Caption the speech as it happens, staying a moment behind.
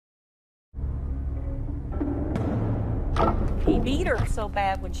He beat her so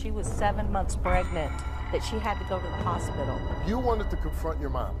bad when she was 7 months pregnant that she had to go to the hospital. You wanted to confront your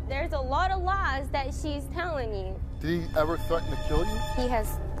mom. There's a lot of lies that she's telling you. Did he ever threaten to kill you? He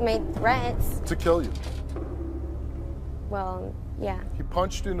has made threats. To kill you? Well, yeah. He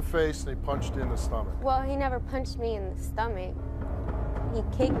punched you in the face and he punched you in the stomach. Well, he never punched me in the stomach. He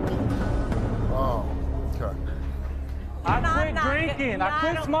kicked me. Oh, okay. I quit drinking. I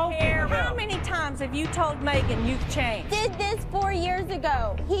quit smoking. How many times have you told Megan you've changed? Did this 4 years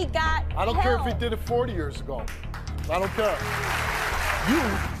ago. He got I don't help. care if he did it 40 years ago. I don't care. You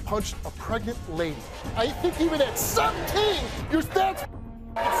punched a pregnant lady. I think even at 17, you're that smart,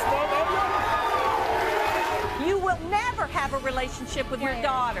 are You will never have a relationship with your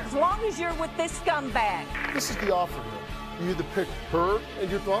daughter as long as you're with this scumbag. you? This is the offer here. You either pick her and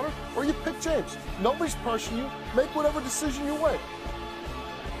your daughter, or you pick James. Nobody's pressuring you. Make whatever decision you want.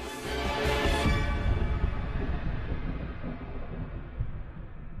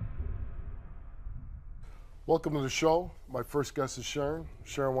 Welcome to the show. My first guest is Sharon.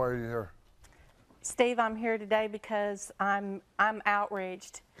 Sharon, why are you here? Steve, I'm here today because I'm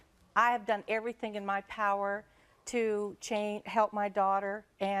outraged. I have done everything in my power to help my daughter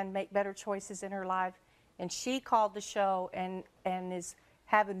and make better choices in her life. And she called the show and is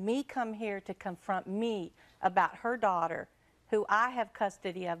having me come here to confront me about her daughter, who I have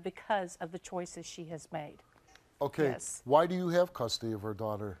custody of because of the choices she has made. Okay, Yes. Why do you have custody of her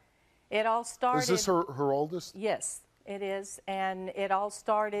daughter? It all started... Is this her oldest? Yes, it is. And it all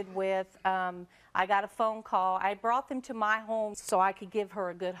started with, I got a phone call. I brought them to my home so I could give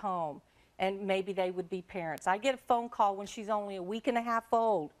her a good home. And maybe they would be parents. I get a phone call when she's only a week and a half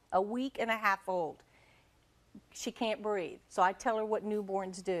old. A week and a half old. She can't breathe. So I tell her what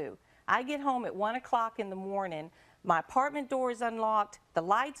newborns do. I get home at 1 o'clock in the morning. My apartment door is unlocked. The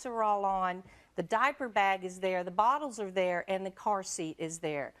lights are all on. The diaper bag is there. The bottles are there. And the car seat is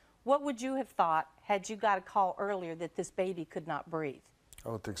there. What would you have thought had you got a call earlier that this baby could not breathe? I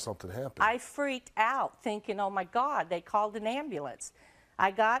would think something happened. I freaked out thinking, oh my God, they called an ambulance.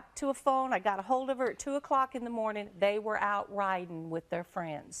 I got to a phone. I got a hold of her at 2 o'clock in the morning. They were out riding with their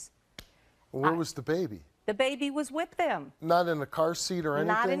friends. Where was the baby? The baby was with them. Not in a car seat or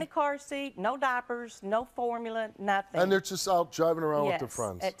anything? Not in a car seat, no diapers, no formula, nothing. And they're just out driving around with their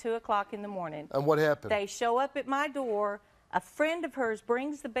friends? At 2 o'clock in the morning. And what happened? They show up at my door. A friend of hers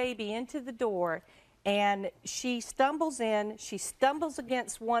brings the baby into the door, and she stumbles in. She stumbles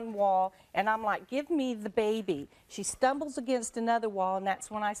against one wall, and I'm like, give me the baby. She stumbles against another wall, and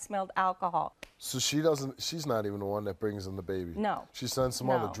that's when I smelled alcohol. So she's not even the one that brings in the baby? No. She sends some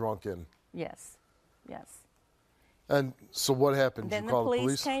other drunk in? Yes, yes. And so what happened? Did Then you the call the police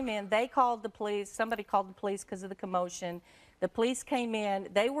police? came in. They called the police. Somebody called the police because of the commotion. The police came in.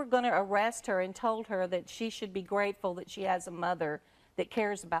 They were going to arrest her and told her that she should be grateful that she has a mother that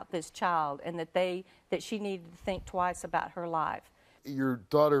cares about this child and that she needed to think twice about her life. Your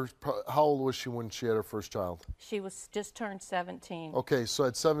daughter, how old was she when she had her first child? She was just turned 17. Okay, so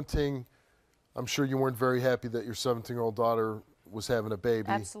at 17, I'm sure you weren't very happy that your 17-year-old daughter was having a baby.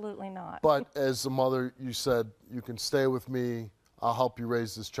 Absolutely not. But as a mother, you said, you can stay with me, I'll help you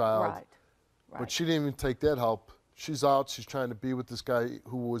raise this child. Right. But she didn't even take that help. She's out, she's trying to be with this guy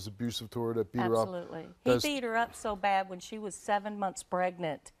who was abusive to her, that beat her up. Absolutely. He beat her up so bad when she was 7 months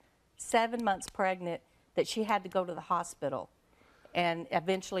pregnant, 7 months pregnant, that she had to go to the hospital and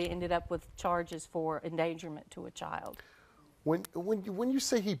eventually ended up with charges for endangerment to a child. When you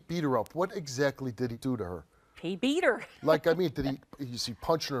say he beat her up, what exactly did he do to her? He beat her. Like, I mean, is he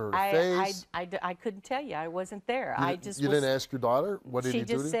punching her in the face? I couldn't tell you. I wasn't there. You didn't ask your daughter? What did he do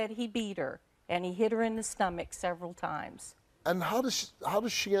to her? She just said he beat her, and he hit her in the stomach several times. And how does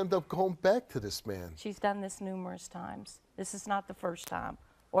she end up going back to this man? She's done this numerous times. This is not the first time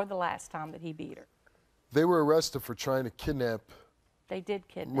or the last time that he beat her. They were arrested for trying to kidnap. They did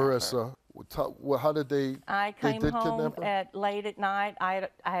kidnap Marissa. her. How did they? I came home late at night. I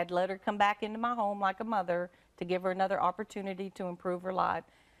had let her come back into my home like a mother to give her another opportunity to improve her life.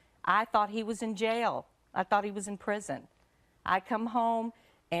 I thought he was in jail. I thought he was in prison. I come home,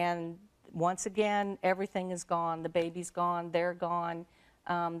 and once again, everything is gone. The baby's gone. They're gone.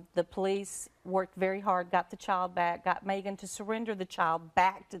 The police worked very hard, got the child back, got Megan to surrender the child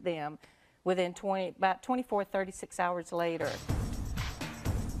back to them within about 24, 36 hours later.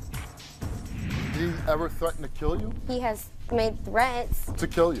 Did he ever threaten to kill you? He has made threats. To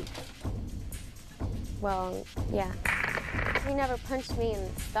kill you? Well, yeah. He never punched me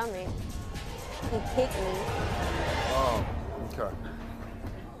in the stomach. He kicked me. Oh, okay.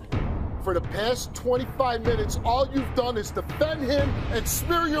 For the past 25 minutes, all you've done is defend him and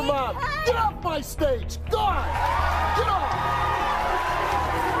smear your mom. Get off my stage! God! Get off!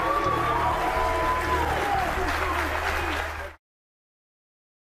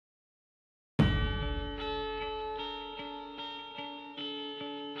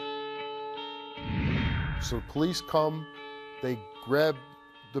 So the police come, they grab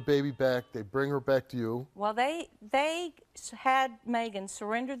the baby back, they bring her back to you. Well, they had Megan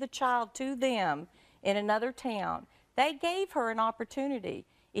surrender the child to them in another town. They gave her an opportunity.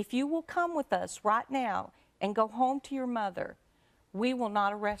 If you will come with us right now and go home to your mother, we will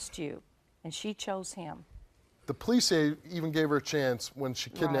not arrest you. And she chose him. The police even gave her a chance when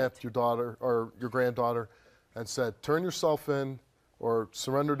she kidnapped your daughter or your granddaughter and said, turn yourself in or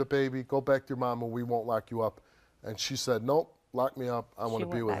surrender the baby, go back to your mom and we won't lock you up. And she said, nope, lock me up. I want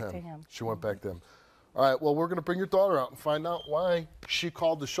to be with him. She went back to him. All right, well, we're going to bring your daughter out and find out why she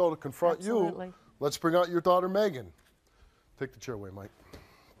called the show to confront you. Let's bring out your daughter, Megan. Take the chair away, Mike.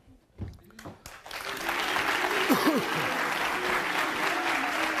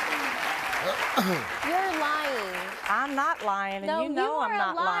 You're lying. I'm not lying, and No, you know I'm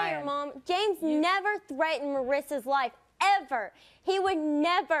not liar, lying. Mom. James never threatened Marissa's life, ever. He would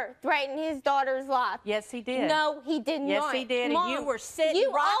never threaten his daughter's life. Yes, he did. No, he did not. Yes, he did, Mom, and you were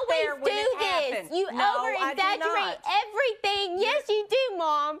sitting right there when it happened. You over-exaggerate everything. Yes, you do,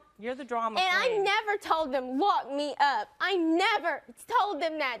 Mom. You're the drama queen. And queen. I never told them, lock me up. I never told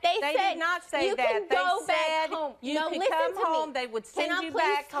them that. They said, did not say you that. can go back home. You no, could listen come to home. me. They would Can send I you please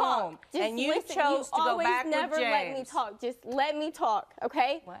back talk? home. Just And you listen. chose to go back with never let me James. talk. Just let me talk,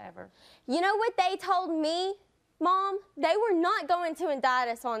 okay? Whatever. You know what they told me, Mom? They were not going to indict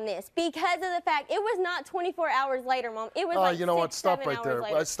us on this because of the fact it was not 24 hours later, Mom. It was like you know 6, what? Stop 7 right hours there.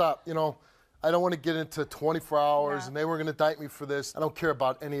 later. Stop. You know, I don't want to get into 24 hours and they were going to indict me for this. I don't care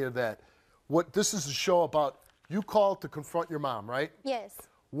about any of that. This is a show about you called to confront your mom, right? Yes.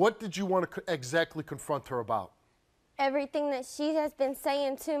 What did you want to exactly confront her about? Everything that she has been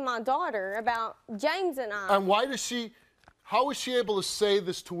saying to my daughter about James and I. And how is she able to say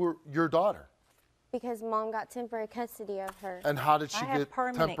this to your daughter? Because Mom got temporary custody of her. And how did she I have get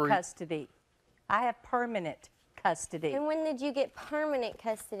permanent temporary custody. I have permanent custody. And when did you get permanent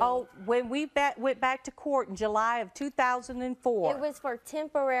custody? Oh, when we went back to court in July of 2004. It was for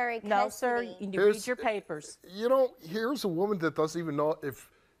temporary custody. No, sir. You read your papers. You know, here's a woman that doesn't even know if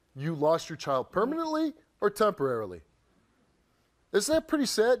you lost your child permanently or temporarily. Isn't that pretty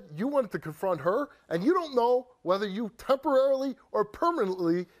sad? You wanted to confront her, and you don't know whether you temporarily or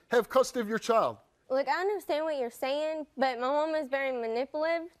permanently have custody of your child. Look, I understand what you're saying, but my mom is very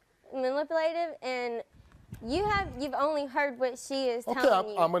manipulative, and you've only heard what she is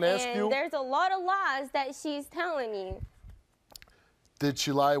telling you. I'm going to ask you. And there's a lot of lies that she's telling you. Did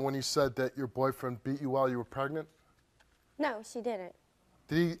she lie when you said that your boyfriend beat you while you were pregnant? No, she didn't.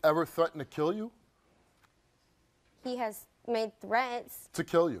 Did he ever threaten to kill you? He has made threats. To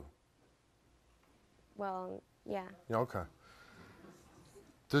kill you? Well, yeah. Yeah, okay.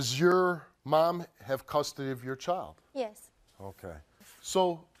 Does your mom have custody of your child? Yes. Okay.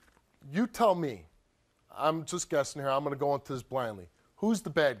 So you tell me, I'm just guessing here, I'm going to go into this blindly. Who's the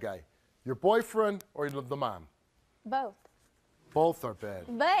bad guy? Your boyfriend or the mom? Both. Both are bad.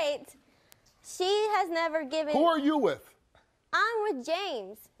 But she has never given... Who are you with? I'm with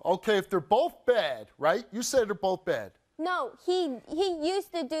James. Okay, if they're both bad, right? You said they're both bad. No, he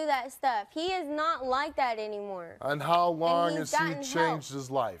used to do that stuff. He is not like that anymore. And how long he's has he gotten changed help. his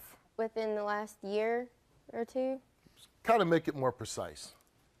life? Within the last year or two? Kind of make it more precise.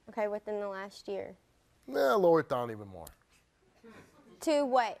 Okay, within the last year. Nah, lower it down even more. To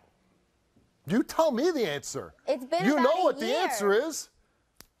what? You tell me the answer. It's been You about know a what the year. answer is.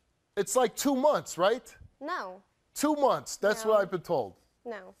 It's like 2 months, right? No. 2 months. That's No. what I've been told.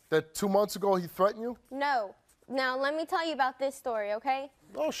 No. That 2 months ago he threatened you? No. Now, let me tell you about this story, okay?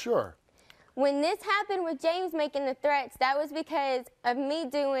 Oh, sure. When this happened with James making the threats, that was because of me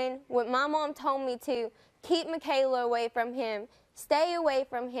doing what my mom told me to. Keep Michaela away from him. Stay away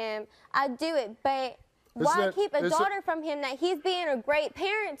from him. I do it, but why keep a daughter from him that he's being a great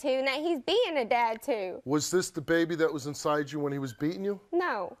parent to and that he's being a dad to? Was this the baby that was inside you when he was beating you?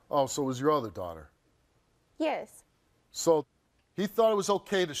 No. Oh, so it was your other daughter. Yes. So he thought it was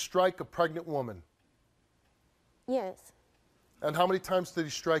okay to strike a pregnant woman. Yes. And how many times did he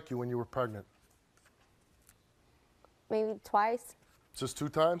strike you when you were pregnant? Maybe twice. Just 2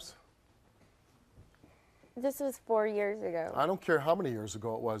 times? This was 4 years ago. I don't care how many years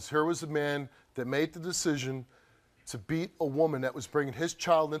ago it was. Here was a man that made the decision to beat a woman that was bringing his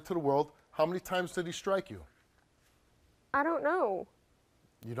child into the world. How many times did he strike you? I don't know.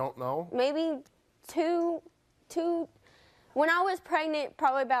 You don't know? Maybe two. When I was pregnant,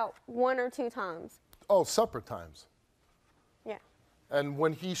 probably about 1 or 2 times. Oh, separate times. Yeah. And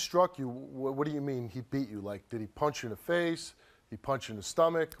when he struck you, what do you mean he beat you? Like, did he punch you in the face? He punched you in the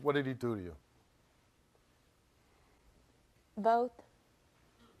stomach? What did he do to you? Both.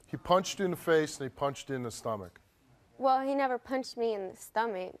 He punched you in the face and he punched you in the stomach. Well, he never punched me in the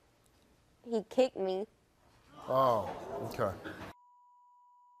stomach. He kicked me. Oh, okay.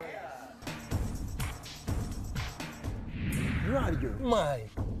 You're out of your mind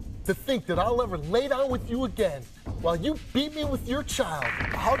to think that I'll ever lay down with you again while you beat me with your child.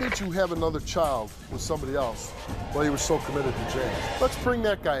 How did you have another child with somebody else while you were so committed to James? Let's bring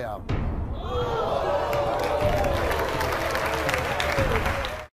that guy out.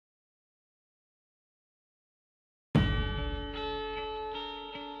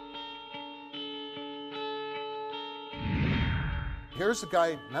 Here's a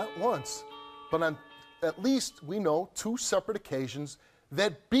guy, not once, but on at least, we know, 2 separate occasions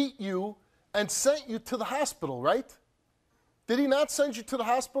that beat you and sent you to the hospital, right? Did he not send you to the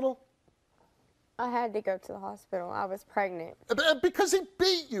hospital? I had to go to the hospital. I was pregnant. Because he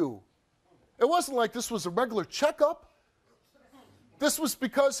beat you. It wasn't like this was a regular checkup. This was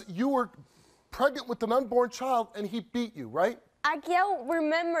because you were pregnant with an unborn child and he beat you, right? I don't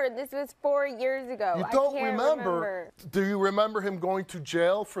remember. This was 4 years ago. You I don't can't remember. Do you remember him going to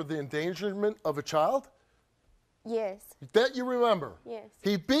jail for the endangerment of a child? Yes. That you remember? Yes.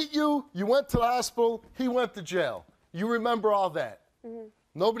 He beat you, you went to the hospital, he went to jail. You remember all that? Mm-hmm.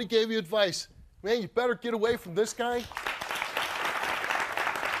 Nobody gave you advice. Man, you better get away from this guy.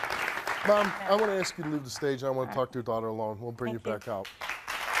 Mom, I want to ask you to leave the stage. I want to talk to your daughter alone. We'll bring you back out.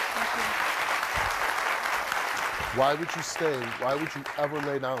 Why would you stay? Why would you ever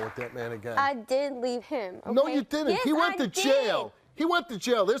lay down with that man again? I did leave him. Okay? No, you didn't. Yes, he went to jail. He went to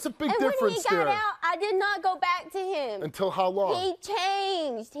jail. There's a big difference there. And when he got out, I did not go back to him. Until how long? He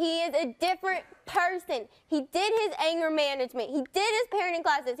changed. He is a different person. He did his anger management. He did his parenting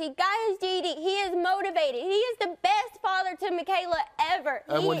classes. He got his GED. He is motivated. He is the best father to Michaela ever.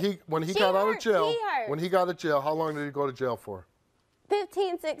 And when he got out of jail, how long did he go to jail for?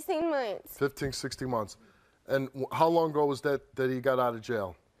 15, 16 months. 15, 16 months. And how long ago was that he got out of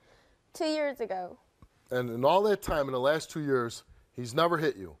jail? 2 years ago. And in all that time, in the last 2 years, he's never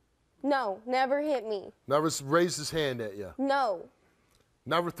hit you? No, never hit me. Never raised his hand at you? No.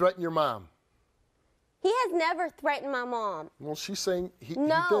 Never threatened your mom? He has never threatened my mom. Well, she's saying he did.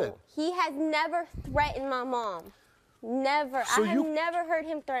 No, he has never threatened my mom. Never. So I have never heard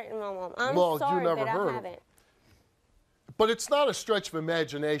him threaten my mom. I'm sorry that I haven't. But it's not a stretch of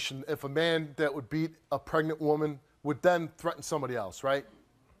imagination if a man that would beat a pregnant woman would then threaten somebody else, right?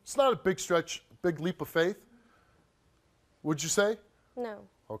 It's not a big stretch, big leap of faith. Would you say? No.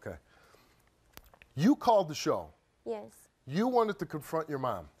 Okay. You called the show. Yes. You wanted to confront your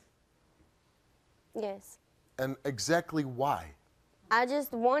mom. Yes. And exactly why? I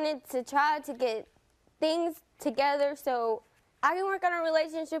just wanted to try to get things together so I can work on a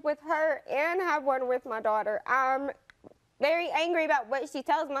relationship with her and have one with my daughter. I'm very angry about what she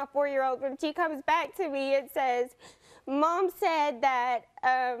tells my 4-year-old when she comes back to me and says, Mom said that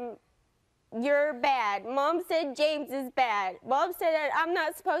you're bad. Mom said James is bad. Mom said that I'm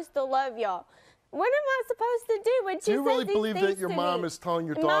not supposed to love y'all. What am I supposed to do when she says these things to me? Do you really believe that your mom is telling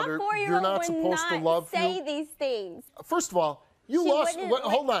your daughter you're not supposed to love you? say these things. First of all, you lost.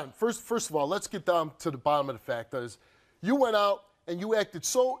 Hold on. First of all, let's get down to the bottom of the fact. That is, you went out and you acted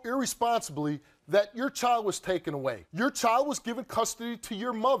so irresponsibly that your child was taken away. Your child was given custody to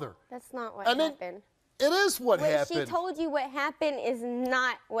your mother. That's not what happened. It is what happened. What she told you what happened is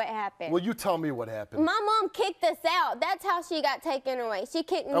not what happened. Well, you tell me what happened. My mom kicked us out. That's how she got taken away. She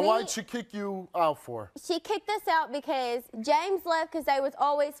kicked me. And why'd she kick you out for? She kicked us out because James left because they was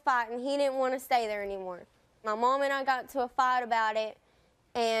always fighting. He didn't want to stay there anymore. My mom and I got into a fight about it,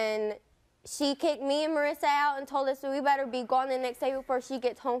 and she kicked me and Marissa out and told us that we better be gone the next day before she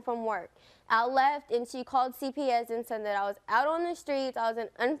gets home from work. I left, and she called CPS and said that I was out on the streets, I was an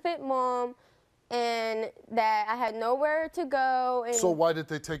unfit mom, and that I had nowhere to go. And so why did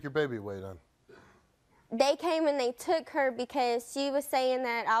they take your baby away then? They came and they took her because she was saying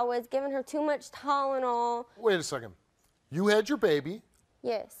that I was giving her too much Tylenol. Wait a second. You had your baby.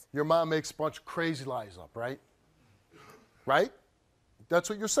 Yes. Your mom makes a bunch of crazy lies up, right? Right? That's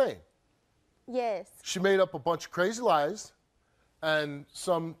what you're saying. Yes. She made up a bunch of crazy lies, and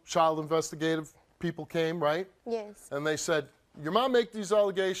some child investigative people came, right? Yes. And they said, your mom made these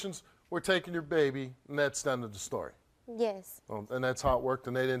allegations, we're taking your baby, and that's the end of the story. Yes. And that's how it worked,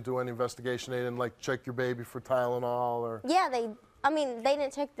 and they didn't do any investigation. They didn't, like, check your baby for Tylenol or... Yeah, they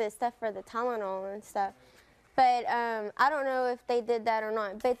didn't check the stuff for the Tylenol and stuff. But I don't know if they did that or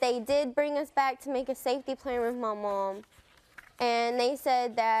not. But they did bring us back to make a safety plan with my mom. And they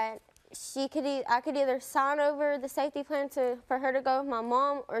said that I could either sign over the safety plan for her to go with my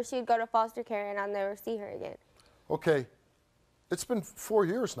mom, or she'd go to foster care and I'd never see her again. Okay. It's been 4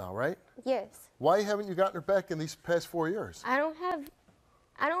 years now, right? Yes. Why haven't you gotten her back in these past 4 years? I don't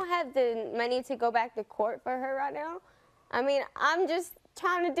have the money to go back to court for her right now. I mean, I'm just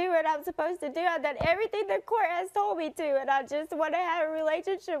trying to do what I'm supposed to do. I've done everything the court has told me to, and I just want to have a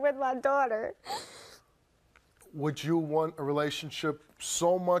relationship with my daughter. Would you want a relationship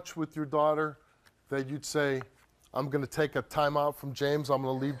so much with your daughter that you'd say, I'm going to take a time out from James, I'm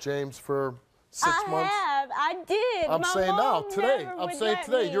going to leave James for 6 months? I did. I'm My saying now, mom today. never I'm would saying let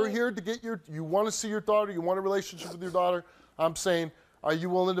today. me. You're here to get you want to see your daughter, you want a relationship with your daughter. I'm saying, are you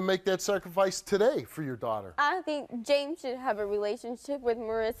willing to make that sacrifice today for your daughter? I think James should have a relationship with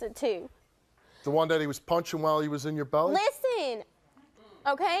Marissa, too. The one that he was punching while he was in your belly? Listen,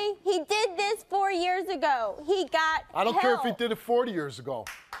 okay? He did this 4 years ago. He got I don't care if he help. did it 40 years ago.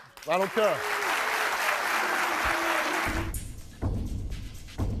 I don't care.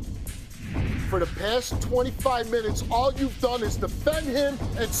 For the past 25 minutes, all you've done is defend him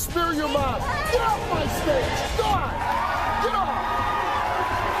and smear your mom. Get off my stage! Go on! Get off!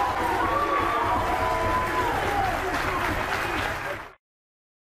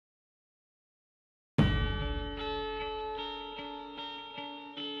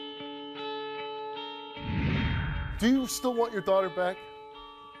 Do you still want your daughter back?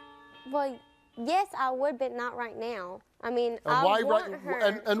 Well, yes, I would, but not right now. I mean, And I why want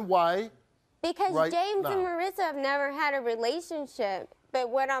right her. and why? Because right James and now? Marissa have never had a relationship. But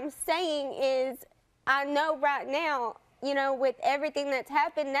what I'm saying is, I know right now, you know, with everything that's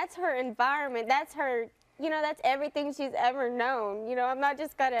happened, that's her environment. That's her, you know, that's everything she's ever known. You know, I'm not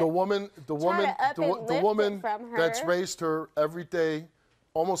just gonna. The woman up and lift it woman from her. that's raised her every day,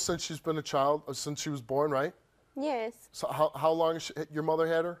 almost since she's been a child, since she was born, right? Yes, So how long has your mother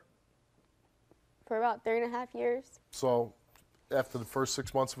had her? for about 3.5 years. So after the first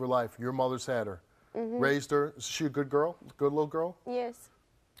 6 months of her life, your mother's had her, raised her. Is she a good girl? Good little girl? Yes.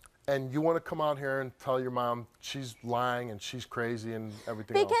 And you want to come out here and tell your mom she's lying and she's crazy and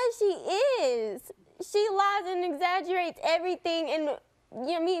everything else? Because she is. She lies and exaggerates everything, and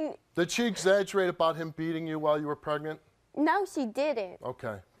I mean, Did she exaggerate about him beating you while you were pregnant? no, she didn't.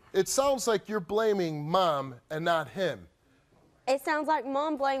 Okay. It sounds like you're blaming mom and not him. It sounds like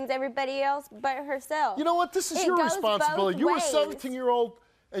mom blames everybody else but herself. You know what? This is It your goes responsibility. both You were ways. 17-year-old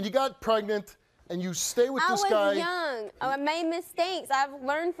and you got pregnant and you stay with I this was guy. young. I made mistakes. I've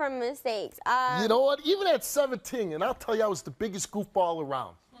learned from mistakes. You know what? Even at 17, and I'll tell you, I was the biggest goofball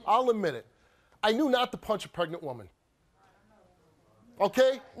around. I'll admit it. I knew not to punch a pregnant woman.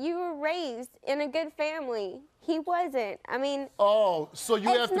 Okay? You were raised in a good family. He wasn't. I mean, Oh, so you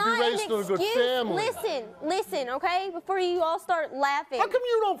have it's to be not raised an in a good excuse. family. Listen, okay? Before you all start laughing. How come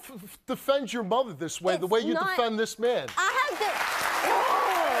you don't defend your mother this way, the It's way you not- defend this man? I have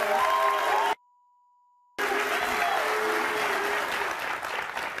to.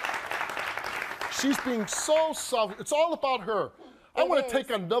 She's being so selfish. It's all about her. I It want to is. take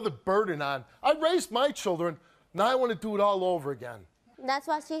another burden on. I raised my children. Now I want to do it all over again. That's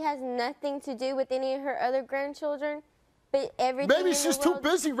why she has nothing to do with any of her other grandchildren, but everything. Maybe in she's the too world.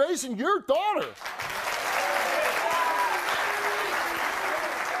 busy raising your daughter.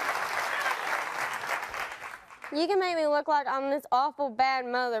 You can make me look like I'm this awful bad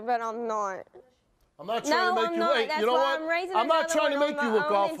mother, but I'm not. I'm not trying to make I'm you not. wait. That's You know why what? I'm raising I'm not another trying to one make on you my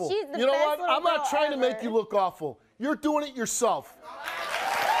look own, and awful. she's the You know best what? little I'm not girl trying to make ever. you look awful. You're doing it yourself.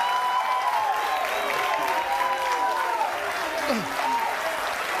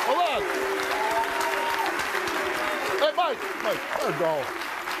 Hold on. Hey, Mike, let her go.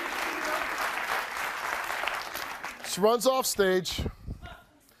 She runs off stage.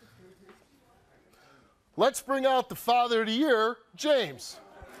 Let's bring out the Father of the Year, James.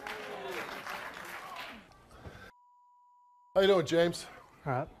 How you doing, James?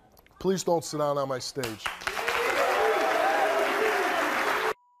 All right. Please don't sit down on my stage.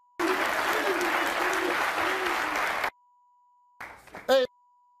 Hey,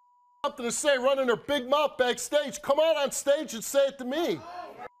 something to say, running her big mouth backstage. Come on stage and say it to me.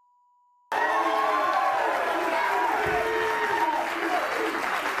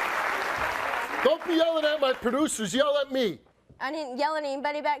 Don't be yelling at my producers, yell at me. I didn't yell at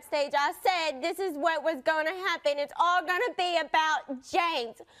anybody backstage. I said this is what was going to happen. It's all going to be about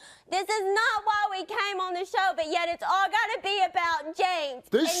James. This is not why we came on the show, but yet it's all got to be about James.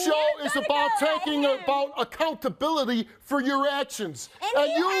 This And show you're is gonna about go at taking him. about accountability for your actions.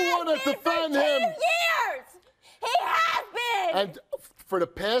 And you he want has to been for defend 2 him. years. He has been. And for the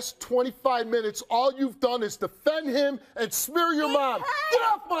past 25 minutes, all you've done is defend him and smear your mom. has. Get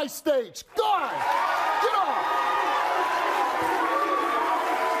off my stage. Go on. Get off.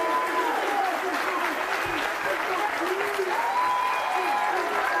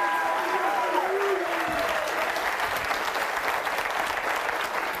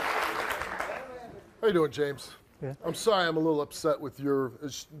 you doing, James? Yeah. I'm sorry I'm a little upset with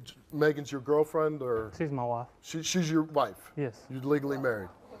Megan's your girlfriend, or? She's my wife. She's your wife? Yes. You're legally married.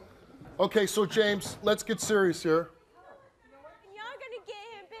 Okay, so James, let's get serious here. Y'all gonna get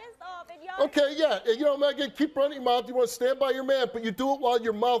him pissed off and y'all. Okay, yeah, you know, Megan, keep running your mouth. You want to stand by your man, but you do it while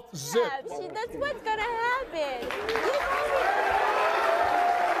your mouth zips. Yeah, that's what's gonna happen.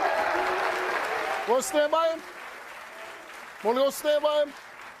 Want to stand by him? Want to go stand by him?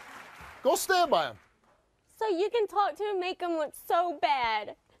 Go stand by him. So you can talk to him, make him look so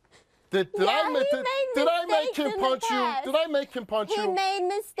bad. Did Yeah, I make him in the punch you? past. Did I make him punch He you? made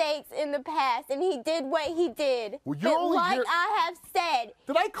mistakes in the past, and he did what he did. Well, you're but only like here- I have said,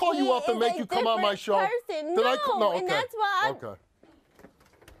 Did I call you he up and is make a you come on my different show? Person. Did No, I no, okay. and that's why. Okay.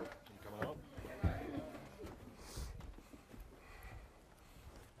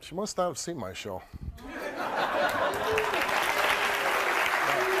 She must not have seen my show.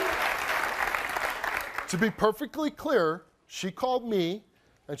 To be perfectly clear, she called me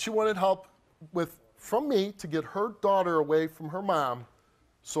and she wanted help from me to get her daughter away from her mom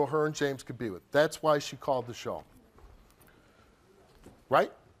so her and James could be with. That's why she called the show.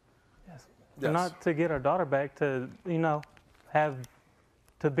 Right? Yes. Yes. Not to get our daughter back, to, you know,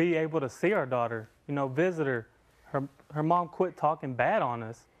 to be able to see our daughter, you know, visit her. Her mom quit talking bad on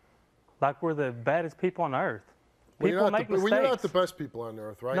us, like we're the baddest people on earth. People make mistakes. Well, you're not the best people on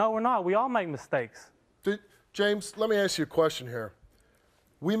earth, right? No, we're not. We all make mistakes. James, let me ask you a question here.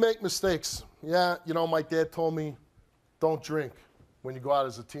 We make mistakes. Yeah, you know, my dad told me, don't drink when you go out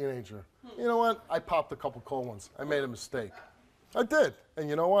as a teenager. You know what? I popped a couple cold ones. I made a mistake. I did. And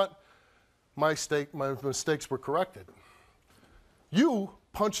you know what? My mistakes were corrected. You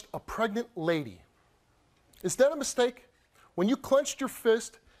punched a pregnant lady. Is that a mistake? When you clenched your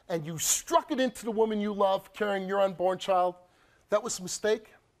fist and you struck it into the woman you love carrying your unborn child, that was a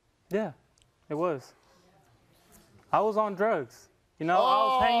mistake? Yeah, it was. I was on drugs. You know, I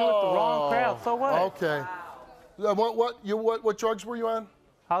was hanging with the wrong crowd. So what? Okay. What drugs were you on?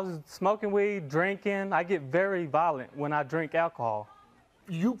 I was smoking weed, drinking. I get very violent when I drink alcohol.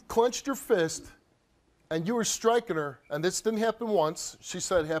 You clenched your fist and you were striking her, and this didn't happen once. She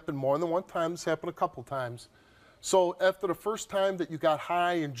said it happened more than one time. This happened a couple times. So after the first time that you got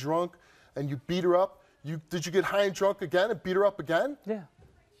high and drunk and you beat her up, did you get high and drunk again and beat her up again? Yeah.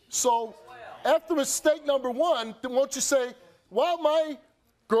 So after mistake number one, then won't you say, well, my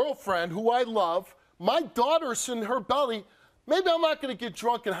girlfriend, who I love, my daughter's in her belly, maybe I'm not going to get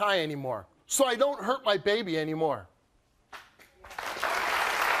drunk and high anymore, so I don't hurt my baby anymore.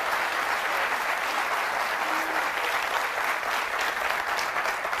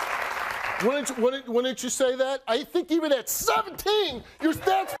 Wouldn't you say that? I think even at 17, your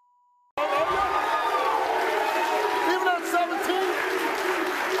stats. Even at 17.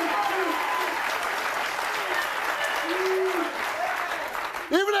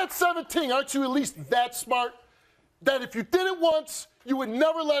 Even at 17, aren't you at least that smart? That if you did it once, you would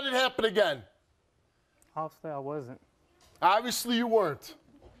never let it happen again. Obviously, I wasn't. Obviously, you weren't.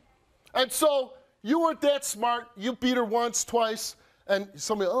 And so, you weren't that smart. You beat her once, twice, and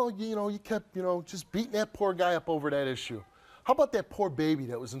somebody, oh, you know, you kept, you know, just beating that poor guy up over that issue. How about that poor baby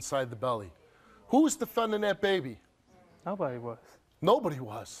that was inside the belly? Who was defending that baby? Nobody was. Nobody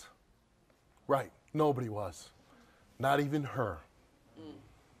was. Right, nobody was. Not even her.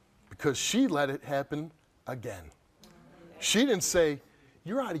 Because she let it happen again. She didn't say,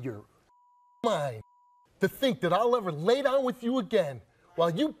 you're out of your mind to think that I'll ever lay down with you again while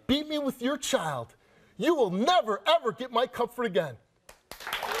you beat me with your child. You will never, ever get my comfort again.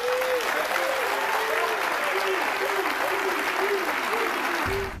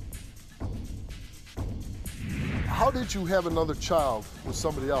 How did you have another child with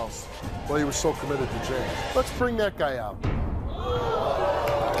somebody else while you were so committed to James? Let's bring that guy out.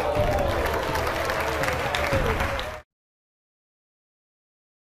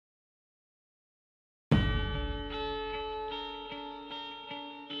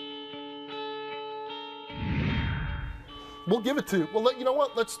 We'll give it to you. Well, you know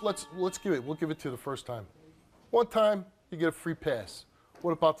what? Let's give it. We'll give it to you the first time. One time, you get a free pass.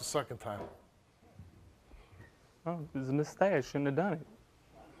 What about the second time? Oh, it was a mistake. I shouldn't have done it.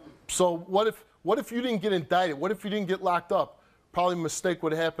 So what if you didn't get indicted? What if you didn't get locked up? Probably a mistake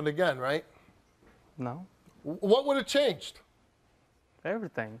would have happened again, right? No. What would have changed?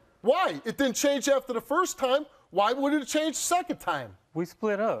 Everything. Why? It didn't change after the first time. Why would it change the second time? We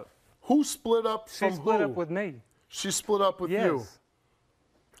split up. Who split up from who? She split up with me. She split up with Yes. you.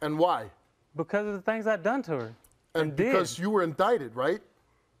 And why? Because of the things I'd done to her. And because you were indicted, right?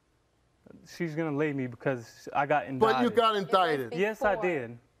 She's going to leave me because I got indicted. But you got indicted. Yes, I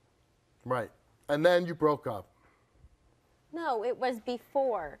did. Right. And then you broke up. No, it was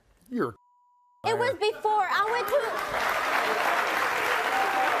before. You're It was before. I went to. Listen.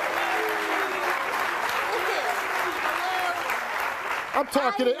 I'm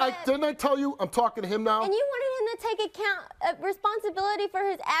talking didn't I tell you I'm talking to him now? And you wanted him to take responsibility for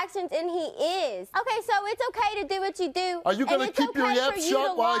his actions, and he is. Okay, so it's okay to do what you do. Are you going to keep your yap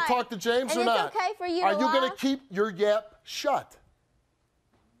shut while I talk to James or not? And it's okay for you to Are you lie. going to keep your yap shut?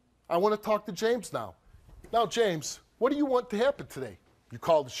 I want to talk to James now. Now, James, what do you want to happen today? You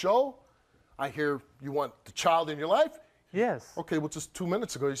called the show. I hear you want the child in your life. Yes. Okay, well, just 2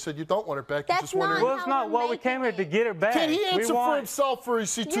 minutes ago you said you don't want her back. That's you just want her. not Well, it's not what we came here to get her back. Can he answer for himself, or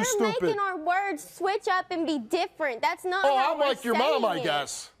is he too You're stupid? making our words switch up and be different. That's not Oh, how I'm we're like your mom, I saying it.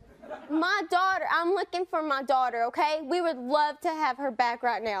 guess. My daughter, I'm looking for my daughter, okay? We would love to have her back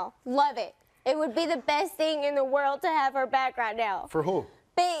right now. Love it. It would be the best thing in the world to have her back right now. For who?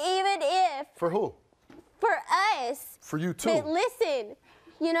 But even if, For who? for us, For you too. but listen,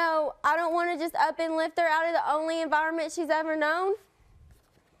 you know, I don't want to just up and lift her out of the only environment she's ever known.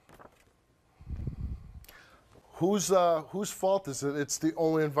 Whose fault is it? It's the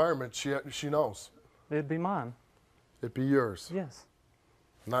only environment she knows. It'd be mine. It'd be yours, Yes.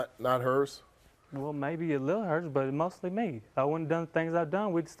 not hers. Well, maybe a little hers, but mostly me. If I wouldn't have done the things I've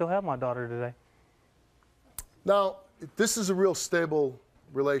done, we'd still have my daughter today. Now, this is a real stable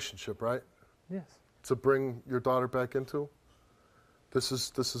relationship, right? Yes. To bring your daughter back into. This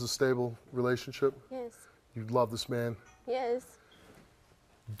is a stable relationship. Yes, You love this man. yes.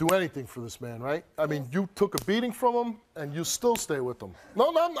 Do anything for this man, right? I mean, you took a beating from him, and you still stay with him. No,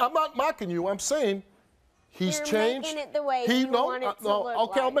 I'm not mocking you. I'm saying he's You're changed. making it the way you want it to look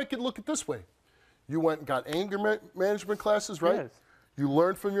okay, I'll like. make it look at this way. You went and got anger management classes, right? Yes. You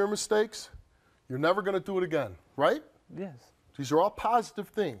learned from your mistakes. You're never going to do it again, right? Yes. These are all positive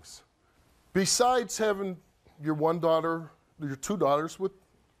things. Besides having your one daughter, your two daughters with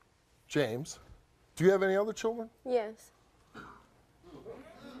James, do you have any other children? Yes,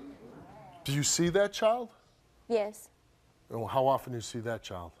 Do you see that child? yes. And how often do you see that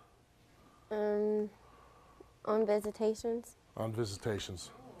child? On visitations. On visitations.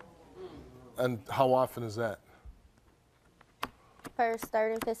 And how often is that? First,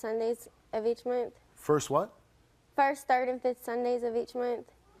 third, and fifth Sundays of each month. First what? First, third, and fifth Sundays of each month.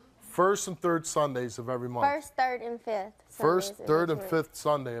 First and third Sundays of every month. First, third, and fifth. First, Sundays of third, each and month. fifth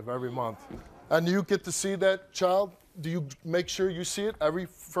Sunday of every month. And you get to see that child? Do you make sure you see it every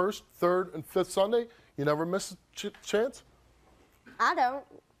first, third, and fifth Sunday? You never miss a chance? I don't.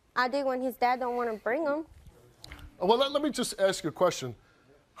 I do when his dad don't want to bring him. Well, let me just ask you a question.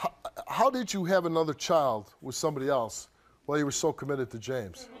 How did you have another child with somebody else while you were so committed to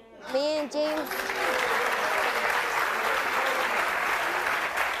James? Me and James.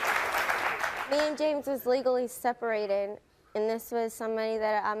 Me and James was legally separated, and this was somebody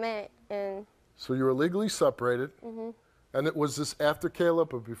that I met, and So you were legally separated. And was this after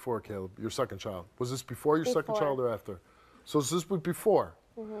Caleb or before Caleb, your second child? Was this before your second Before. child or after? So this was before.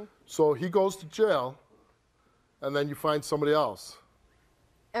 So he goes to jail, and then you find somebody else.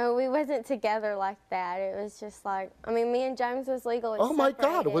 we wasn't together like that. It was just like, I mean, me and James was legally Oh my God,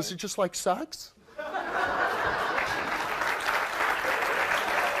 separated. was it just like sex?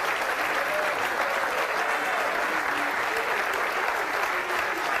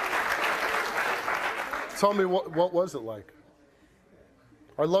 Tell me, what was it like?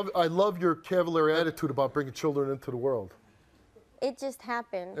 I love your cavalier attitude about bringing children into the world. It just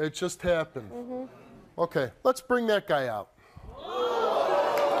happened. It just happened. Okay, let's bring that guy out.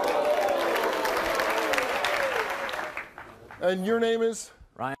 And your name is?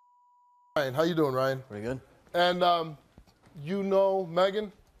 Ryan. Ryan, how you doing, Ryan? Pretty good. And you know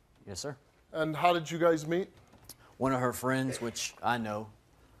Megan? Yes, sir. And how did you guys meet? One of her friends, which I know,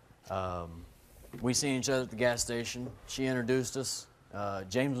 we seen each other at the gas station. She introduced us.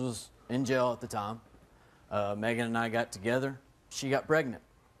 James was in jail at the time. Megan and I got together. She got pregnant.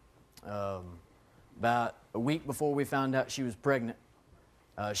 About a week before we found out she was pregnant,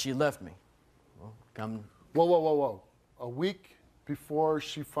 she left me. Well, come. Whoa. A week before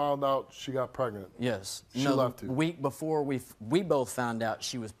she found out she got pregnant. Yes. She no, left the you. week before we both found out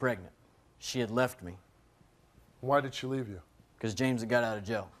she was pregnant. She had left me Why did she leave you? because James had got out of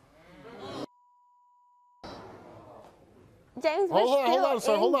jail. James was Hold on a second.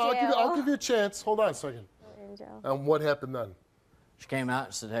 still Hold in on. jail. I'll give you a chance. Hold on a second. In jail. And what happened then? She came out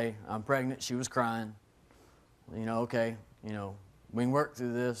and said, "Hey, I'm pregnant." She was crying. You know, okay, you know, we can work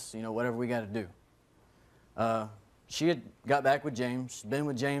through this, you know, whatever we got to do. She had got back with James. She'd been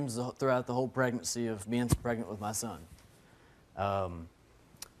with James throughout the whole pregnancy of being pregnant with my son.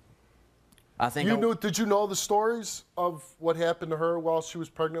 I think Did you know the stories of what happened to her while she was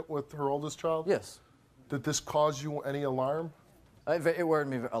pregnant with her oldest child? Yes. Did this cause you any alarm? It worried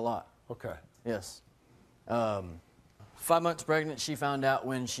me a lot. Okay. Yes. 5 months pregnant, she found out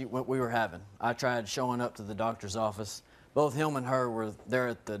what we were having. I tried showing up to the doctor's office. Both him and her were there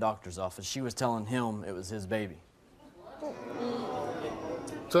at the doctor's office. She was telling him it was his baby.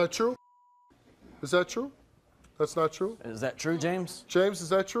 Is that true? Is that true? That's not true? Is that true, James? James, is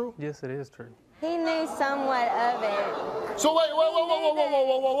that true? Yes, it is true. He knew somewhat of it. So wait,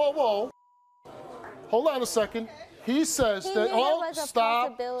 whoa. Hold on a second. He says He that, knew there was a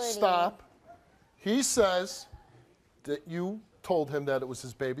stop. possibility. He says that you told him that it was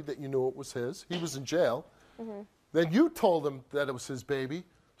his baby, that you knew it was his. He was in jail. Mm-hmm. Then you told him that it was his baby.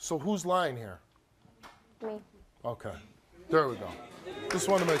 So who's lying here? Me. Okay. There we go. Just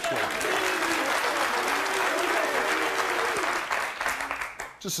want to make sure.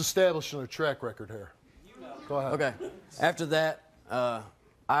 Just establishing a track record here. Go ahead. Okay. After that,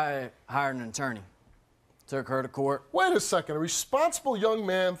 I hired an attorney. Took her to court. Wait a second. A responsible young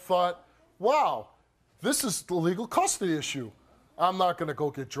man thought, wow, this is the legal custody issue. I'm not going to go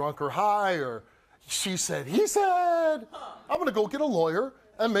get drunk or high or she said, he said. I'm going to go get a lawyer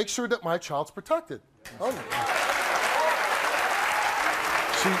and make sure that my child's protected. Oh.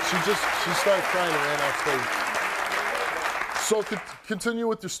 She started crying and ran off stage. So continue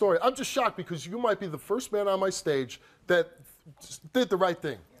with your story. I'm just shocked because you might be the first man on my stage that did the right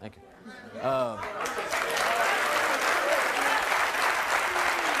thing. Thank you.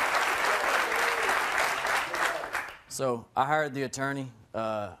 So I hired the attorney.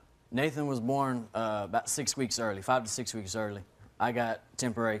 Nathan was born about 6 weeks early, 5 to 6 weeks early. I got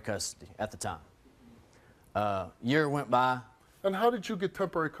temporary custody at the time. Year went by. And how did you get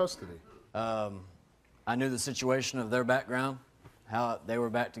temporary custody? I knew the situation of their background, how they were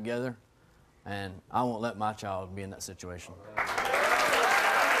back together, and I won't let my child be in that situation.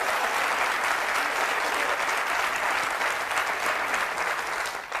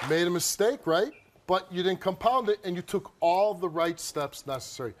 Made a mistake, right? But you didn't compound it, and you took all the right steps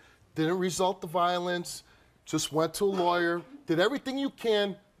necessary. Didn't result to violence, just went to a lawyer, did everything you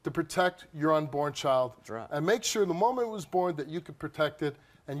can to protect your unborn child. That's right. And make sure the moment it was born that you could protect it,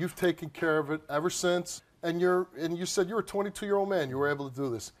 and you've taken care of it ever since. And you said you're a 22-year-old man. You were able to do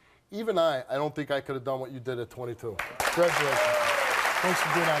this. Even I don't think I could have done what you did at 22. Congratulations. Thanks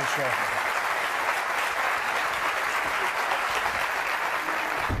for being on the show.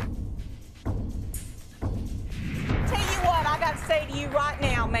 Say to you right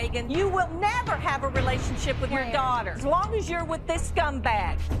now, Megan, you will never have a relationship with your daughter as long as you're with this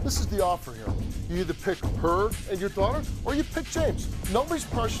scumbag. This is the offer here. You either pick her and your daughter, or you pick James. Nobody's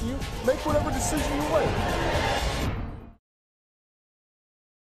pressuring you. Make whatever decision you want.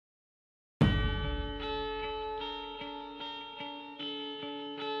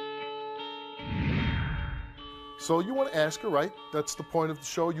 So you want to ask her, right? That's the point of the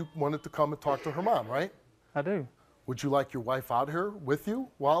show. You wanted to come and talk to her mom, right? I do. Would you like your wife out here with you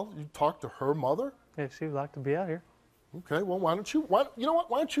while you talk to her mother? If she would like to be out here. Okay, well, you know what?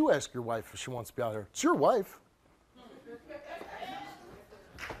 Why don't you ask your wife if she wants to be out here? It's your wife.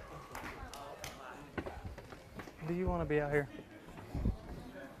 Do you want to be out here?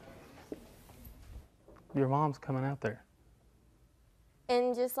 Your mom's coming out there.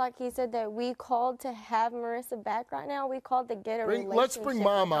 And just like he said that we called to have Marissa back right now, we called to get a relationship. Let's bring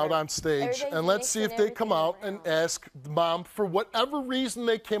Mom with her. out on stage, Everything's and let's see if they come out and ask Mom for whatever reason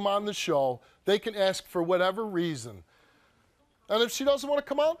they came on the show. They can ask for whatever reason. And if she doesn't want to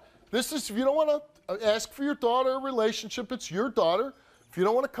come out, this is, if you don't want to ask for your daughter a relationship, it's your daughter. If you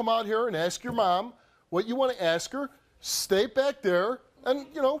don't want to come out here and ask your mom what you want to ask her, stay back there and,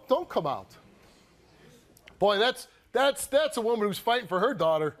 don't come out. Boy, that's a woman who's fighting for her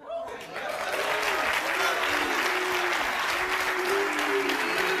daughter.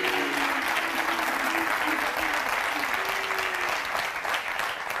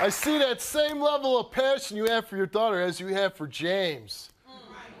 I see that same level of passion you have for your daughter as you have for James.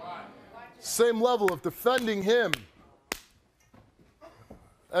 Same level of defending him.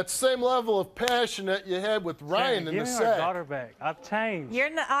 That same level of passion that you had with Ryan in the set. Give me our daughter back. I've changed.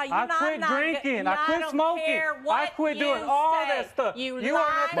 I quit drinking. I quit smoking. I quit doing all that stuff. You are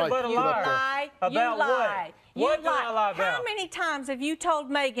nothing but a liar. About what? What do I lie about? How many times have you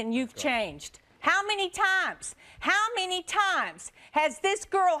told Megan you've changed? How many times? How many times has this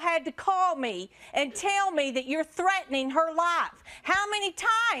girl had to call me and tell me that you're threatening her life? How many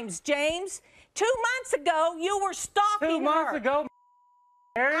times, James? 2 months ago, you were stalking her. 2 months ago,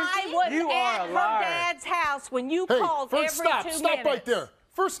 Mary, I was you at are a her liar. dad's house when you called every 2 minutes. Stop right there.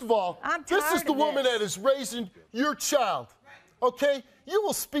 First of all, I'm this is tired the of woman this. that is raising your child, okay? You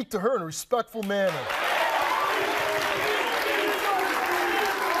will speak to her in a respectful manner.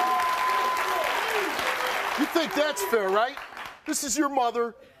 You think that's fair, right? This is your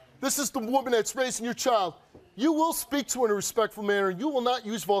mother. This is the woman that's raising your child. You will speak to her in a respectful manner. You will not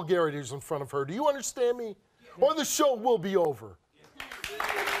use vulgarities in front of her. Do you understand me? Or the show will be over.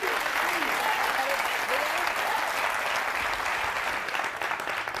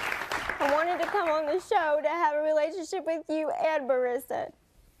 I wanted to come on the show to have a relationship with you and Marissa.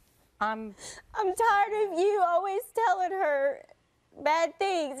 I'm tired of you always telling her bad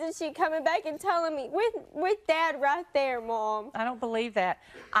things and she coming back and telling me with Dad right there, Mom. I don't believe that.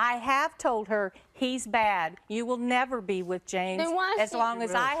 I have told her he's bad. You will never be with James. Then why as she- long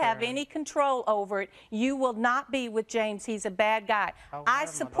as I have Sharon. any control over it, you will not be with James. He's a bad guy. I'll I have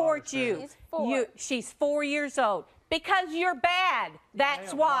my support daughter, you. Sharon. She's 4. She's 4 years old. Because you're bad.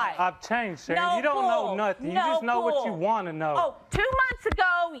 That's why. I've changed, Sharon. No You don't know bull. nothing. You No just know what you bull. want to know. Oh, 2 months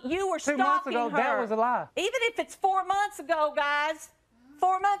ago, you were 2 stalking months ago, her. that was a lie. Even if it's 4 months ago, guys.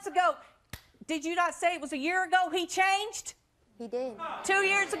 4 months ago. Did you not say it was a year ago he changed? He did. 2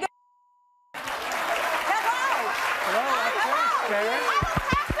 years ago. Hello. Hello, Sharon. I don't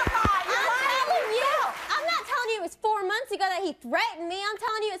have to lie. You're lying to yourself. I'm not telling you it was 4 months ago that he threatened me. I'm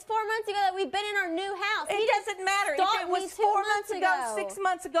telling you it's 4 months ago that we've been in our new house. It He just doesn't matter if stalked it me was 2 4 months months ago, 6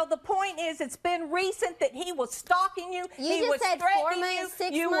 months ago. The point is, it's been recent that he was stalking you. You he just was said 4 threatening months, you.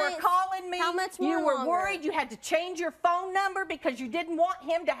 6 You months. were calling me. How much You more were longer? worried. You had to change your phone number because you didn't want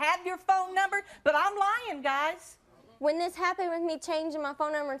him to have your phone number. But I'm lying, guys. When this happened with me changing my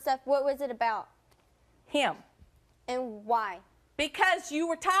phone number and stuff, what was it about? Him. And why? Because you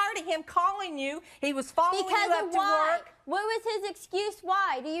were tired of him calling you. He was following Because you up of to why? work. What was his excuse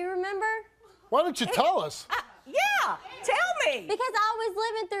why? Do you remember? Why don't you tell us? Yeah, tell me. Because I was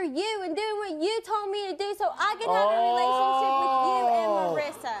living through you and doing what you told me to do so I could have a relationship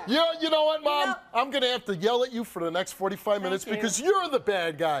with you and Marissa. You know what, Mom? know- I'm going to have to yell at you for the next 45 minutes you. because you're the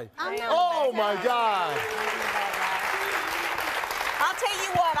bad guy. I'm not Oh, the my bad God. I'll tell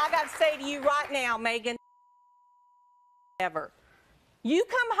you what I got to say to you right now, Megan. Ever. You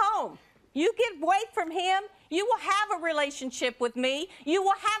come home. You get away from him. You will have a relationship with me. You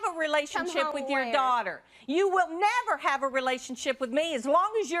will have a relationship home with your where? daughter. You will never have a relationship with me as long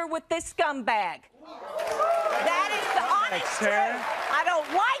as you're with this scumbag. That is the honest Sharon. truth. I don't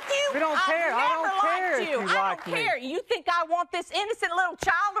like you. We don't I've care. I never don't care liked if you. you I like don't me. care. You think I want this innocent little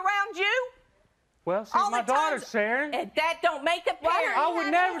child around you? Well, she's All my the daughter, times- Sharon. And that don't make a parent. I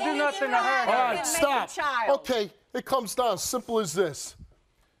would never do nothing to her. All right, Make a stop. child. Okay, it comes down simple as this.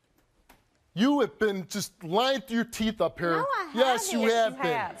 You have been just lying through your teeth up here. No, I Yes, you haven't. have You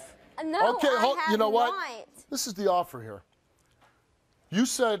been. have. No, Okay, I you know have what? not. This is the offer here. You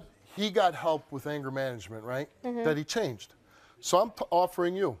said he got help with anger management, right? Mm-hmm. That he changed. So I'm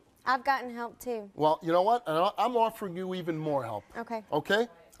offering you. I've gotten help too. Well, you know what? I'm offering you even more help. Okay. Okay?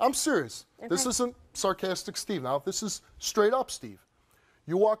 I'm serious. This Okay. isn't sarcastic Steve. Now, this is straight up Steve.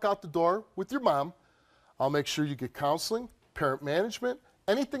 You walk out the door with your mom. I'll make sure you get counseling, parent management,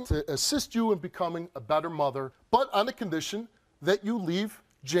 anything to assist you in becoming a better mother, but on the condition that you leave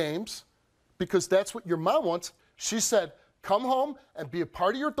James, because that's what your mom wants. She said, come home and be a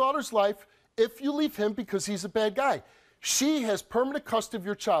part of your daughter's life if you leave him because he's a bad guy. She has permanent custody of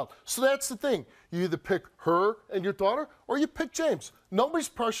your child. So that's the thing. You either pick her and your daughter or you pick James. Nobody's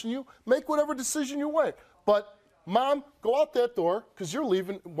pressuring you. Make whatever decision you want. But, Mom, go out that door because you're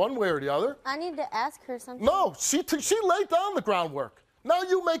leaving one way or the other. I need to ask her something. No, she laid down the groundwork. Now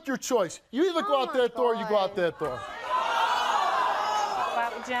you make your choice. You either go Oh out my that door or you go out God. that door.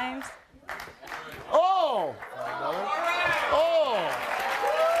 Fight with James. Oh! Oh!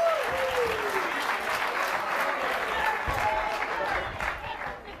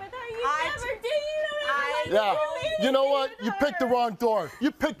 Yeah, you know what? You picked the wrong door.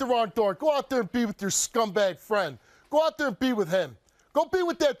 You picked the wrong door. Go out there and be with your scumbag friend. Go out there and be with him. Go be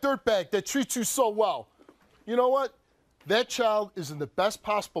with that dirtbag that treats you so well. You know what? That child is in the best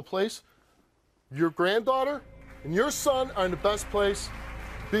possible place. Your granddaughter and your son are in the best place.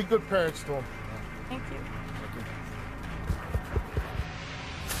 Be good parents to them. Thank you.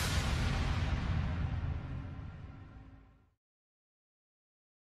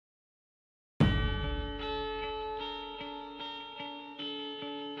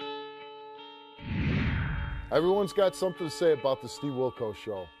 Everyone's got something to say about the Steve Wilkos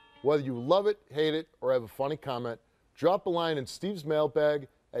Show. Whether you love it, hate it, or have a funny comment, drop a line in Steve's mailbag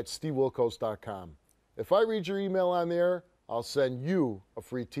at stevewilkos.com. If I read your email on the air, I'll send you a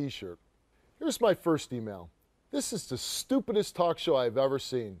free t-shirt. Here's my first email. This is the stupidest talk show I've ever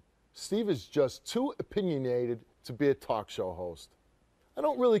seen. Steve is just too opinionated to be a talk show host. I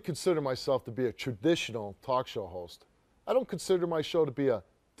don't really consider myself to be a traditional talk show host. I don't consider my show to be a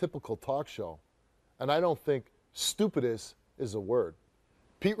typical talk show. And I don't think stupidest is a word.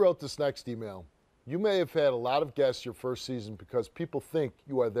 Pete wrote this next email. You may have had a lot of guests your first season because people think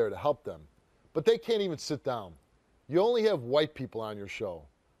you are there to help them, but they can't even sit down. You only have white people on your show.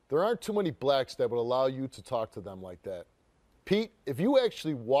 There aren't too many blacks that would allow you to talk to them like that. Pete, if you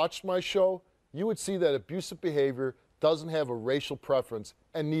actually watched my show, you would see that abusive behavior doesn't have a racial preference,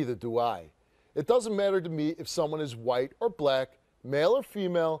 and neither do I. It doesn't matter to me if someone is white or black, male or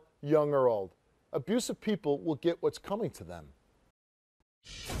female, young or old. Abusive people will get what's coming to them.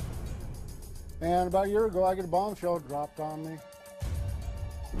 And about a year ago, I get a bombshell dropped on me.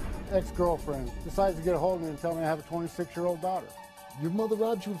 Ex-girlfriend decides to get a hold of me and tell me I have a 26-year-old daughter. Your mother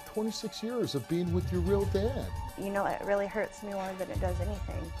robbed you of 26 years of being with your real dad. You know, it really hurts me more than it does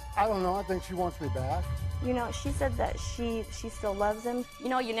anything. I don't know. I think she wants me back. You know, she said that she still loves him. You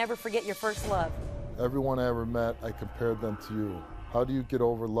know, you never forget your first love. Everyone I ever met, I compared them to you. How do you get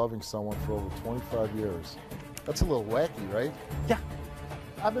over loving someone for over 25 years? That's a little wacky, right? Yeah.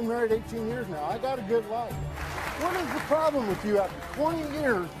 I've been married 18 years now. I got a good life. What is the problem with you? After 20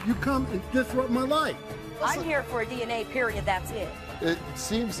 years, you come and disrupt my life. I'm here for a DNA, period, that's it. It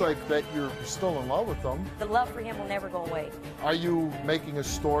seems like that you're still in love with them. The love for him will never go away. Are you making a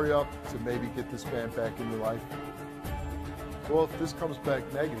story up to maybe get this man back in your life? Well, if this comes back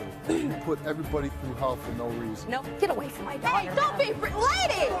negative, you put everybody through hell for no reason. No, get away from my daughter. Hey, don't be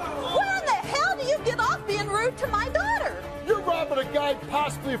lady! Where in the hell do you get off being rude to my daughter? You're robbing a guy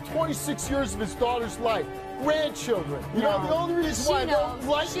possibly of 26 years of his daughter's life. Grandchildren. You know, the only reason why I don't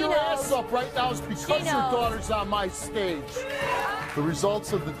light your ass up right now is because your daughter's on my stage. The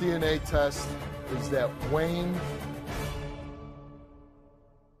results of the DNA test is that Wayne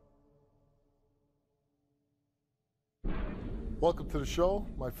Welcome to the show.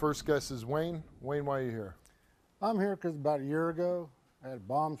 My first guest is Wayne. Wayne, why are you here? I'm here because about a year ago, I had a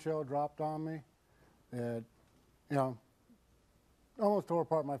bombshell dropped on me that, you know, almost tore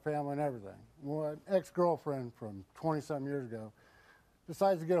apart my family and everything. Well, an ex-girlfriend from 20-some years ago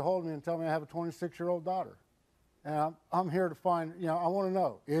decides to get a hold of me and tell me I have a 26-year-old daughter. And I'm here to find, you know, I want to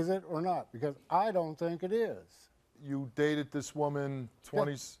know, is it or not? Because I don't think it is. You dated this woman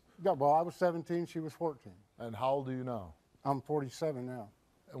 20s? Yeah, well, I was 17, she was 14. And how old are you now? I'm 47 now.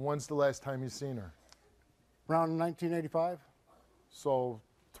 And when's the last time you seen her? Around 1985. So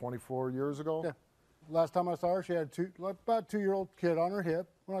 24 years ago? Yeah. Last time I saw her, she had about a 2-year-old kid on her hip.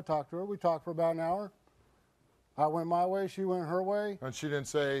 When I talked to her, we talked for about an hour. I went my way, she went her way. And she didn't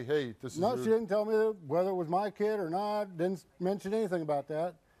say, hey, this is No, she didn't tell me whether it was my kid or not, didn't mention anything about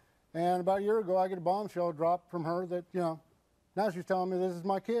that. And about a year ago, I get a bombshell dropped from her that, you know, now she's telling me this is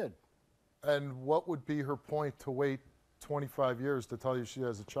my kid. And what would be her point to wait 25 years to tell you she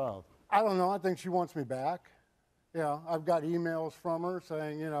has a child? I don't know. I think she wants me back. You know, I've got emails from her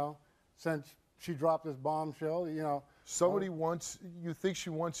saying, you know, since she dropped this bombshell, you know. Somebody wants, you think she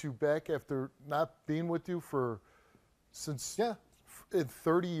wants you back after not being with you since in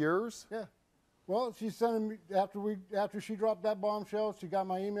 30 years? Yeah. Well, she's sending me, after she dropped that bombshell, she got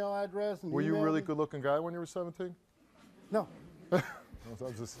my email address. And were you a really me. good-looking guy when you were 17? No. I'm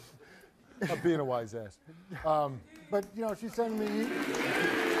being a wise ass. But, you know, she's sending me...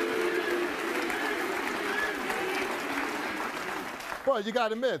 Well, you got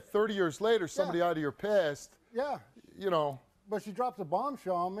to admit, 30 years later, somebody out of your past, Yeah. you know. But she drops a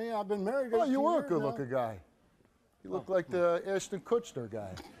bombshell on me. I've been married 18 Well, you were a years good-looking guy. You look like the Ashton Kutcher guy.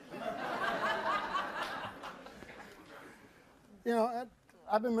 You know,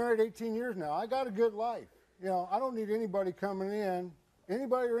 I've been married 18 years now. I got a good life. You know, I don't need anybody coming in,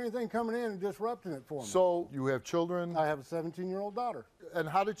 anybody or anything coming in and disrupting it for me. So you have children? I have a 17-year-old daughter. And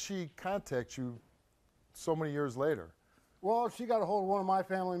how did she contact you so many years later? Well, she got a hold of one of my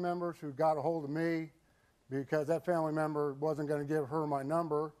family members who got a hold of me because that family member wasn't going to give her my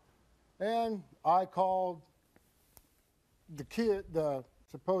number. And I called the kid, the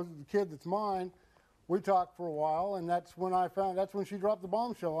kid that's mine. We talked for a while, and that's when she dropped the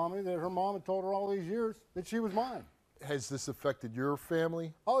bombshell on me that her mom had told her all these years that she was mine. Has this affected your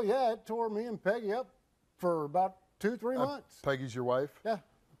family? Oh, yeah, it tore me and Peggy up for about 2-3 months. Peggy's your wife? Yeah.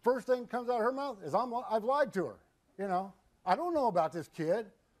 First thing that comes out of her mouth is I've lied to her. You know, I don't know about this kid.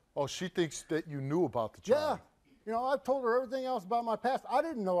 Oh, she thinks that you knew about the child. Yeah. You know, I've told her everything else about my past. I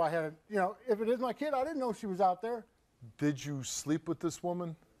didn't know I had you know, if it is my kid, I didn't know she was out there. Did you sleep with this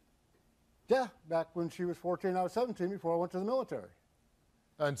woman? Yeah, back when she was 14, I was 17 before I went to the military.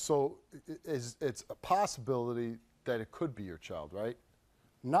 And so it's a possibility that it could be your child, right?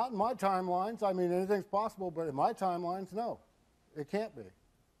 Not in my timelines. I mean, anything's possible, but in my timelines, no. It can't be.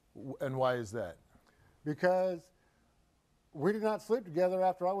 And why is that? Because we did not sleep together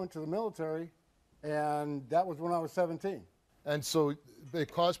after I went to the military, and that was when I was 17. And so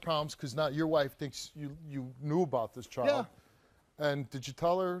it caused problems because now your wife thinks you knew about this child. Yeah. And did you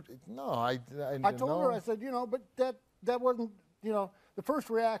tell her? No, I didn't I told know. her, I said, but that wasn't, the first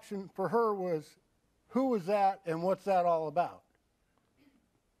reaction for her was, who was that and what's that all about?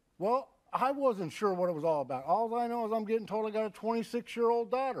 Well, I wasn't sure what it was all about. All I know is I'm getting told I got a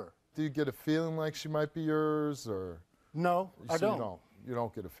 26-year-old daughter. Do you get a feeling like she might be yours, or? No, I don't. You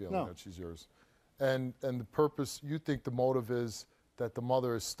don't get a feeling No. that she's yours. And the purpose, you think the motive is that the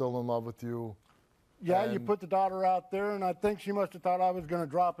mother is still in love with you? Yeah, you put the daughter out there, and I think she must have thought I was going to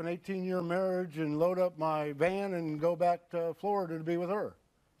drop an 18-year marriage and load up my van and go back to Florida to be with her.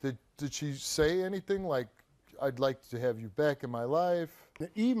 Did she say anything like, I'd like to have you back in my life? The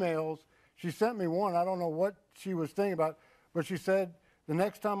emails, she sent me one. I don't know what she was thinking about, but she said, the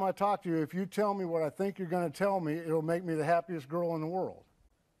next time I talk to you, if you tell me what I think you're going to tell me, it'll make me the happiest girl in the world.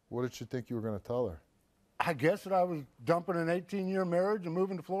 What did she think you were going to tell her? I guess that I was dumping an 18-year marriage and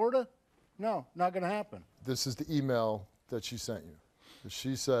moving to Florida? No, not going to happen. This is the email that she sent you.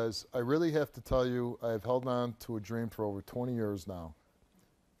 She says, I really have to tell you, I have held on to a dream for over 20 years now.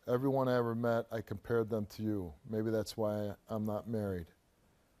 Everyone I ever met, I compared them to you. Maybe that's why I'm not married.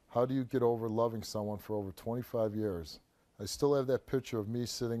 How do you get over loving someone for over 25 years? I still have that picture of me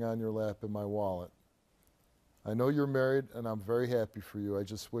sitting on your lap in my wallet. I know you're married, and I'm very happy for you. I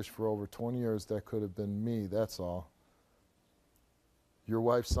just wish for over 20 years that could have been me, that's all. Your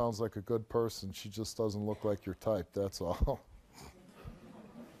wife sounds like a good person. She just doesn't look like your type, that's all.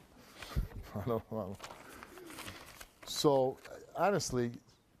 I don't know. So, honestly,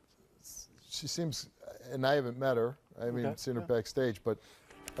 she seems, and I haven't met her, I haven't seen her backstage, but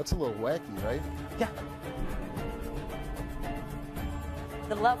that's a little wacky, right? Yeah.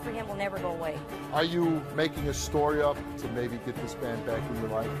 The love for him will never go away. Are you making a story up to maybe get this man back in your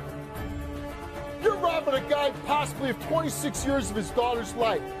life? You're robbing a guy possibly of 26 years of his daughter's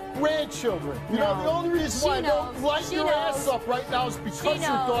life. Grandchildren. You know, the only reason why I don't light your ass up right now is because your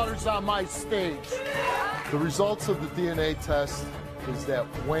daughter's on my stage. The results of the DNA test is that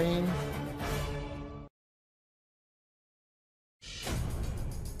Wayne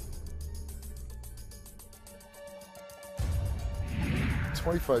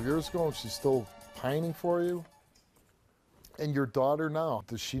 25 years ago and she's still pining for you? And your daughter now,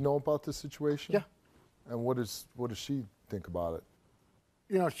 does she know about this situation? Yeah. And what does she think about it?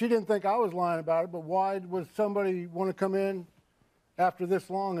 You know, she didn't think I was lying about it, but why would somebody want to come in after this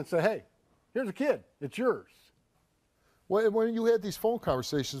long and say, hey, here's a kid, it's yours? Well, when you had these phone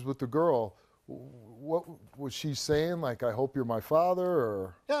conversations with the girl, what was she saying? Like, I hope you're my father,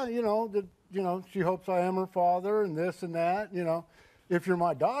 or? Yeah, she hopes I am her father and this and that. If you're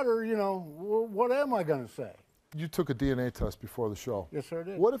my daughter, what am I going to say? You took a DNA test before the show. Yes, sir, I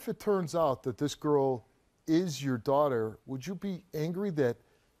did. What if it turns out that this girl is your daughter? Would you be angry that,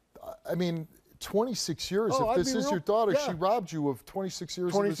 26 years, if this is your daughter, she robbed you of 26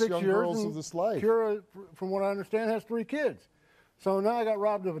 years of this young girl's of this life. Kira, from what I understand, has 3 kids. So now I got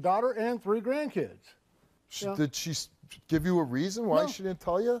robbed of a daughter and 3 grandkids. Did she give you a reason why she didn't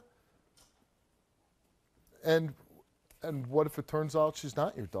tell you? And what if it turns out she's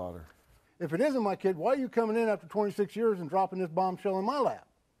not your daughter? If it isn't my kid, why are you coming in after 26 years and dropping this bombshell in my lap?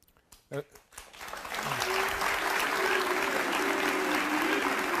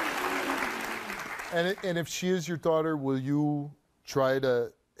 And if she is your daughter, will you try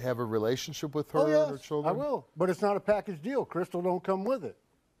to have a relationship with her and her children? I will, but it's not a package deal. Crystal don't come with it.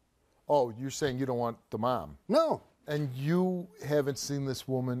 Oh, you're saying you don't want the mom? No. And you haven't seen this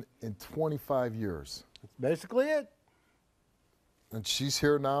woman in 25 years? That's basically it. And she's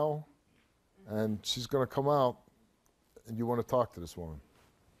here now, and she's going to come out, and you want to talk to this woman?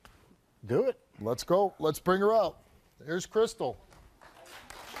 Do it. Let's go. Let's bring her out. Here's Crystal.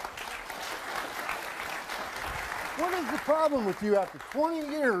 What is the problem with you? After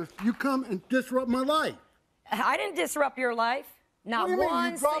 20 years, you come and disrupt my life. I didn't disrupt your life. Not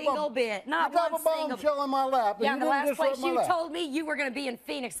one single bit. Not one single bit. You drop a bombshell in my lap. Yeah, the last place you told me you were going to be in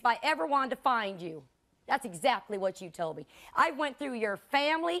Phoenix if I ever wanted to find you. That's exactly what you told me. I went through your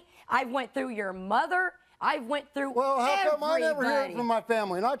family. I went through your mother. I went through Well, how come I never hear from my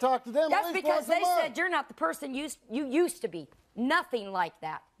family? And I talk to them That's because they said you're not the person you used to be. Nothing like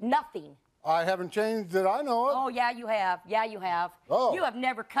that. Nothing. I haven't changed that I know of. Oh, yeah, you have. Yeah, you have. Oh. You have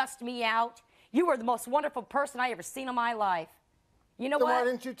never cussed me out. You were the most wonderful person I ever seen in my life. You know then what? why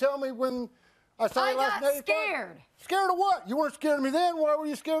didn't you tell me when I saw you last night? I got scared. Scared of what? You weren't scared of me then. Why were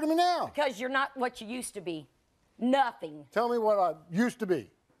you scared of me now? Because you're not what you used to be. Nothing. Tell me what I used to be.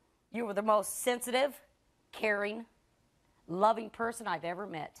 You were the most sensitive, caring, loving person I've ever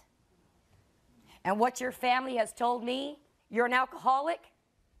met. And what your family has told me, you're an alcoholic.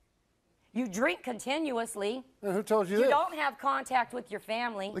 You drink continuously. And who told you this? You don't have contact with your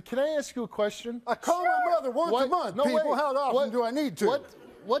family. Can I ask you a question? I call my mother once a month. No, people, wait. how often do I need to?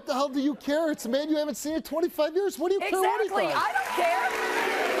 What the hell do you care? It's a man you haven't seen in 25 years. What do you care what he Exactly. does? I don't care.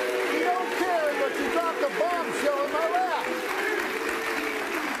 You don't care, but you dropped a bombshell in my lap.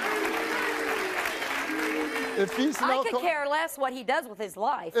 If he's an I could care less what he does with his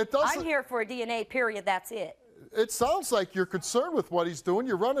life. It doesn't- I'm here for a DNA, period. That's it. It sounds like you're concerned with what he's doing.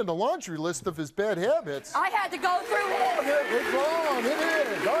 You're running a laundry list of his bad habits. I had to go through it. It's wrong. It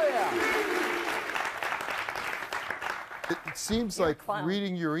is. Oh, yeah. It seems You're a like clown.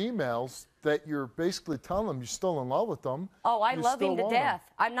 reading your emails that you're basically telling him you're still in love with them. Oh, I You love still him to want him. death.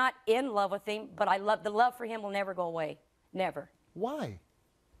 I'm not in love with him, but the love for him will never go away. Never. Why?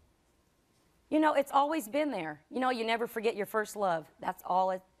 You know, it's always been there. You know, you never forget your first love. That's all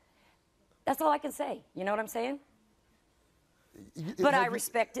I can say. You know what I'm saying? But I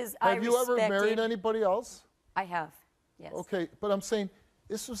respect his. Have you ever married anybody else? I have. Yes. Okay, but I'm saying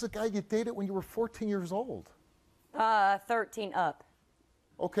this was a guy you dated when you were 14 years old. 13 up.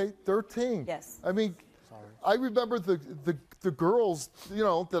 Okay, 13. Yes. I mean, I remember the girls, you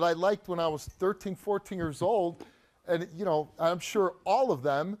know, that I liked when I was 13, 14 years old, and you know, I'm sure all of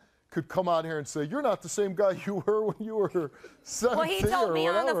them could come out here and say, "You're not the same guy you were when you were 17 Well, he told or me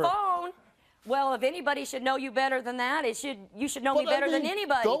on the whatever." phone. Well, if anybody should know you better than that, you should know me better than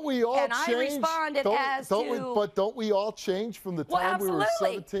anybody. Don't we all and change? I responded But don't we all change from the Well, time we were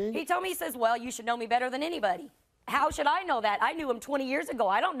absolutely. 17? He told me, he says, well, you should know me better than anybody. How should I know that? I knew him 20 years ago.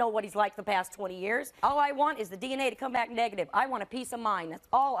 I don't know what he's like the past 20 years. All I want is the DNA to come back negative. I want a peace of mind. That's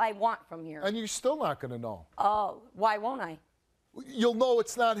all I want from here. And you're still not going to know. Oh, why won't I? You'll know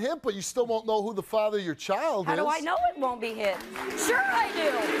it's not him, but you still won't know who the father of your child How is. do I know it won't be him? Sure I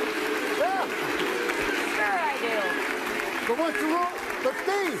do. Yeah. Sure I But what's the rule? But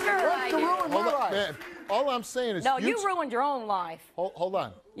Steve, Sure I what's the do. rule in my Hold on, life? man. All I'm saying is do. No, you ruined your own life. Hold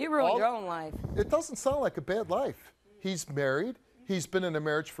on. You ruined your own life. It doesn't sound like a bad life. He's married. He's been in a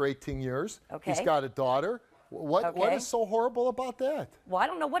marriage for 18 years. Okay. He's got a daughter. What Okay. is so horrible about that? Well, I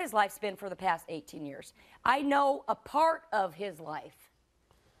don't know what his life's been for the past 18 years. I know a part of his life.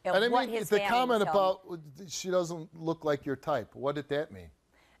 Of And I what mean, his the family comment was telling me. about she doesn't look like your type, what did that mean?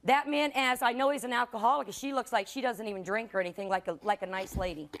 That meant, as I know he's an alcoholic, and she looks like she doesn't even drink or anything, like a nice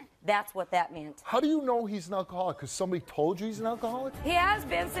lady. That's what that meant. How do you know he's an alcoholic? Because somebody told you he's an alcoholic? He has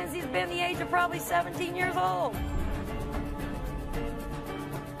been since he's been the age of probably 17 years old.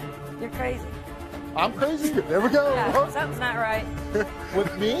 You're crazy. I'm crazy? There we go. Yeah, something's not right.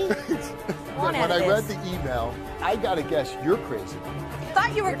 With me? On when out of I read this. the email, I got to guess you're crazy.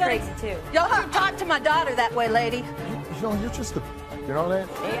 Thought you were You're gonna, crazy too. Y'all don't talk to my daughter that way, lady. You know, you're just a, you know that?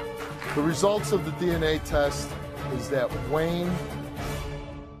 Yeah. The results of the DNA test is that Wayne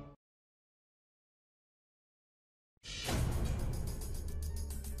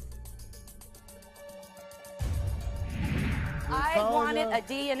I wanted a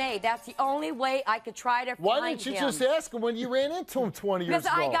DNA. That's the only way I could try to Why find didn't you him. just ask him when you ran into him 20 years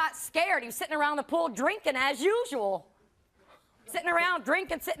Because ago? I got scared. He was sitting around the pool drinking as usual. Sitting around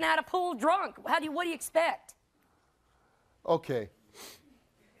drinking, sitting at a pool drunk. What do you expect? Okay.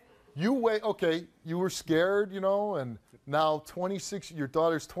 You were scared, you know, and now your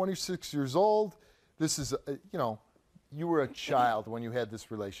daughter's 26 years old. This is, you know, you were a child when you had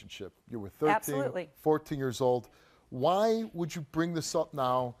this relationship. You were 13, Absolutely. 14 years old. Why would you bring this up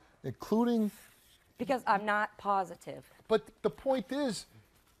now, including... Because I'm not positive. But the point is,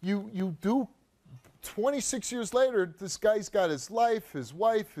 you do, 26 years later, this guy's got his life, his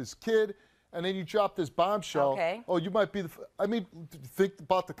wife, his kid, and then you drop this bombshell. Okay. Oh, you might be I mean, think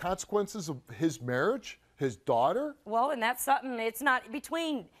about the consequences of his marriage, his daughter. Well, and that's something, it's not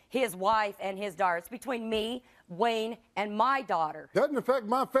between his wife and his daughter. It's between me, Wayne, and my daughter. Doesn't affect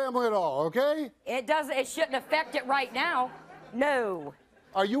my family at all, okay? It shouldn't affect it right now. No.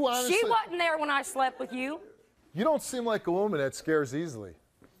 Are you honestly... She wasn't there when I slept with you. You don't seem like a woman that scares easily.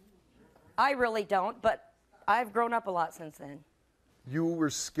 I really don't, but I've grown up a lot since then. You were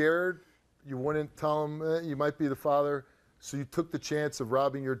scared. You wouldn't tell him you might be the father, so you took the chance of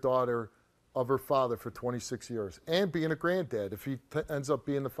robbing your daughter of her father for 26 years and being a granddad if he ends up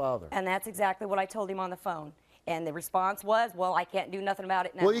being the father. And that's exactly what I told him on the phone. And the response was, well, I can't do nothing about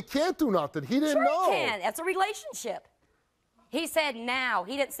it now. Well, you can't do nothing. He didn't Sure know. he can. That's a relationship. He said now.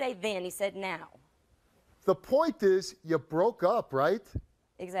 He didn't say then. He said now. The point is, you broke up, right?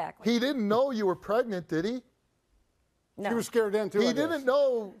 Exactly. He didn't know you were pregnant, did he? No. She was scared then, too. He I guess. didn't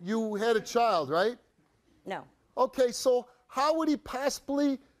know you had a child, right? No. Okay, so how would he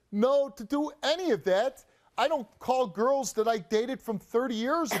possibly know to do any of that? I don't call girls that I dated from 30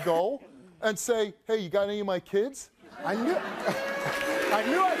 years ago and say, hey, you got any of my kids? I knew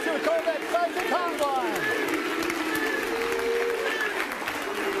I should have called that psychic hotline.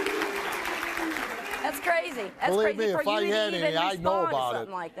 That's crazy. That's Believe crazy me, for if you I to had even any, I'd know respond to about it.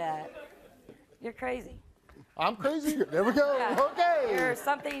 something like that. You're crazy. I'm crazy? There we go. Yeah. Okay.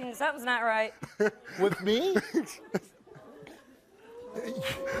 Something's not right. With me?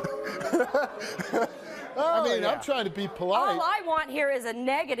 I mean, I'm trying to be polite. All I want here is a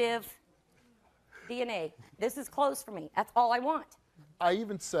negative DNA. This is close for me. That's all I want. I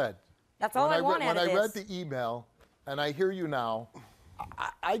even said, That's all I want out of when I read this. the email, and I hear you now,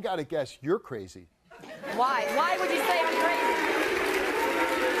 I got to guess you're crazy. Why? Why would you say I'm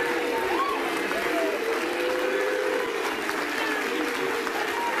crazy?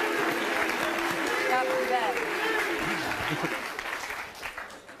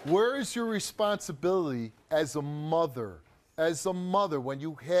 Where is your responsibility as a mother, when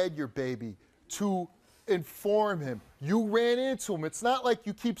you had your baby, to inform him? You ran into him. It's not like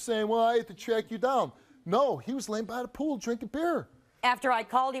you keep saying, well, I had to track you down. No, he was laying by the pool drinking beer. After I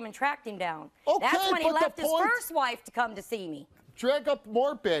called him and tracked him down. Okay, That's when he but the left his point- first wife to come to see me. Drag up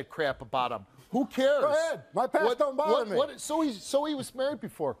more bad crap about him. Who cares? Go ahead. My past don't bother me. So he was married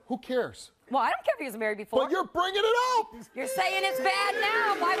before. Who cares? Well, I don't care if he was married before. But you're bringing it up. You're saying it's bad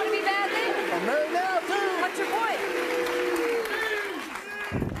now. Why would it be bad then? I'm married now, too. What's your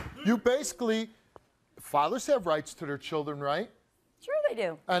point? You basically, fathers have rights to their children, right? Sure they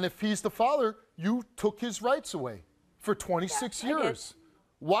do. And if he's the father, you took his rights away for 26 Yeah, I did. years.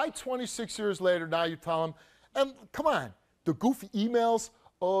 Why 26 years later now you tell him, and come on, the goofy emails,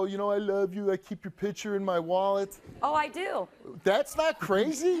 oh, you know, I love you, I keep your picture in my wallet. Oh, I do. That's not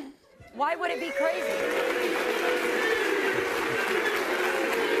crazy? Why would it be crazy?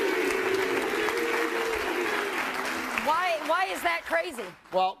 Why is that crazy?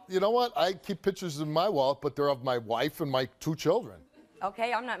 Well, you know what? I keep pictures in my wallet, but they're of my wife and my 2 children.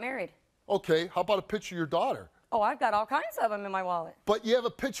 Okay, I'm not married. Okay, how about a picture of your daughter? Oh, I've got all kinds of them in my wallet. But you have a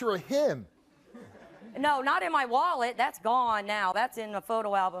picture of him. No, not in my wallet. That's gone now. That's in a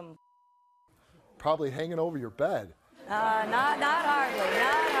photo album. Probably hanging over your bed. Not hardly. Not hardly.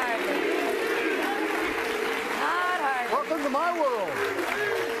 Not hardly. Welcome to my world.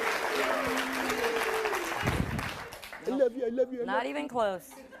 I love you, I love you, I love Not you. even close.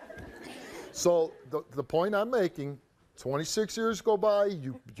 So the point I'm making, 26 years go by,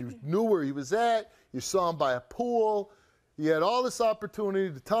 you knew where he was at, you saw him by a pool, you had all this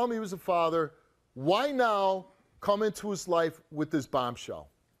opportunity to tell him he was a father. Why now come into his life with this bombshell?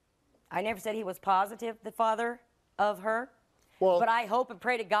 I never said he was positive, the father of her. Well, But I hope and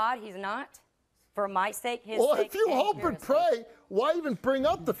pray to God he's not. For my sake, his well, sake. if you and hope your and sake. pray, why even bring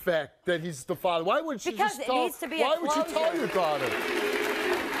up the fact that he's the father? Why wouldn't you Because just it tell? needs to be a Why would you tell closure. your daughter?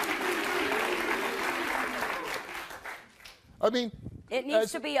 I mean, It needs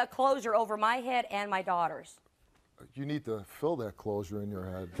as- to be a closure over my head and my daughter's. You need to fill that closure in your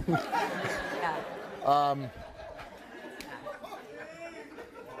head. Yeah.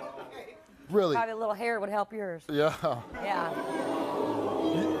 Really? Probably a little hair would help yours. Yeah. Yeah.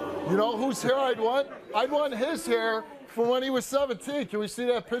 You know whose hair I'd want? I'd want his hair from when he was 17. Can we see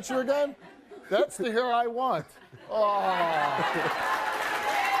that picture again? That's the hair I want. Oh.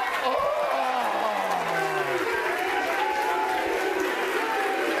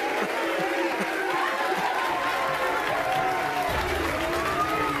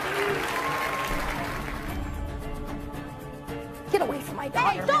 Get away from my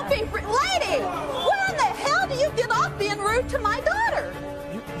daughter. Hey, don't be lady! Where in the hell do you get off being rude to my daughter?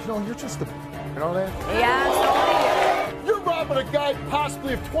 You know, you're just a. You know that? Yeah, You're robbing a guy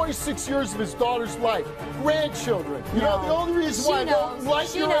possibly of 26 years of his daughter's life, grandchildren. You know, the only reason why I don't light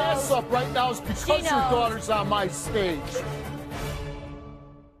She your knows. ass up right now is because your knows. daughter's on my stage.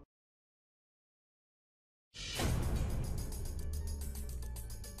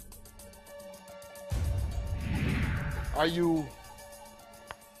 Are you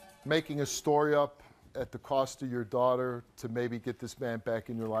making a story up at the cost of your daughter to maybe get this man back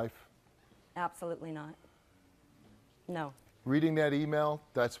in your life? absolutely not. No. Reading that email,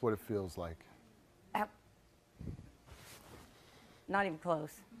 that's what it feels like. Ab- Not even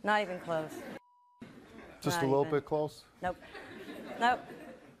close. Not even close. Just Not a little even. bit close? Nope. Nope.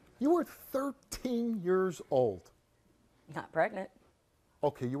 You were 13 years old. Not pregnant.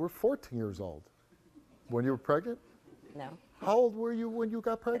 Okay, you were 14 years old when you were pregnant? No. How old were you when you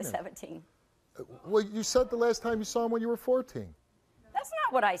got pregnant? 17. Well, you said the last time you saw him when you were 14. That's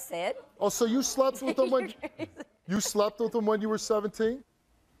not what I said. Oh, so you slept with him when you slept with him when you were 17?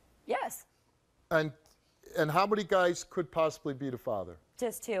 Yes. And how many guys could possibly be the father?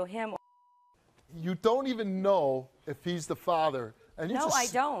 Just two, him. You don't even know if he's the father. And No, I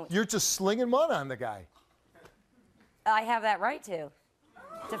don't. You're just slinging mud on the guy. I have that right to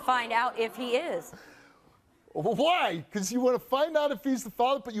find out if he is. Why? Because you want to find out if he's the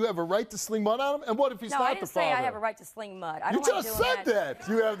father, but you have a right to sling mud on him? And what if he's No, not I the didn't father? say I have a right to sling mud. I You don't like just doing said that.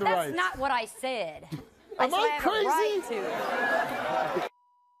 You have the right. That's not what I said. Am I have a right crazy? to. I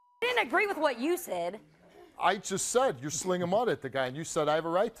didn't agree with what you said. I just said you're slinging mud at the guy, and you said I have a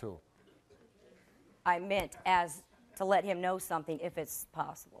right to. I meant as to let him know something if it's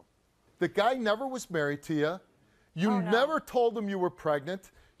possible. The guy never was married to you. You never told him you were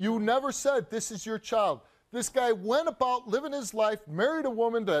pregnant. You never said, this is your child. This guy went about living his life, married a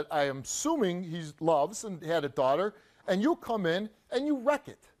woman that I am assuming he loves and had a daughter, and you come in and you wreck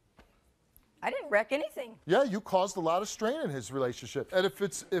it. I didn't wreck anything. Yeah, you caused a lot of strain in his relationship. And if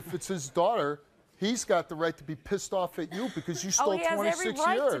it's his daughter, he's got the right to be pissed off at you because you stole 26 years. Oh, he has every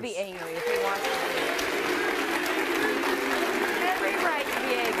right to be angry if he wants to be. Every right to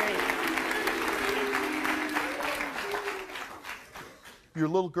be angry. Your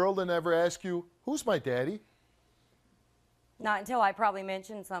little girl didn't ever ask you, who's my daddy? Not until I probably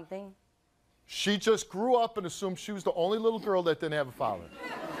mentioned something. She just grew up and assumed she was the only little girl that didn't have a father.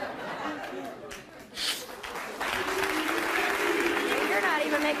 You're not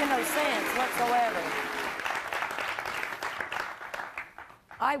even making no sense whatsoever.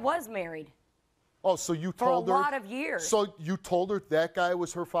 I was married. Oh, so you told her? For a lot of years. So you told her that guy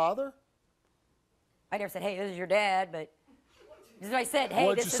was her father? I never said, hey, this is your dad, but I said, hey,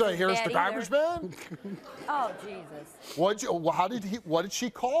 What'd this you say? is Here's dad the garbage man? Oh, Jesus. What did she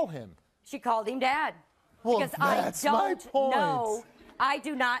call him? She called him dad. Well, because that's I my don't point. know. I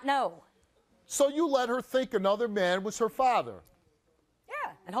do not know. So you let her think another man was her father?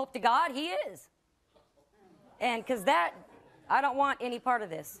 Yeah, and hope to God he is. And because that, I don't want any part of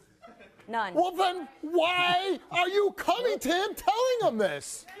this. None. Well, then why are you coming to him telling him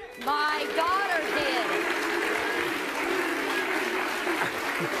this? My daughter did.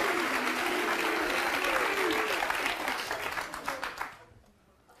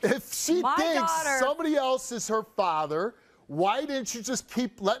 If she My thinks daughter- somebody else is her father, why didn't you just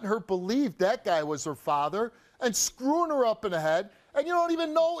keep letting her believe that guy was her father and screwing her up in the head, and you don't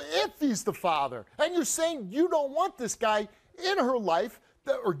even know if he's the father? And you're saying you don't want this guy in her life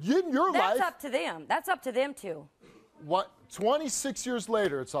or in your life. That's up to them. That's up to them, too. What? 26 years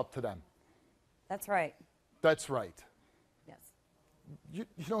later, it's up to them. That's right. That's right. Yes. You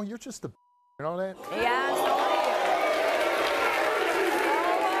know, you're just a you know that? Yeah, so are you.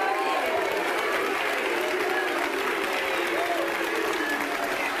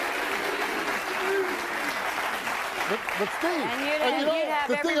 But Steve, And you'd have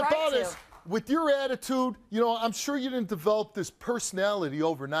the every thing right about to. it is, with your attitude, you know, I'm sure you didn't develop this personality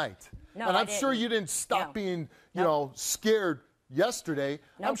overnight. No, and I I'm sure didn't. you didn't stop No. being, you know, scared yesterday.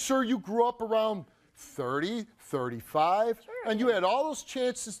 I'm Nope. sure you grew up around 30, 35, and you had all those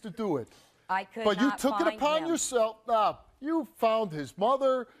chances to do it. I could But you not took it find upon him. yourself. You found his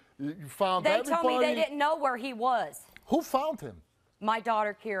mother. You found They everybody. told me they didn't know where he was. Who found him? My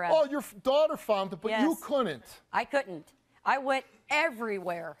daughter, Kira. Oh, your daughter found him, but you Yes. couldn't. I couldn't. I went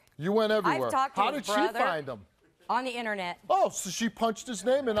everywhere You went everywhere. I've talked to How his did brother. she find him? on the internet. Oh, so she punched his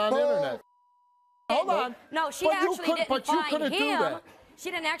name in on the internet. Hold on. No, she But you actually couldn't- didn't but you find couldn't do him. that.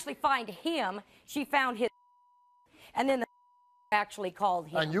 She didn't actually find him. She found his, and then the actually called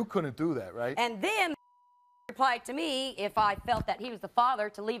him. And you couldn't do that, right? And then replied to me if I felt that he was the father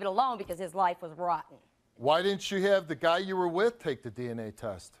to leave it alone because his life was rotten. Why didn't you have the guy you were with take the DNA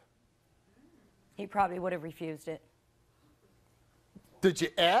test? He probably would have refused it. Did you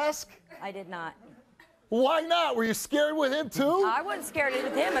ask? I did not. Why not? Were you scared with him too? I wasn't scared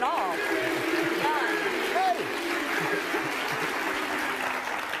with him at all. None. Hey.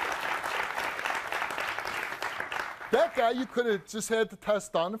 That guy, you could have just had the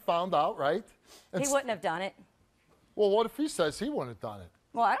test done and found out, right? And He wouldn't have done it. Well, what if he says he wouldn't have done it?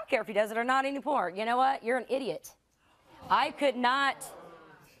 Well, I don't care if he does it or not anymore. You know what? You're an idiot. I could not.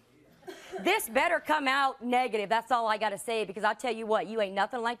 This better come out negative. That's all I got to say, because I'll tell you what, you ain't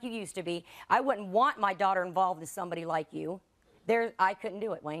nothing like you used to be. I wouldn't want my daughter involved with somebody like you. I couldn't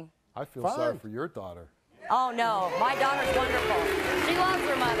do it, Wayne. I feel sorry for your daughter. Oh, no. My daughter's wonderful. She loves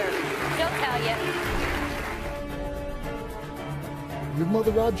her mother. She'll tell you. Your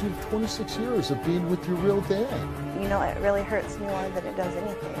mother robbed you of 26 years of being with your real dad. You know, it really hurts me more than it does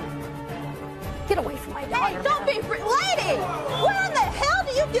anything. Get away from my daughter. Hey, don't be lady! Where in the hell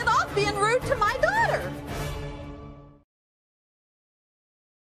do you get off being rude to my daughter?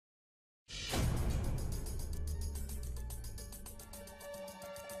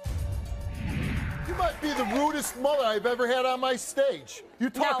 You might be the rudest mother I've ever had on my stage. You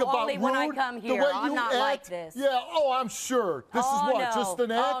talk No, about only rude, when I come the here. way I'm you not act. like this. Yeah, oh, I'm sure. This Oh, is what, no. just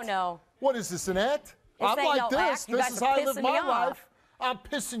an act? Oh, no. What is this, an act? This I'm ain't like no this. act. You This guys is are how I live pissing my me off. life. I'm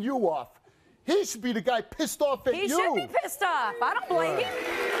pissing you off. He should be the guy pissed off at He you. should be pissed off. I don't blame him.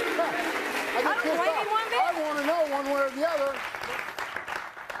 I don't blame him one bit. I want to know one way or the other.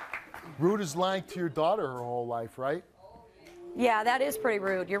 Rude is lying to your daughter her whole life, right? Yeah, that is pretty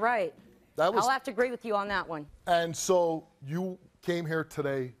rude. You're right. That was, I'll have to agree with you on that one. and so you came here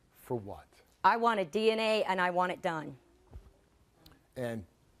today for what? I want a DNA and I want it done. And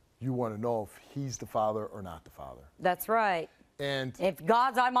you want to know if he's the father or not the father. That's right. And If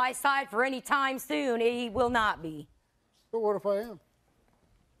God's on my side for any time soon, he will not be. But what if I am?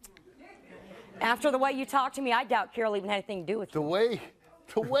 After the way you talk to me, I doubt Carol even had anything to do with the you. way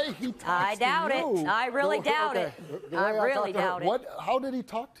he talks I doubt to you, it. I really doubt it. The way I I really talk to her. doubt it. What? How did he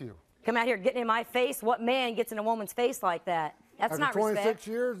talk to you? Come out here getting in my face. What man gets in a woman's face like that? That's After not 26 respect.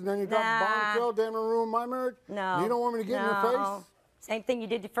 years, and then you drop Nah. a bombshell, damn it, ruin my marriage? No. You don't want me to get in your face? Same thing you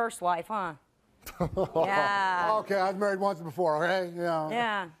did to your first wife, huh? Yeah. Okay, I was married once before, okay?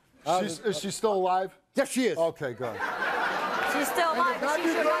 Yeah. Yeah. Is she still alive? Yes, she is. Okay, good. She's still alive, but she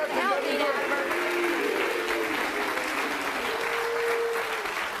sure got the hell beat out of her.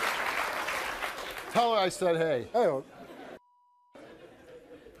 Tell her I said hey. Hey,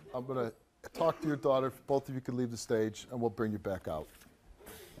 I'm going to talk to your daughter. If both of you can leave the stage, and we'll bring you back out.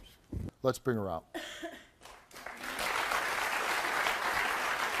 Let's bring her out.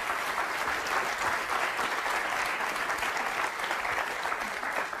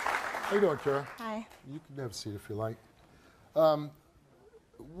 How you doing, Kara? Hi. You can have a seat if you like.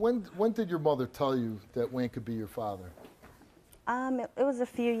 When did your mother tell you that Wayne could be your father? It was a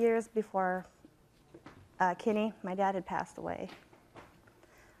few years before Kenny, my dad, had passed away.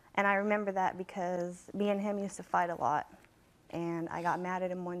 And I remember that because me and him used to fight a lot. And I got mad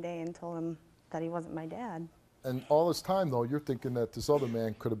at him one day and told him that he wasn't my dad. And all this time, though, you're thinking that this other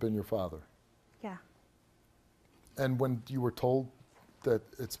man could have been your father. Yeah. And when you were told that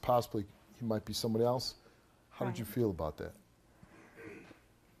it's possibly he might be somebody else, how did you feel about that?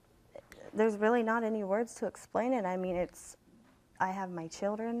 There's really not any words to explain it. I mean, I have my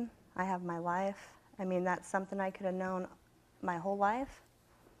children, I have my life. I mean, that's something I could have known my whole life.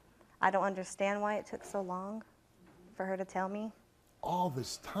 I don't understand why it took so long for her to tell me. All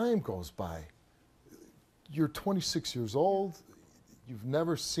this time goes by. You're 26 years old. You've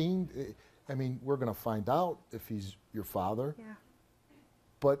never seen, I mean, we're going to find out if he's your father. Yeah.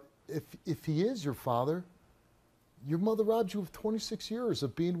 But if he is your father, your mother robbed you of 26 years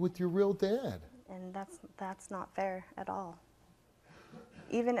of being with your real dad. And that's not fair at all.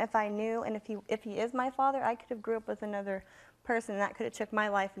 Even if I knew, and if he is my father, I could have grew up with another person that could have took my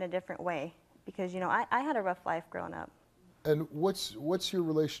life in a different way. Because, you know, I had a rough life growing up. And what's your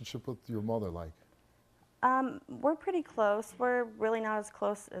relationship with your mother like? We're pretty close. We're really not as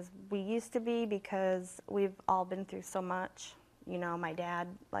close as we used to be because we've all been through so much. You know, my dad,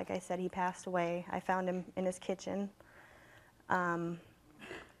 like I said, he passed away. I found him in his kitchen.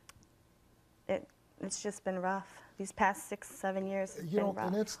 It's just been rough. These past 6, 7 years have been rough.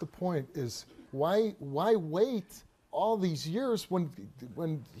 And that's the point, is why wait all these years when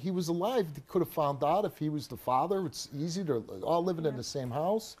he was alive? They could have found out if he was the father. It's easy to all living in the same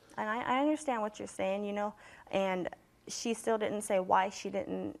house. And I understand what you're saying, you know, and she still didn't say why she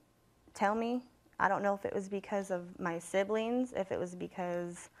didn't tell me. I don't know if it was because of my siblings, if it was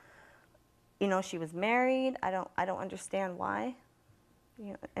because, you know, she was married. I don't understand why,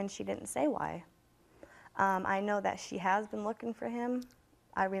 you know, and she didn't say why. I know that she has been looking for him.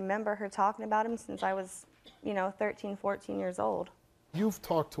 I remember her talking about him since I was, you know, 13, 14 years old. You've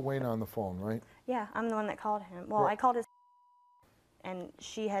talked to Wayne on the phone, right? Yeah, I'm the one that called him. Well, Right. I called his and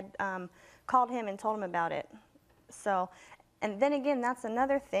she had called him and told him about it. So, and then again, that's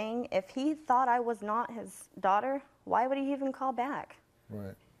another thing. If he thought I was not his daughter, why would he even call back?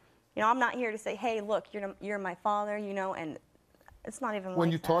 Right. You know, I'm not here to say, hey, look, you're my father, you know, and it's not even When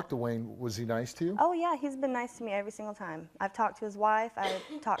like you that. talked to Wayne, was he nice to you? Oh, yeah, he's been nice to me every single time. I've talked to his wife. I've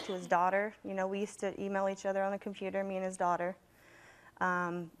talked to his daughter. You know, we used to email each other on the computer, me and his daughter.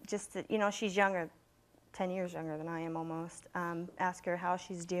 Just to, you know, she's younger 10 years younger than I am almost. Ask her how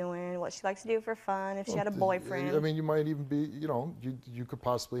she's doing, what she likes to do for fun, if she had a boyfriend. I mean, you might even be, you know, you could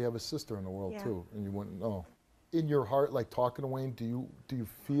possibly have a sister in the world Yeah. too, and you wouldn't know. In your heart, like talking to Wayne, do you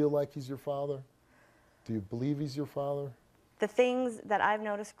feel like he's your father? Do you believe he's your father? The things that I've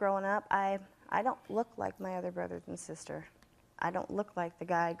noticed growing up, I don't look like my other brothers and sister. I don't look like the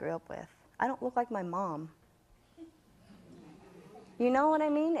guy I grew up with. I don't look like my mom. You know what I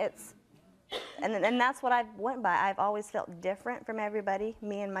mean? And that's what I've went by. I've always felt different from everybody.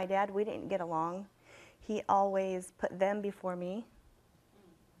 Me and my dad, we didn't get along. He always put them before me,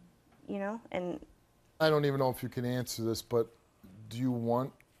 you know, and I don't even know if you can answer this, but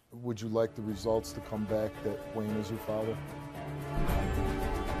would you like the results to come back that Wayne is your father?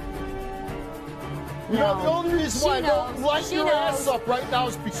 You know, the only reason why I don't light She your knows. ass up right now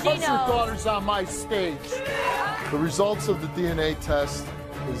is because your daughter's on my stage. The results of the DNA test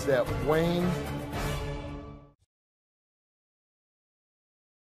is that Wayne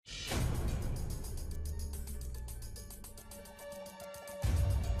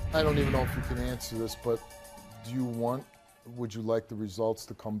I don't even know if you can answer this, but would you like the results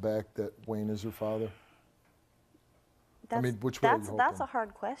to come back that Wayne is your father? Which way are you hoping? that's a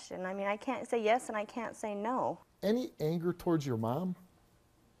hard question. I mean, I can't say yes and I can't say no. Any anger towards your mom?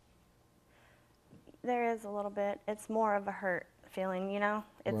 There is a little bit. It's more of a hurt feeling, you know?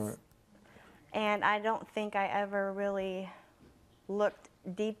 Right. And I don't think I ever really looked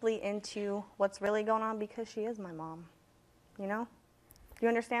deeply into what's really going on because she is my mom, you know? Do you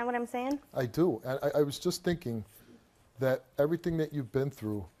understand what I'm saying? I do. I was just thinking that everything that you've been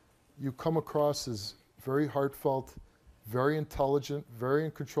through, you come across as very heartfelt, very intelligent, very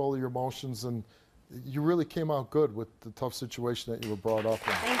in control of your emotions, and you really came out good with the tough situation that you were brought up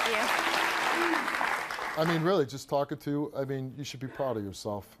in. Thank you. I mean, really, just talking to you, I mean, you should be proud of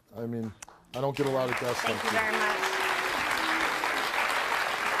yourself. I mean, I don't get a lot of guests like Thank you very much.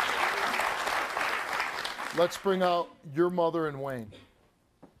 Let's bring out your mother and Wayne.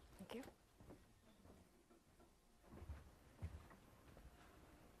 Thank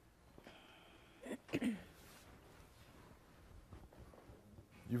you.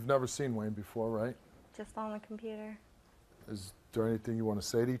 You've never seen Wayne before, right? Just on the computer. Is there anything you want to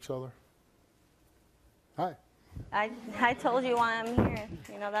say to each other? Hi. I told you why I'm here.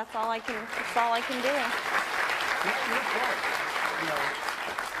 You know, that's all I can do.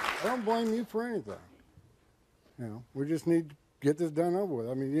 I don't blame you for anything. You know, we just need to get this done over with.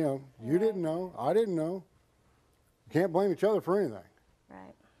 I mean, you know, you didn't know, I didn't know. You can't blame each other for anything.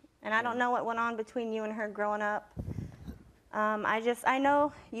 Right. And I don't know what went on between you and her growing up. I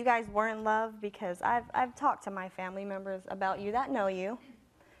know you guys were in love because I've talked to my family members about you that know you.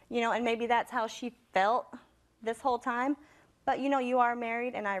 You know, and maybe that's how she felt this whole time. But, you know, you are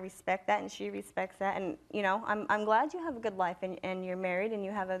married, and I respect that, and she respects that. And, you know, I'm glad you have a good life, and you're married, and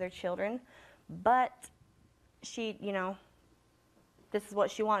you have other children. But she, you know, this is what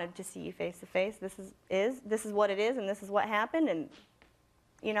she wanted, to see you face to face. This is what it is, and this is what happened, and,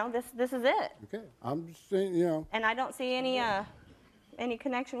 you know, this is it. Okay, I'm just saying, you know. And I don't see any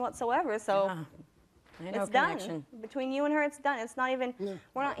connection whatsoever, so... Ain't no It's done. connection. Between you and her, it's done. It's not even,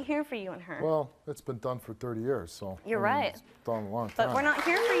 we're not here for you and her. Well, it's been done for 30 years, so. You're I mean, right. It's done a long time. But we're not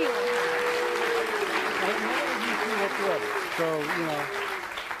here for you and her. So, you know.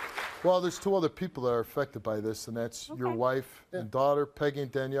 Well, there's two other people that are affected by this, and that's your wife and daughter, Peggy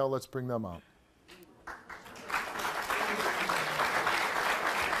and Danielle. Let's bring them out.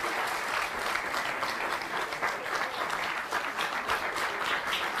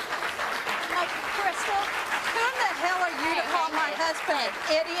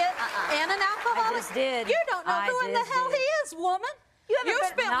 Idiot and an alcoholic. I just did. You don't know I who in the just hell did. he is, woman. You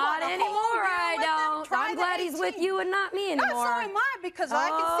spent Not what, a whole anymore, year I with him, don't. tried I'm glad at he's with 18. you and not me No, anymore. so am I, because I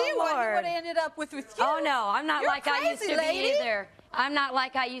can see what he Lord. would have ended up with you. Oh, no, I'm not You're like I used crazy, to lady. be either. I'm not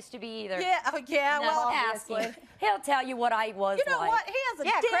like I used to be either. Yeah, yeah, No, well, ask obviously. him. He'll tell you what I was You know like. what? He is a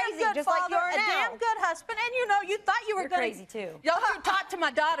Yeah, damn crazy, good just like father, you are a now. damn good husband, and you know, you thought you were You're going crazy, too. You talk to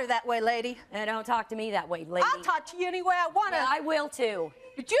my daughter that way, lady. And don't talk to me that way, lady. I'll talk to you any way I want to. Well, I will, too.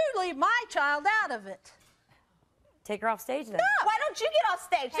 But you leave my child out of it. Take her off stage, then. Why don't you get off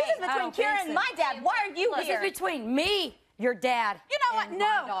stage? Hey, This is I between don't think Karen so. and my dad. Why are you This here? is between me, your dad, You know what? and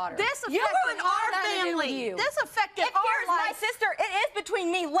No, my daughter. this You affected ruined our nothing to do with family. you. This affected If our Karen's my life. sister, it is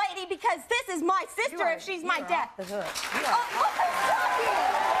between me, lady, because this is my sister if she's my dad. The hook.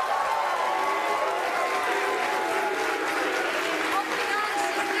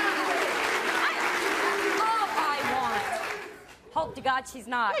 hope to God she's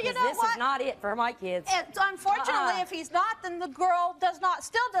not, Well, you because know this what? is not it for my kids. Unfortunately, if he's not, then the girl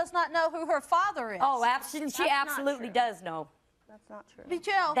still does not know who her father is. Oh, absolutely. She That's not absolutely true. does know. That's not true. But,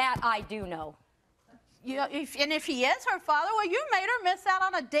 you know, That I do know. you know, if he is her father, well, you made her miss out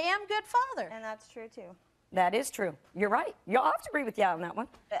on a damn good father. And that's true, too. That is true. You're right. You'll have to agree with you on that one.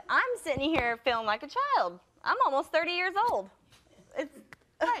 I'm sitting here feeling like a child. I'm almost 30 years old. It's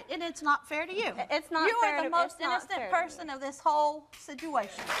Right, and it's not fair to you. It's not You fair are the to- most it's not innocent fair to me. person of this whole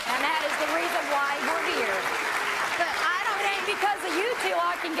situation. And that is the reason why we're here. But I It don't ain't because of you two,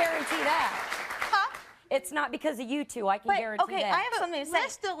 I can guarantee that. Huh? It's not because of you two, I can But, guarantee okay, that. I have something to say.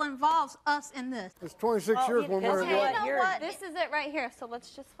 This still involves us in this. It's 26 years when because we're you know in what? You know You're- what? This is it right here, so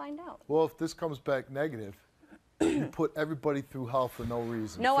let's just find out. Well, if this comes back negative, you put everybody through hell for no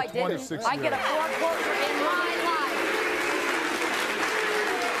reason. No, for I didn't. 26 I get a years. foreclosure in my life.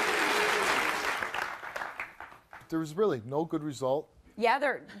 There's really no good result. Yeah,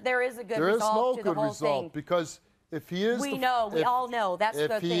 there is a good There is result no to good the whole result thing. because if he is We the, know, we if- all know. That's if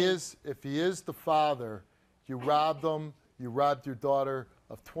the he thing. if he is the father, you robbed him. You robbed your daughter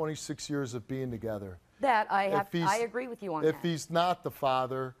of 26 years of being together. That I If he's- agree with you on If that. he's not the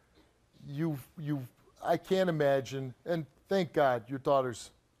father, I can't imagine. And thank God, your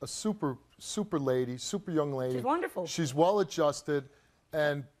daughter's a super lady, super young lady. She's wonderful. She's well adjusted,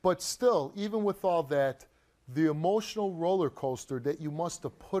 but still, even with all that, the emotional roller coaster that you must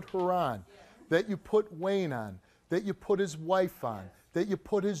have put her on, that you put Wayne on, that you put his wife on, that you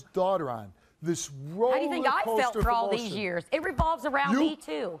put his daughter on. This roller How do you think I felt coaster for of all these emotion. years? It revolves around me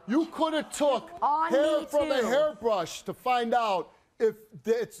too. You could have took On hair me from a too. hairbrush to find out if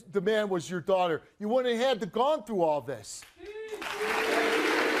the man was your daughter. You wouldn't have had to gone through all this.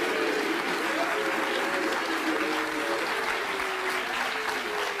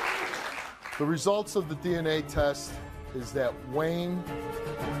 The results of the DNA test is that Wayne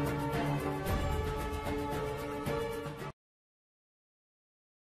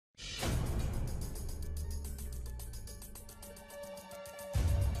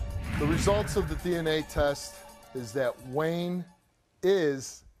The results of the DNA test is that Wayne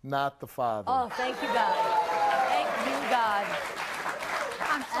is not the father. Oh, thank you, God. Thank you, God.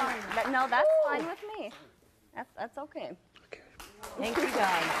 I'm sorry. No, that's fine with me. That's okay. Thank you,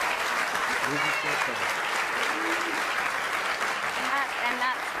 God. And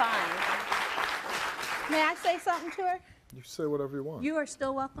that's fine. May I say something to her? You say whatever you want. You are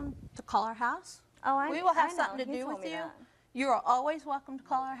still welcome to call our house. Oh, We will have I know. something to He do told with me you. that. You are always welcome to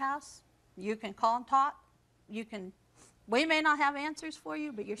call our house. You can call and talk. We may not have answers for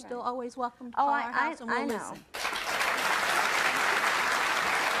you, but you're still always welcome to Oh, call our house and we'll I know. listen.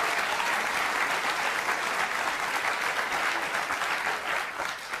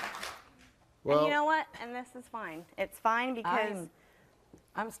 Well, And you know what? And this is fine. It's fine because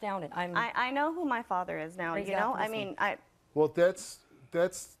I'm astounded. I know who my father is now. Praise You God know, for I this mean, well, that's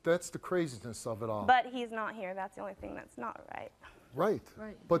the craziness of it all. but he's not here. That's the only thing that's not right. Right.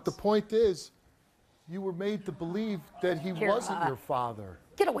 But the point is, you were made to believe that he Here, wasn't your father.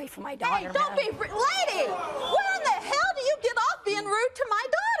 Get away from my daughter, Hey, don't man. be, lady! Where in the hell do you get off being rude to my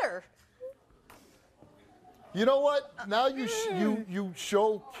daughter? You know what? Now you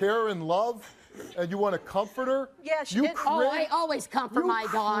show care and love, and you want to comfort her. Yes, you it's- Oh, I always comfort my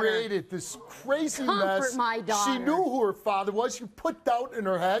daughter. created this crazy Comfort mess. my daughter. She knew who her father was. You put doubt in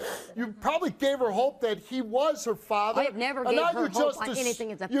her head. You probably gave her hope that he was her father. I have never and gave now her you hope just on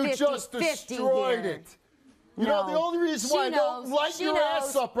anything. It's a You 50-50 just destroyed here. it. You know, No. the only reason why I She don't knows. light She your knows.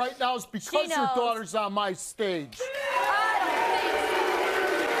 ass up right now is because She your knows. daughter's on my stage. I don't think so.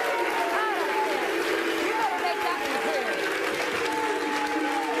 I don't think. You better make that one clear.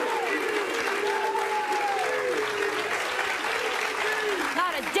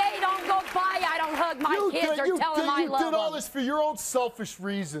 Not a day don't go by I don't hug my kids or tell them I love You did all them. this for your own selfish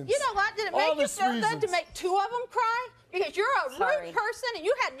reasons. You know what? Did it All make you this feel good to reasons. make two of them cry? Because you're a Sorry. rude person and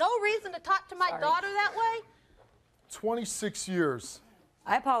you had no reason to talk to my Sorry. daughter that way? 26 years.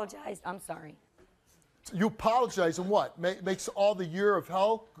 I apologized. I'm sorry. You apologize and what? Makes all the year of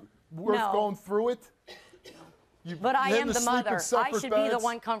hell worth No. going through it? But I You had am to the sleep in mother. I separate should be the beds?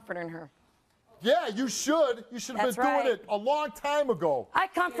 one comforting her. Yeah, you should. You should have That's been doing right. it a long time ago. I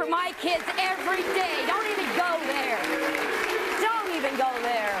comfort my kids every day. Don't even go there. Don't even go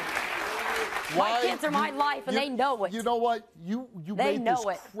there. My kids are my life, and they know it. You know what? You They made know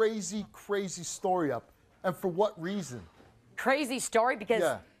this it. crazy story up. And for what reason? Crazy story because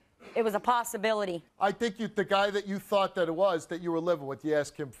Yeah. it was a possibility. I think the guy that you thought that it was that you were living with, you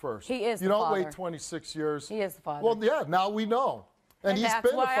ask him first. He is You the don't father. wait 26 years. He is the father. Well, yeah, now we know. And he's that's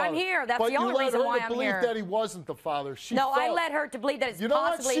been the why father. I'm here. That's but the only reason why I'm you let her to here. believe that he wasn't the father. She No, I felt, led her to believe that it's you know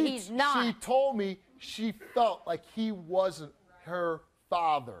what? possibly he's not. She told me she felt like he wasn't her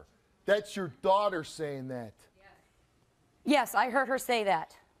father. That's your daughter saying that. Yes, I heard her say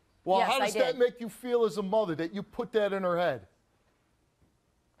that. Well, yes, how does that make you feel as a mother that you put that in her head?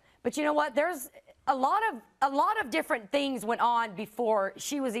 But you know what? There's a lot of different things went on before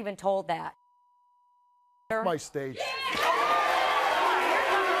she was even told that. My stage.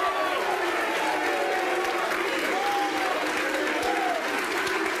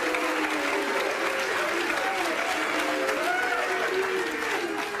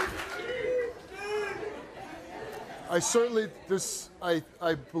 I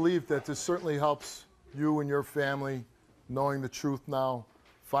believe that this certainly helps you and your family knowing the truth now,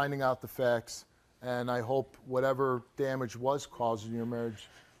 finding out the facts, and I hope whatever damage was caused in your marriage,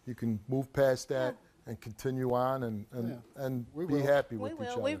 you can move past that and continue on and be happy with each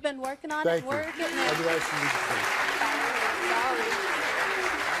other. We've been working on Thank it. you. We're getting I'll be there. asking you to say.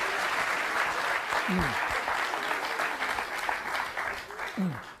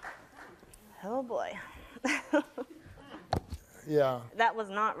 Oh boy. Yeah. That was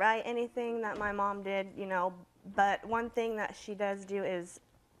not right, anything that my mom did, you know, but one thing that she does do is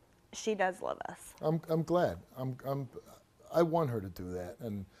she does love us. I'm glad. I want her to do that,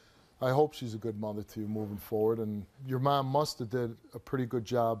 and I hope she's a good mother to you moving forward. And your mom must have did a pretty good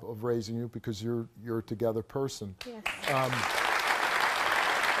job of raising you because you're a together person. Yes.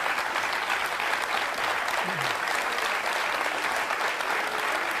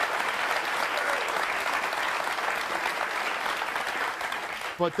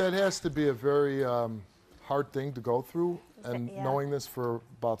 But that has to be a very hard thing to go through, and Yeah. knowing this for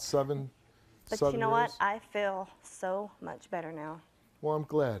about seven But you know what? years. I feel so much better now. Well, I'm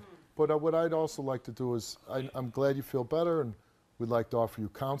glad. But what I'd also like to do is, I'm glad you feel better, and we'd like to offer you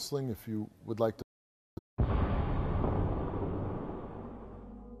counseling if you would like to.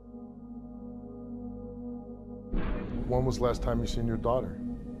 When was the last time you seen your daughter?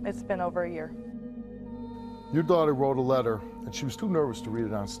 It's been over a year. Your daughter wrote a letter, and she was too nervous to read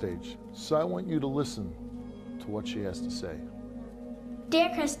it on stage. So I want you to listen to what she has to say. Dear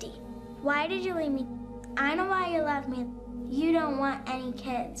Christy, why did you leave me? I know why you left me. You don't want any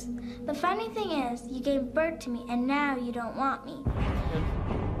kids. The funny thing is, you gave birth to me, and now you don't want me.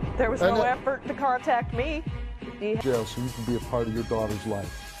 There was no effort to contact me. Jail, so you can be a part of your daughter's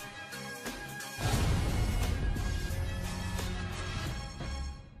life.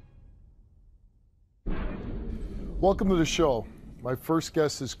 Welcome to the show. My first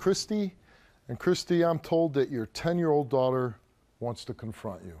guest is Christy. And Christy, I'm told that your 10-year-old daughter wants to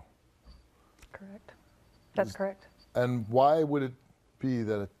confront you. Correct. That's correct. And why would it be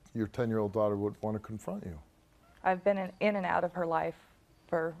that your 10-year-old daughter would want to confront you? I've been in and out of her life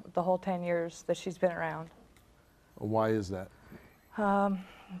for the whole 10 years that she's been around. Why is that?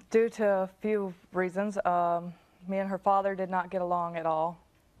 Due to a few reasons. Me and her father did not get along at all.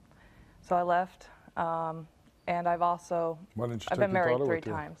 So I left. And I've also, Why didn't you I've take been your married daughter 3 with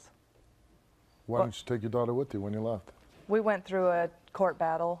you? times. Why didn't you take your daughter with you when you left? We went through a court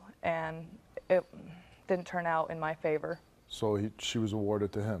battle, and it didn't turn out in my favor. So she was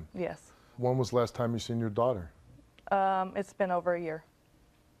awarded to him? Yes. When was the last time you seen your daughter? It's been over a year.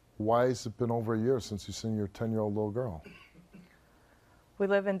 Why has it been over a year since you seen your 10-year-old little girl? We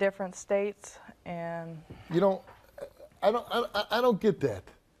live in different states, and You know, I don't get that.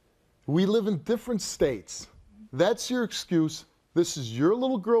 We live in different states. That's your excuse. This is your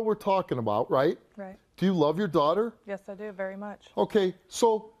little girl we're talking about, right? right. Do you love your daughter? Yes, I do very much. Okay,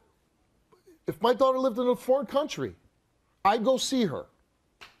 so if my daughter lived in a foreign country, I'd go see her.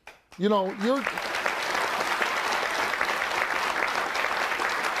 You know, you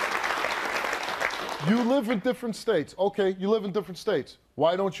live in different states. Okay, you live in different states.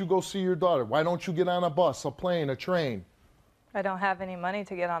 Why don't you go see your daughter? Why don't you get on a bus, a plane, a train? I don't have any money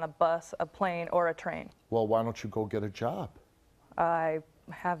to get on a bus, a plane, or a train. Well, why don't you go get a job? I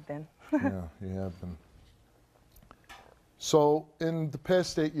have been. Yeah, you have been. So in the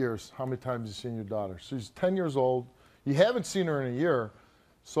past 8 years, how many times have you seen your daughter? She's 10 years old. You haven't seen her in a year.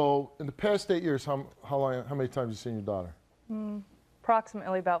 So in the past 8 years, how many times have you seen your daughter?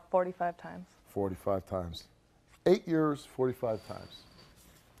 Approximately about 45 times. 45 times. 8 years, 45 times.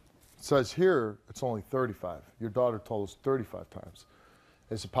 It says here it's only 35. Your daughter told us 35 times.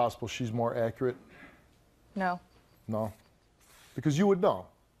 Is it possible she's more accurate? No. No? Because you would know.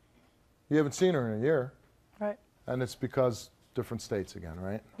 You haven't seen her in a year. Right. And it's because different states again,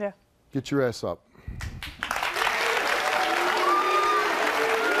 right? Yeah. Get your ass up.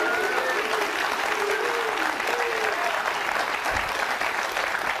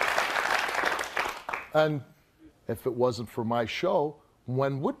 And if it wasn't for my show,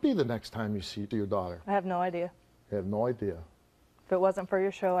 when would be the next time you see your daughter? I have no idea. You have no idea. If it wasn't for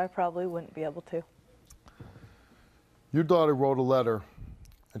your show, I probably wouldn't be able to. Your daughter wrote a letter,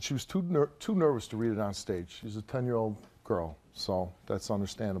 and she was too nervous to read it on stage. She's a 10-year-old girl, so that's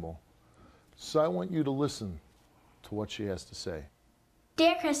understandable. So I want you to listen to what she has to say.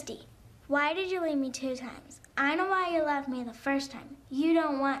 Dear Christy, why did you leave me 2 times? I know why you left me the first time. You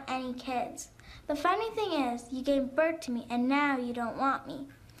don't want any kids. The funny thing is, you gave birth to me and now you don't want me.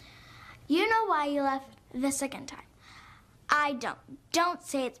 You know why you left the second time. I don't. Don't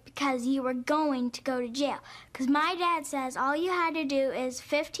say it's because you were going to go to jail. Because my dad says all you had to do is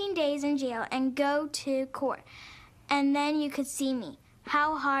 15 days in jail and go to court. And then you could see me.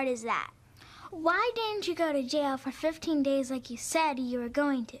 How hard is that? Why didn't you go to jail for 15 days like you said you were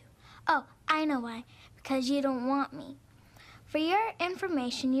going to? Oh, I know why. Because you don't want me. For your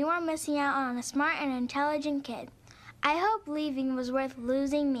information, you are missing out on a smart and intelligent kid. I hope leaving was worth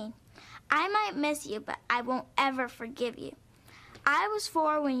losing me. I might miss you, but I won't ever forgive you. I was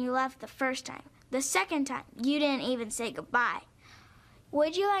 4 when you left the first time. The second time, you didn't even say goodbye.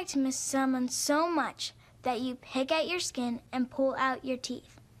 Would you like to miss someone so much that you pick at your skin and pull out your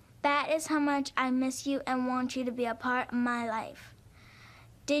teeth? That is how much I miss you and want you to be a part of my life.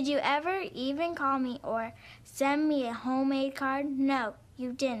 Did you ever even call me or send me a homemade card? No,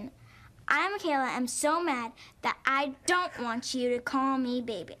 you didn't. I, Michaela, am so mad that I don't want you to call me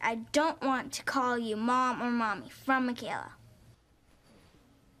baby. I don't want to call you mom or mommy. From Michaela.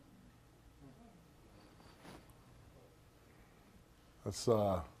 That's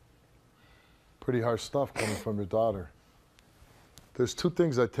pretty harsh stuff coming from your daughter. There's 2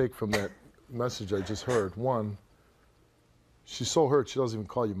 things I take from that message I just heard. One, she's so hurt she doesn't even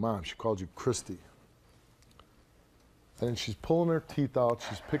call you mom. She called you Christy. And she's pulling her teeth out.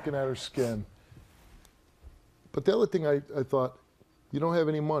 She's picking at her skin. But the other thing I thought, you don't have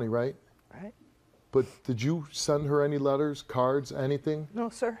any money, right? Right. But did you send her any letters, cards, anything? No,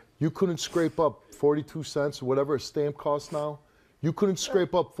 sir. You couldn't scrape up 42 cents or whatever a stamp costs now? You couldn't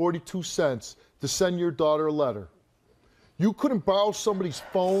scrape up 42 cents to send your daughter a letter. You couldn't borrow somebody's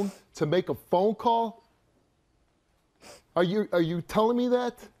phone to make a phone call? Are you telling me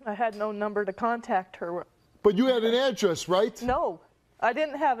that? I had no number to contact her. But you had an address, right? No, I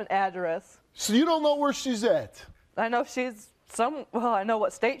didn't have an address. So you don't know where she's at? I know she's well, I know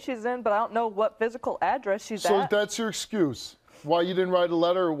what state she's in, but I don't know what physical address she's So at. that's your excuse? Why you didn't write a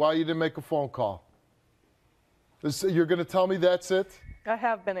letter or why you didn't make a phone call? You're going to tell me that's it? I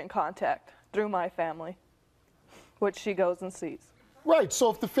have been in contact through my family, which she goes and sees. Right,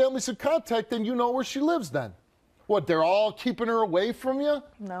 so if the family's in contact, then you know where she lives then. What, they're all keeping her away from you?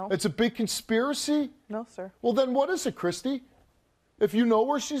 No. It's a big conspiracy? No, sir. Well, then what is it, Christy? If you know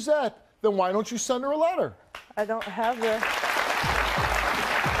where she's at, then why don't you send her a letter? I don't have the...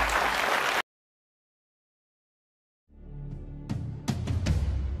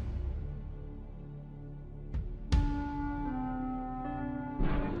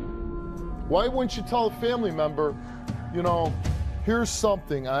 Why wouldn't you tell a family member, you know, here's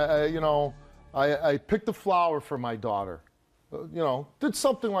something, I picked a flower for my daughter, did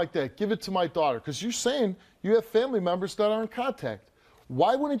something like that, give it to my daughter, because you're saying you have family members that are in contact.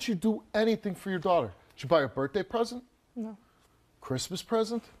 Why wouldn't you do anything for your daughter? Did you buy her a birthday present? No. Christmas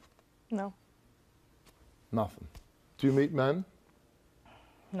present? No. Nothing. Do you meet men?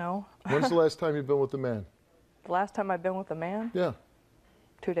 No. When's the last time you've been with a man? The last time I've been with a man? Yeah.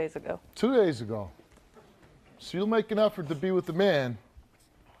 2 days ago. 2 days ago. So you'll make an effort to be with the man,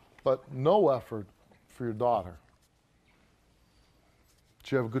 but no effort for your daughter.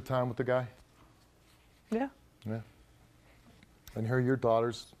 Did you have a good time with the guy? Yeah. Yeah. And here your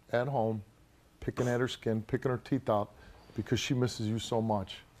daughter's at home, picking at her skin, picking her teeth out because she misses you so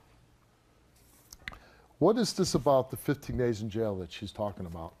much. What is this about the 15 days in jail that she's talking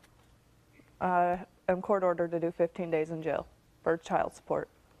about? I'm court ordered to do 15 days in jail for child support.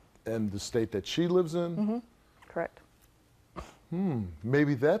 And the state that she lives in? Mm-hmm. Correct.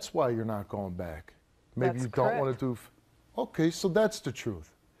 Maybe that's why you're not going back. Maybe That's you don't want to do... Okay, so that's the truth.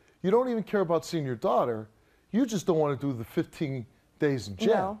 You don't even care about seeing your daughter. You just don't want to do the 15 days in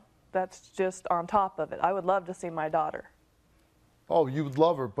jail. No, that's just on top of it. I would love to see my daughter. Oh, you would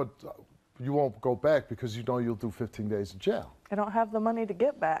love her, but you won't go back because you know you'll do 15 days in jail. I don't have the money to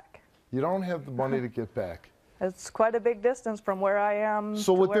get back. You don't have the money to get back. It's quite a big distance from where I am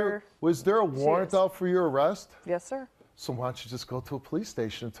So to where was there a she warrant is. out for your arrest? Yes, sir. So why don't you just go to a police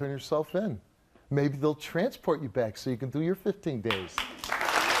station and turn yourself in? Maybe they'll transport you back so you can do your 15 days.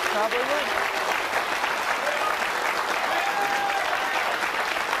 Probably would.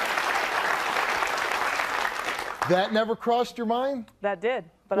 That never crossed your mind? That did.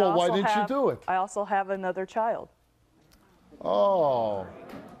 But Well, I also why didn't you do it? I also have another child. Oh.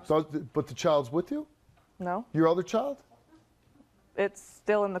 So, but the child's with you? No, Your other child? it's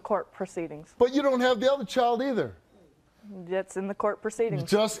still in the court proceedings. But you don't have the other child either. It's in the court proceedings.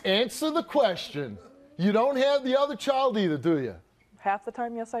 Just answer the question. You don't have the other child either, do you? Half the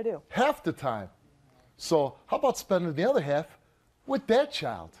time, yes, I do. Half the time. So how about spending the other half with that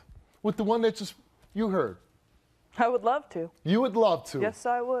child? With the one that just you heard? I would love to. You would love to. Yes,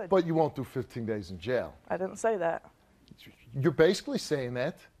 I would. But you won't do 15 days in jail. I didn't say that. You're basically saying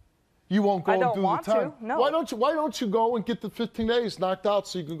that. You won't go I and don't do want the time. to, no. Why don't you go and get the 15 days knocked out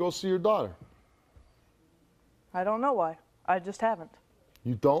so you can go see your daughter? I don't know why. I just haven't.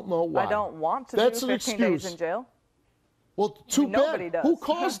 You don't know why. I don't want to That's do an 15 days excuse. in jail. Well, too nobody bad. does. Who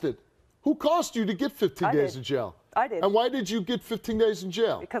caused it? Who caused you to get 15 I days did. in jail? I did. And why did you get 15 days in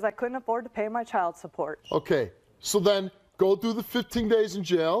jail? Because I couldn't afford to pay my child support. Okay, so then go do the 15 days in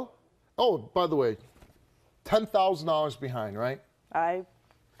jail. Oh, by the way, $10,000 behind, right?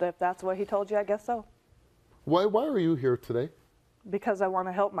 If that's what he told you, I guess so. Why are you here today? Because I want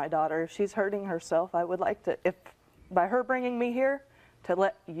to help my daughter. If she's hurting herself, I would like to, if by her bringing me here, to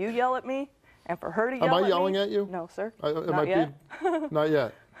let you yell at me and for her to yell at me. Am I yelling at you? No, sir. Not yet. Not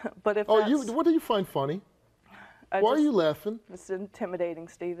yet. But if Oh, that's, what do you find funny? I Why are just- you laughing? It's intimidating,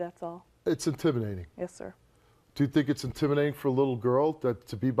 Steve, that's all. It's intimidating. Yes, sir. Do you think it's intimidating for a little girl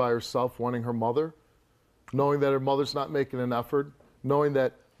to be by herself wanting her mother? Knowing that her mother's not making an effort? Knowing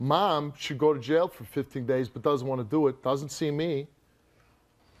that mom should go to jail for 15 days but doesn't want to do it, doesn't see me?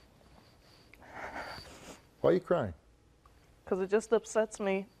 Why are you crying? Because it just upsets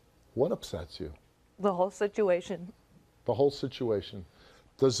me, What upsets you? the whole situation. The whole situation.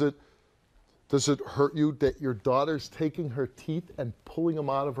 Does it hurt you that your daughter's taking her teeth and pulling them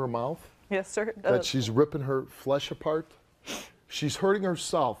out of her mouth? Yes, sir, it That does. she's ripping her flesh apart? She's hurting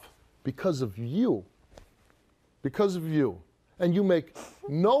herself because of you. Because of you. And you make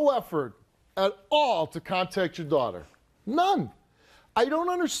no effort at all to contact your daughter. None. I don't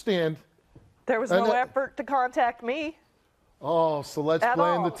understand. There was And no effort to contact me. Oh, so let's At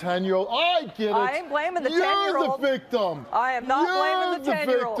blame all. the 10-year-old. I get it. I ain't blaming the You're 10-year-old. the victim. I am not blaming the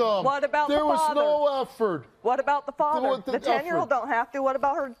 10-year-old. victim. What about the there father? There was no effort. What about the father? The The 10-year-old effort. don't have to. What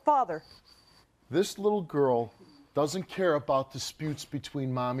about her father? This little girl doesn't care about disputes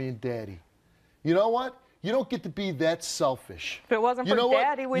between mommy and daddy. You know what? You don't get to be that selfish. If it wasn't You for know what?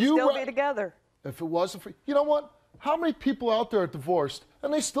 daddy, we'd You still ra- be together. If it wasn't for, you know what? How many people out there are divorced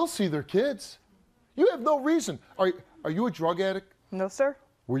and they still see their kids? You have no reason. Are you a drug addict? No, sir.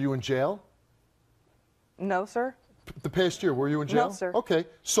 Were you in jail? No, sir. The past year, were you in jail? No, sir. Okay,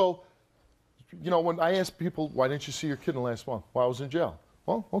 so, you know, when I ask people, why didn't you see your kid in the last month? Well, I was in jail.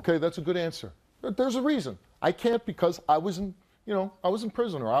 Well, okay, that's a good answer. There's a reason. I can't because I was in, I was in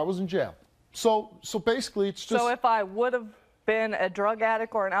prison or I was in jail. So basically, it's just. So if I would have been a drug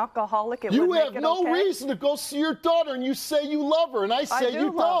addict or an alcoholic, it you would make have it no okay? reason to go see your daughter, and you say you love her, and I say do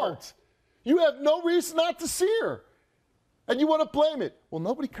you love her. don't. You have no reason not to see her, and you want to blame it. Well,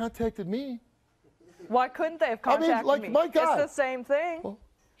 nobody contacted me. Why couldn't they have I mean, contacted like, me? my God. It's the same thing. Well,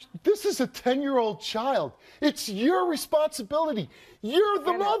 this is a 10-year-old child. It's your responsibility. You're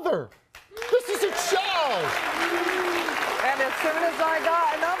the mother. This is a child. And as soon as I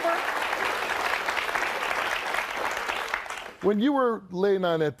got a number, When you were laying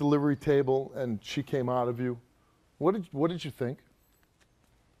on that delivery table and she came out of you, what did you think?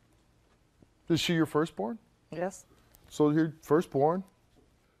 Is she your firstborn? yes, So your firstborn.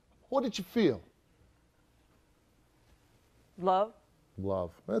 What did you feel? love.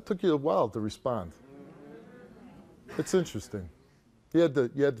 Love. That took you a while to respond. It's interesting. You had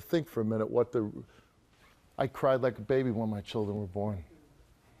to think for a minute I cried like a baby when my children were born.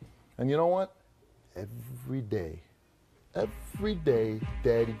 And you know what? Every day,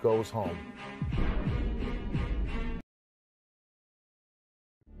 Daddy goes home.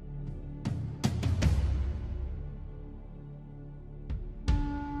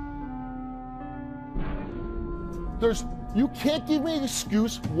 You can't give me an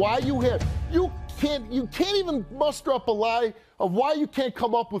excuse why you can't even muster up a lie of why you can't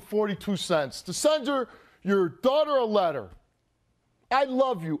come up with 42 cents to send your daughter a letter. I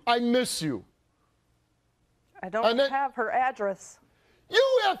love you. I miss you. I don't then- have her address.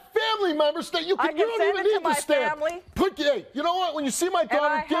 You have family members that you I can. can You don't send even it to need my the stamp. family. Hey, you know what? When you see my daughter,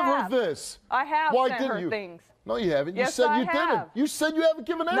 I give her have. this. I have Why sent didn't her you? things. No, you haven't. You Yes, said I you didn't. have. You said you haven't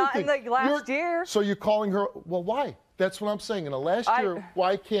given Not anything. in the last year. So you're calling her. Well, why? That's what I'm saying. In the last year,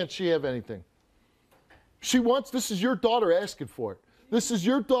 why can't she have anything? She wants. This is your daughter asking for it. This is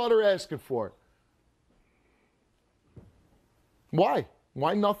your daughter asking for it. Why?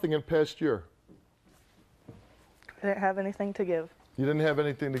 Why nothing in the past year? I didn't have anything to give. You didn't have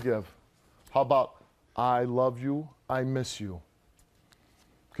anything to give. How about, I love you, I miss you?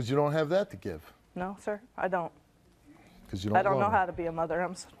 Because you don't have that to give. No, sir, I don't. Because you don't I don't know love her. how to be a mother.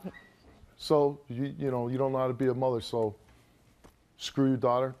 So, you know, you don't know how to be a mother, so screw your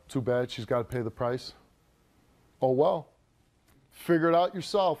daughter. Too bad, she's got to pay the price. Oh, well. Figure it out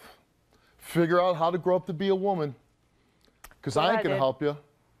yourself. Figure out how to grow up to be a woman. Because I ain't going to help you.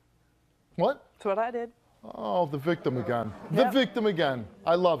 What? That's what I did. Oh, the victim again. The Yep. victim again.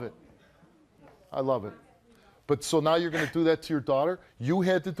 I love it. I love it. But so now you're going to do that to your daughter? You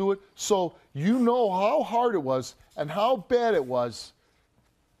had to do it? So you know how hard it was and how bad it was,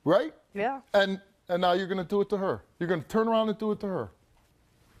 right? Yeah. And now you're going to do it to her. You're going to turn around and do it to her.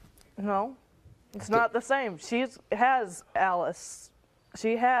 No, it's not the same. She has Alice.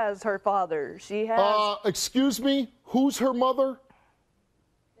 She has her father. She has. Excuse me? Who's her mother?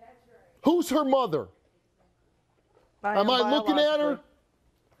 That's right. Who's her mother? Am I looking at her?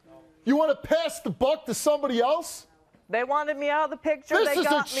 You want to pass the buck to somebody else? They wanted me out of the picture. This they is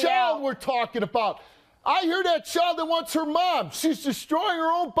got a me child out. we're talking about. I hear that child that wants her mom. She's destroying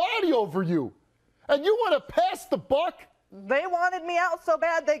her own body over you. And you want to pass the buck? They wanted me out so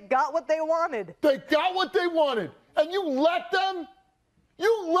bad, they got what they wanted. They got what they wanted. And you let them?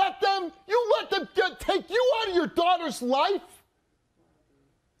 You let them take you out of your daughter's life?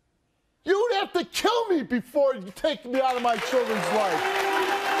 You'd have to kill me before you take me out of my children's life.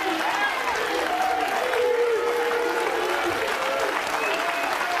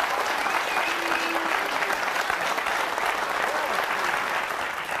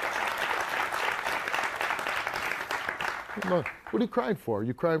 What are you crying for? Are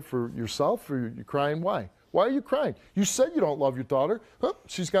you crying for yourself, or are you crying why? Why are you crying? You said you don't love your daughter. Huh?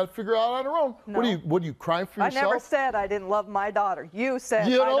 She's got to figure it out on her own. No. What are you crying for yourself? I never said I didn't love my daughter. You said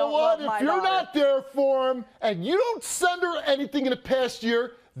You I know don't what? love my If you're daughter. not there for him and you don't send her anything in the past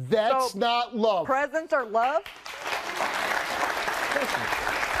year, that's So, not love. Presents are love?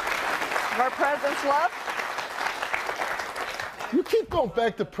 Are presents love? You keep going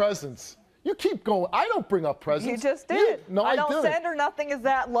back to presents. You keep going. I don't bring up presents. You just did. No, I I don't didn't. send her nothing. Is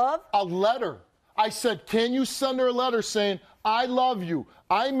that love? A letter. I said, can you send her a letter saying, I love you,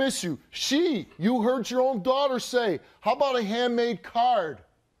 I miss you? You heard your own daughter say, how about a handmade card?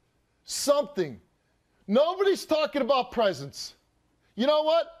 Something. Nobody's talking about presents. You know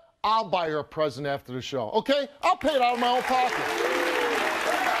what? I'll buy her a present after the show, okay? I'll pay it out of my own pocket.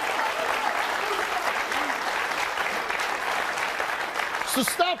 So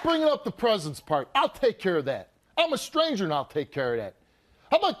stop bringing up the presents part. I'll take care of that. I'm a stranger and I'll take care of that.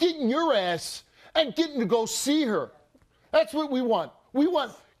 How about getting your ass and getting to go see her? That's what we want.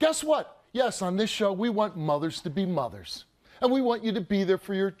 Guess what? Yes, on this show, we want mothers to be mothers. And we want you to be there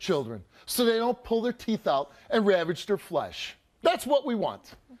for your children so they don't pull their teeth out and ravage their flesh. That's what we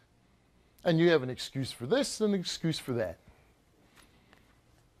want. And you have an excuse for this and an excuse for that.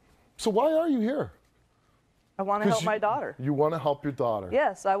 So why are you here? I want to help my daughter. You want to help your daughter.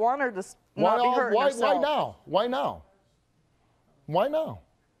 Yes, I want her to not be hurting herself. Why now? Why now? Why now?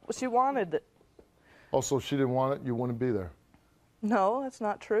 Well, she wanted it. Oh, so she didn't want it, you wouldn't be there. No, that's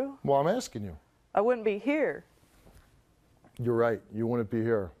not true. Well, I'm asking you. I wouldn't be here. You're right. You wouldn't be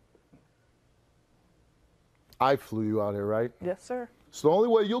here. I flew you out here, right? Yes, sir. So the only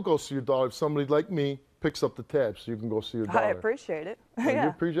way you'll go see your daughter if somebody like me picks up the tab so you can go see your daughter. I appreciate it. Oh, You Yeah.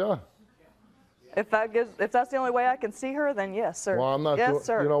 appreciate it? If that's the only way I can see her, then yes, sir. Well, I'm not yes, doing,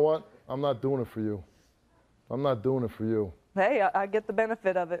 sir. you know what? I'm not doing it for you. I'm not doing it for you. Hey, I get the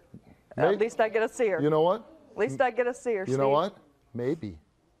benefit of it. At least I get to see her. You know what? At least I get to see her, You know what? Maybe.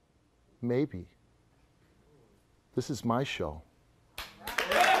 Maybe. This is my show.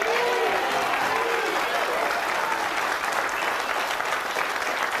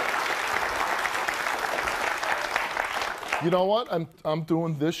 You know what? I'm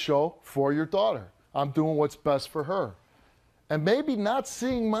doing this show for your daughter. I'm doing what's best for her. And maybe not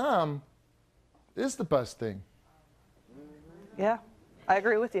seeing mom is the best thing. Yeah, I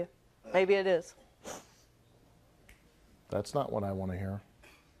agree with you. Maybe it is. That's not what I want to hear.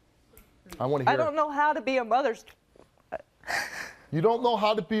 I want to hear. I don't know how to be a mother. You don't know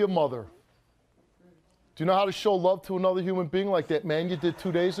how to be a mother. Do you know how to show love to another human being like that man you did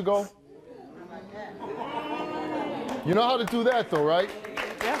 2 days ago? You know how to do that though, right?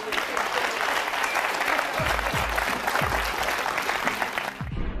 Yeah.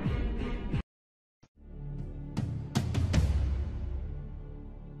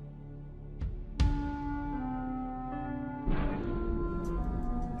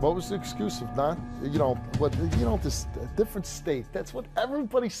 What was the excuse of not, this different state? That's what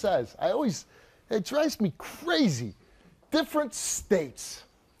everybody says. It drives me crazy. Different states.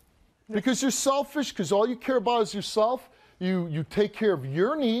 Because you're selfish, because all you care about is yourself. You take care of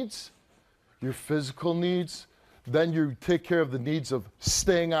your needs, your physical needs, then you take care of the needs of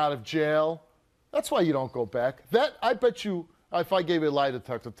staying out of jail. That's why you don't go back. I bet you, if I gave you a lie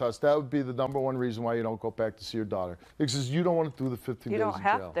detector test, that would be the #1 reason why you don't go back to see your daughter. Because you don't want to do the 15 days in jail. You don't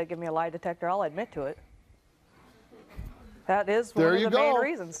have to give me a lie detector. I'll admit to it. That is one of the main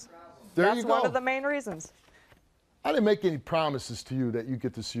reasons. That's one of the main reasons. I didn't make any promises to you that you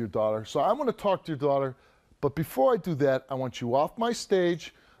get to see your daughter. So I want to talk to your daughter. But before I do that, I want you off my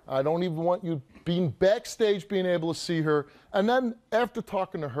stage. I don't even want you being backstage, being able to see her. And then after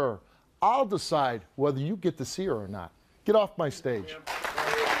talking to her, I'll decide whether you get to see her or not. Get off my stage.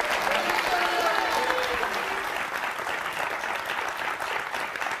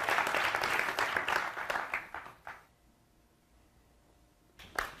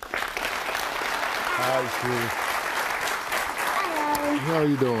 Hi, sweetie. Hello. How are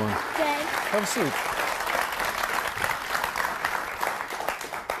you doing? Good. Have a seat.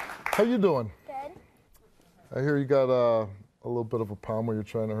 How you doing? Good. I hear you got a little bit of a problem where you're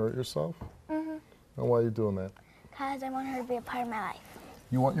trying to hurt yourself. Mm-hmm. And why are you doing that? Because I want her to be a part of my life.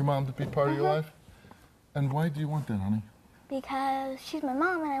 You want your mom to be part of your life? And why do you want that, honey? Because she's my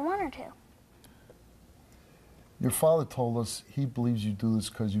mom and I want her to. Your father told us he believes you do this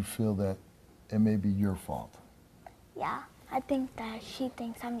because you feel that it may be your fault. Yeah, I think that she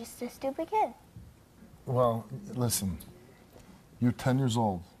thinks I'm just a stupid kid. Well, listen, you're 10 years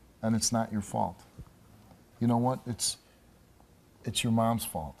old and it's not your fault. You know what? It's your mom's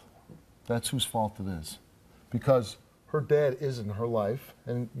fault. That's whose fault it is. Because her dad is in her life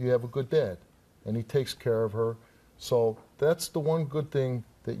and you have a good dad and he takes care of her. So that's the one good thing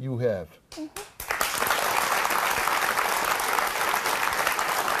that you have. Mm-hmm.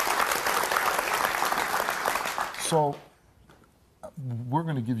 So we're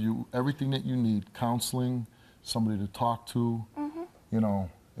going to give you everything that you need, counseling, somebody to talk to. Mm-hmm. You know,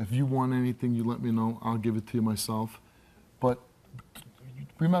 if you want anything, you let me know. I'll give it to you myself. But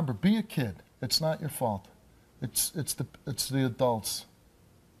remember, be a kid. It's not your fault. It's the adults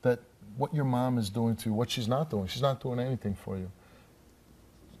that what your mom is doing to you, what she's not doing. She's not doing anything for you.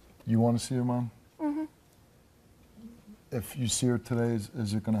 You want to see your mom? Mm-hmm. If you see her today,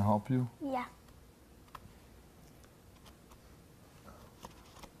 is it going to help you? Yeah.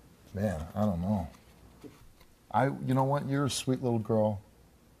 Man, I don't know. You know what? You're a sweet little girl,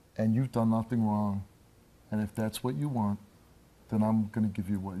 and you've done nothing wrong. And if that's what you want, then I'm going to give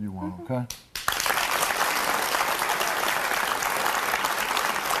you what you want, okay?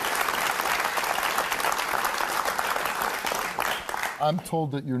 I'm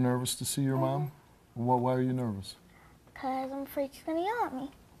told that you're nervous to see your mom. Well, why are you nervous? Because I'm afraid she's going to yell at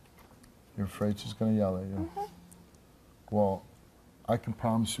me. You're afraid she's going to yell at you? Mm-hmm. Well, I can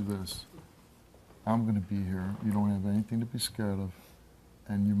promise you this. I'm going to be here. You don't have anything to be scared of.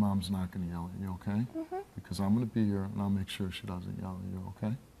 And your mom's not going to yell at you, okay? Mm-hmm. Because I'm going to be here and I'll make sure she doesn't yell at you,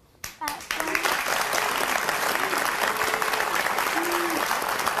 okay?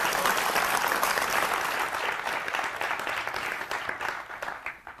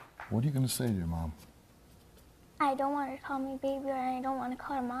 What are you going to say to your mom? I don't want her to call me baby or I don't want to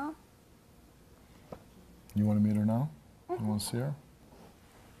call her mom. You want to meet her now? You want to see her?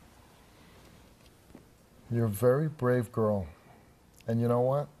 You're a very brave girl. And you know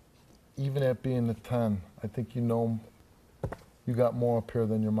what? Even at being a 10, I think you know you got more up here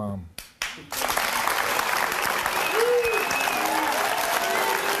than your mom.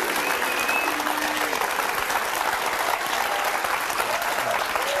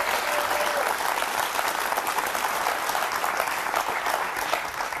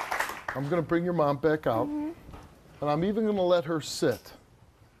 I'm going to bring your mom back out, and I'm even going to let her sit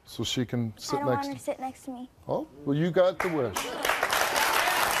so she can sit next to I don't want her to sit next to me. Oh, well, you got the wish.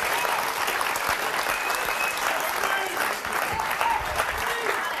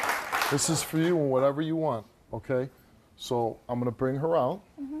 This is for you and whatever you want, okay? So I'm going to bring her out,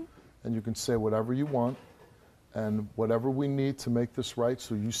 and you can say whatever you want, and whatever we need to make this right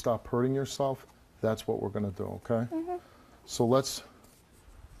so you stop hurting yourself, that's what we're going to do, okay? So let's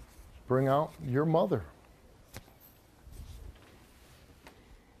bring out your mother.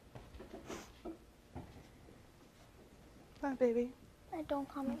 Hi, baby. Don't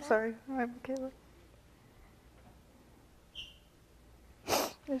call me that. Sorry, I'm Kayla.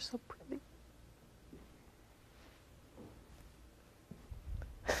 You're so pretty.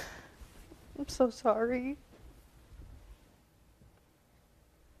 I'm so sorry.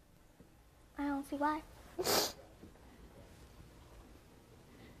 bye.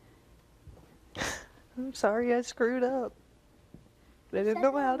 I'm sorry I screwed up. I didn't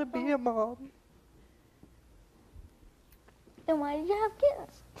know how to be a mom. Then why did you have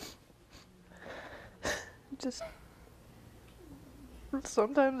kids? Just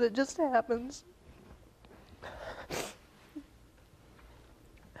sometimes it just happens.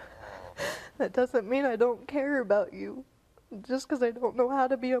 That doesn't mean I don't care about you. Just because I don't know how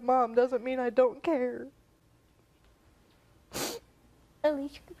to be a mom doesn't mean I don't care. At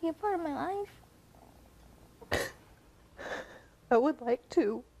least you could be a part of my life. I would like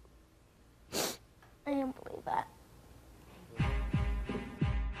to. I didn't believe that.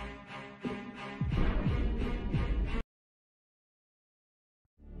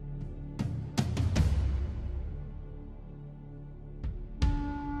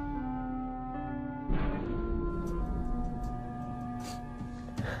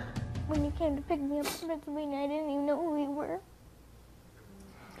 When you came to pick me up from Pennsylvania, I didn't even know who you were.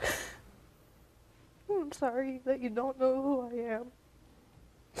 I'm sorry that you don't know who I am.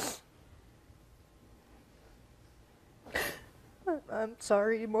 I'm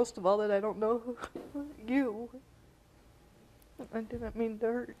sorry most of all that I don't know you. I didn't mean to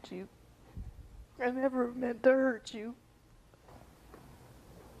hurt you. I never meant to hurt you.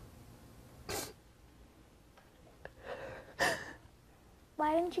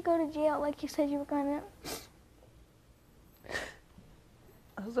 Why didn't you go to jail like you said you were gonna?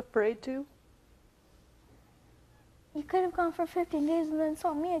 I was afraid to. You could have gone for 15 days and then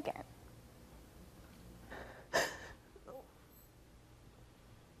saw me again.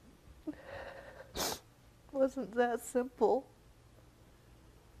 Wasn't that simple.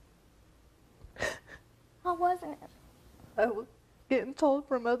 How wasn't it? I was getting told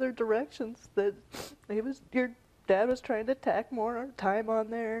from other directions that your dad was trying to tack more time on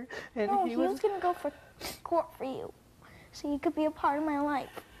there, and No, he he was gonna go for court for you, so you could be a part of my life.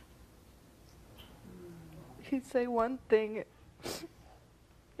 He'd say one thing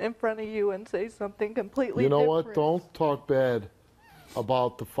in front of you and say something completely You know different. what? Don't talk bad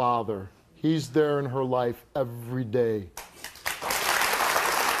about the father. He's there in her life every day.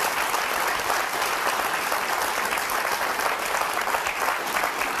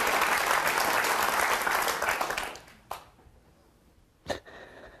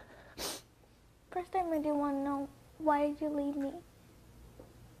 First time I do want to know, why did you leave me?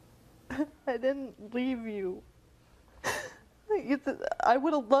 I didn't leave you. I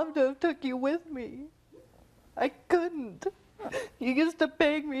would have loved to have took you with me. I couldn't. You used to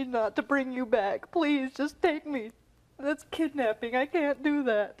beg me not to bring you back. Please, just take me. That's kidnapping. I can't do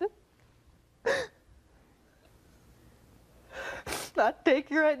that. I'd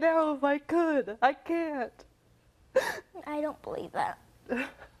take you right now if I could. I can't. I don't believe that.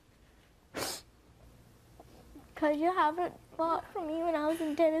 Because you haven't fought for me when I was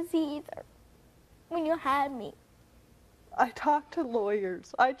in Tennessee either. When you had me. I talked to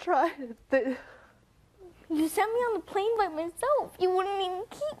lawyers. I tried. You sent me on the plane by myself. You wouldn't even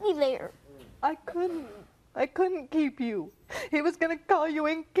keep me there. I couldn't. I couldn't keep you. He was going to call you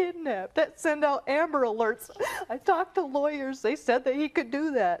in kidnapped. That send out Amber Alerts. I talked to lawyers. They said that he could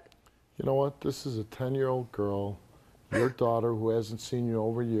do that. You know what? This is a 10-year-old girl, your daughter who hasn't seen you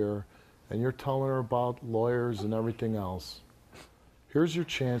over a year, and you're telling her about lawyers and everything else. Here's your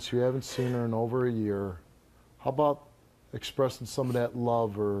chance. You haven't seen her in over a year. How about expressing some of that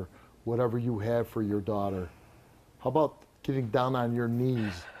love or whatever you have for your daughter? How about getting down on your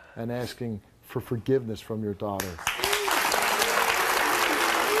knees and asking for forgiveness from your daughter?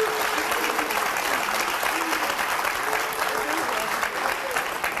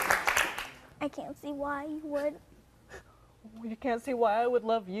 I can't see why you would. You can't see why I would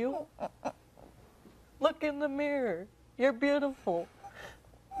love you? Look in the mirror. You're beautiful.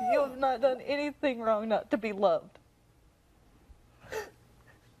 You have not done anything wrong not to be loved.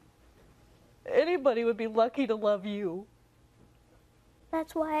 Anybody would be lucky to love you.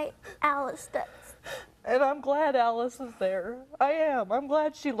 That's why Alice does. And I'm glad Alice is there. I am. I'm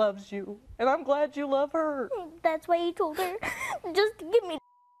glad she loves you. And I'm glad you love her. That's why you told her just to give me.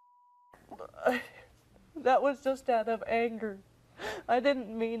 That was just out of anger. I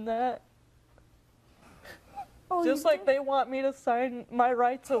didn't mean that. Oh, Just like they want me to sign my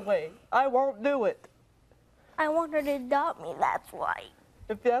rights away. I won't do it. I want her to adopt me, that's why.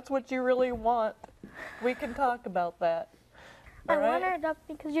 If that's what you really want, we can talk about that. I All want right? her to adopt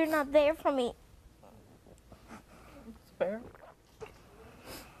me because you're not there for me. It's fair.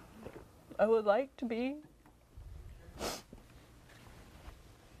 I would like to be.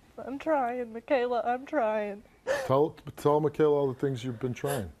 I'm trying, Michaela, I'm trying. Tell Michaela all the things you've been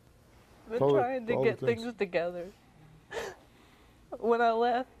trying. Been Tell her trying to all the get things. things together. When I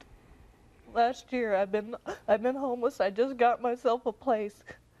left last year, I've been homeless. I just got myself a place.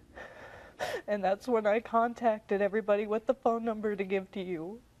 And that's when I contacted everybody with the phone number to give to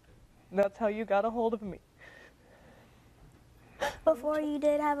you. And that's how you got a hold of me. Before you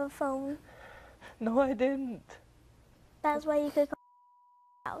did have a phone. No, I didn't. That's why you could call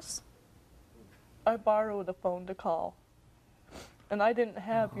the house. I borrowed a phone to call. And I didn't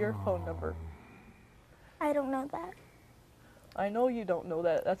have your phone number. I don't know that. I know you don't know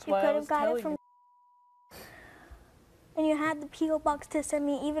that. That's You why I could was have got it telling from. you. And you had the P.O. box to send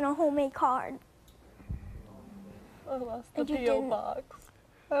me even a homemade card. I lost the And you P.O. didn't. box.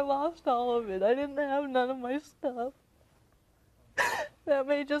 I lost all of it. I didn't have none of my stuff. That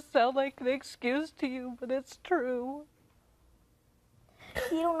may just sound like an excuse to you, but it's true.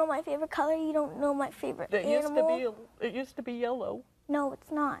 You don't know my favorite color. You don't know my favorite It animal. used to be yellow. No,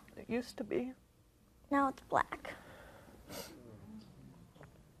 it's not. It used to be. Now it's black.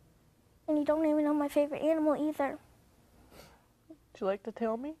 And you don't even know my favorite animal either. Would you like to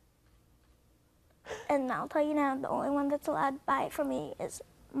tell me? And I'll tell you now, the only one that's allowed to buy it from me is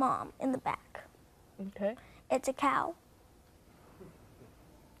Mom in the back. Okay. It's a cow.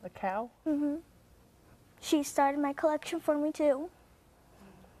 A cow? Mm-hmm. She started my collection for me too.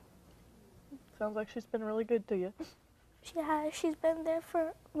 Sounds like she's been really good to you. She has. She's been there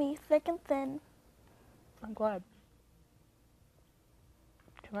for me thick and thin. I'm glad.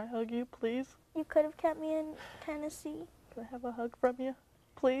 Can I hug you, please? You could have kept me in Tennessee. Can I have a hug from you,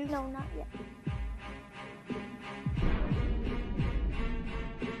 please? No, not yet.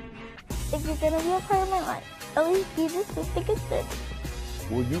 If you're gonna be a part of my life, at least be this thick and thin.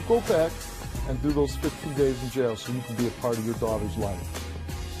 Will you go back and do those 15 days in jail so you can be a part of your daughter's life?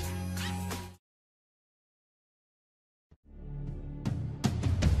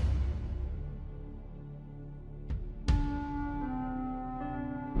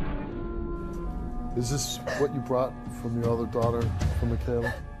 Is this what you brought from your other daughter, from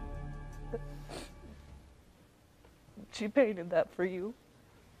Michaela? She painted that for you.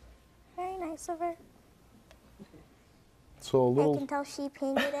 Very nice of her. So a I little. can tell she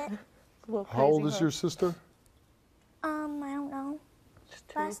painted it. How old is your sister? I don't know.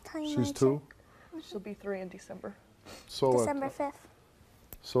 Last time I She's 2. She'll be 3 in December. So December 5th.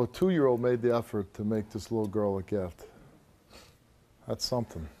 So a 2-year-old made the effort to make this little girl a gift. That's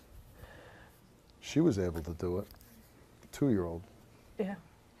something. She was able to do it. 2-year-old. Yeah.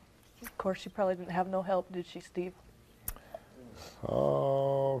 Of course, she probably didn't have no help, did she, Steve?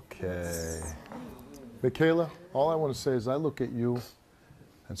 Okay. Michaela, all I want to say is I look at you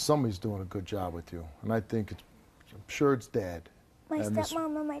and somebody's doing a good job with you. And I think I'm sure it's Dad. My And this-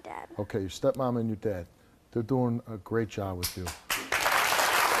 stepmom and my dad. Okay, your stepmom and your dad. They're doing a great job with you.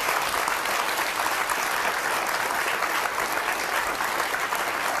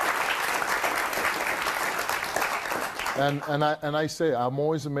 And I say, I'm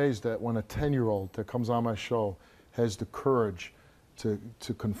always amazed that when a 10-year-old that comes on my show has the courage to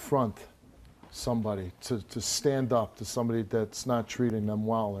confront somebody, to stand up to somebody that's not treating them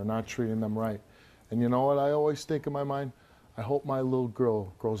well or not treating them right. And you know what I always think in my mind? I hope my little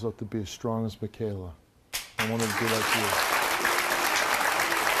girl grows up to be as strong as Michaela. I want her to be like you.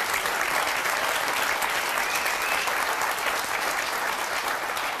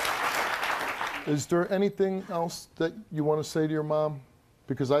 Is there anything else that you want to say to your mom?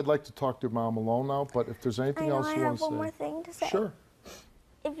 Because I'd like to talk to your mom alone now, but if there's anything else you want to say. I have one more thing to say. Sure.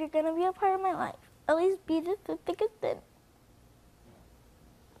 If you're going to be a part of my life, at least be this thick and thin.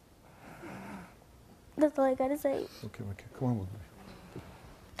 That's all I got to say. Okay, come on with me.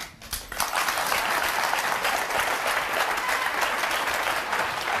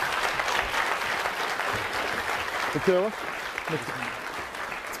 Michaela?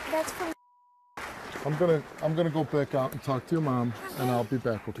 That's from. I'm gonna go back out and talk to your mom, and I'll be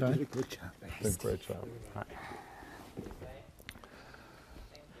back. Okay? You did a good job. Did a great job.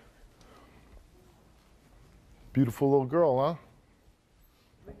 Beautiful little girl,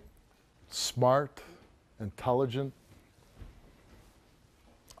 huh? Smart, intelligent.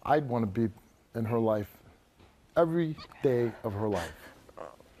 I'd want to be in her life every day of her life.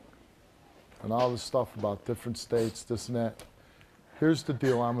 And all this stuff about different states, this and that. Here's the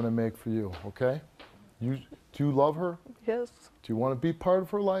deal I'm going to make for you, okay? Do you love her? Yes. Do you want to be part of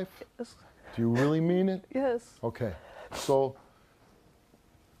her life? Yes. Do you really mean it? Yes. Okay. So,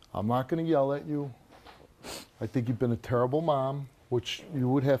 I'm not going to yell at you. I think you've been a terrible mom, which you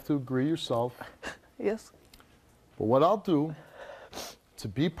would have to agree yourself. Yes. But what I'll do, to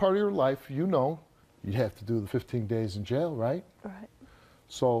be part of your life, you know, you'd have to do the 15 days in jail, right? Right.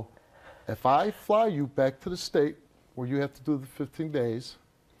 So, If I fly you back to the state where you have to do the 15 days,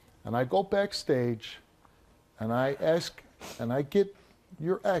 and I go backstage, and I ask, and I get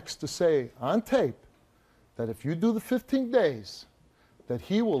your ex to say on tape that if you do the 15 days, that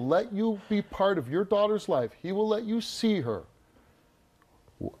he will let you be part of your daughter's life. He will let you see her.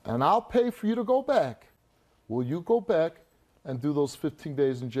 And I'll pay for you to go back. Will you go back and do those 15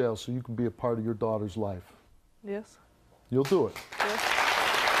 days in jail so you can be a part of your daughter's life? Yes. You'll do it. Yes.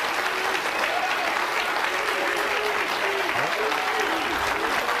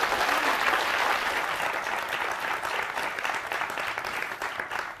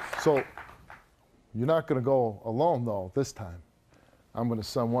 So you're not going to go alone, though, this time. I'm going to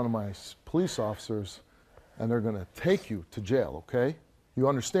send one of my police officers, and they're going to take you to jail, okay? You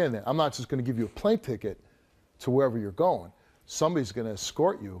understand that? I'm not just going to give you a plane ticket to wherever you're going. Somebody's going to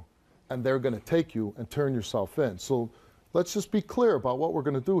escort you, and they're going to take you and turn yourself in. So let's just be clear about what we're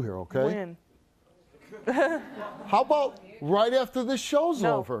going to do here, okay? When? How about right after this show's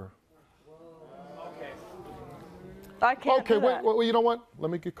No. over? I can't Okay, do that. wait, you know what? Let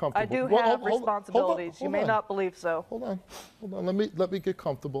me get comfortable. I do Well, have hold on, responsibilities. You hold may on. not believe so. Hold on. Let me get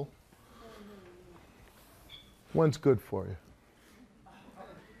comfortable. When's good for you?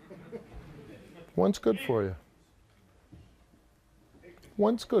 When's good for you?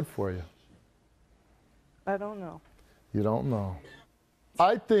 When's good for you? I don't know. You don't know.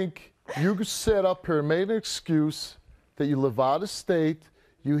 I think you sat up here and made an excuse that you live out of state,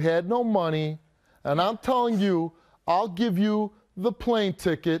 you had no money, and I'm telling you, I'll give you the plane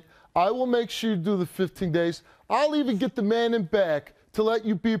ticket. I will make sure you do the 15 days. I'll even get the man in back to let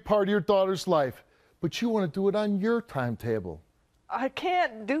you be a part of your daughter's life. But you want to do it on your timetable. I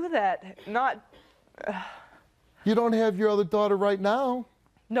can't do that. Not. You don't have your other daughter right now.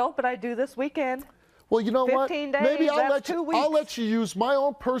 No, but I do this weekend. Well, you know what? 15 days, Maybe that's 2 weeks. I'll let you use my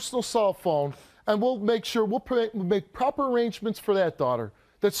own personal cell phone, and we'll make sure we'll make proper arrangements for that daughter,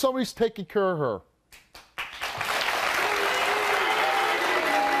 that somebody's taking care of her.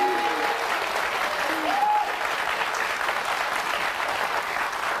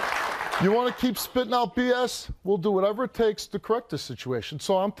 You want to keep spitting out BS? We'll do whatever it takes to correct the situation.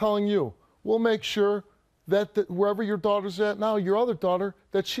 So I'm telling you, we'll make sure that wherever your daughter's at now, your other daughter,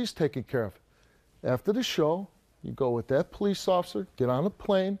 that she's taken care of. After the show, you go with that police officer, get on a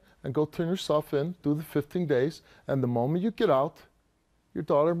plane, and go turn yourself in, do the 15 days, and the moment you get out, your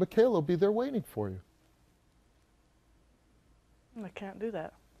daughter, Michaela, will be there waiting for you. I can't do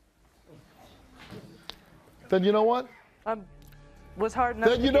that. Then you know what? Was hard enough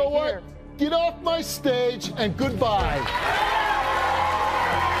Then to you know get what? here. Get off my stage and goodbye.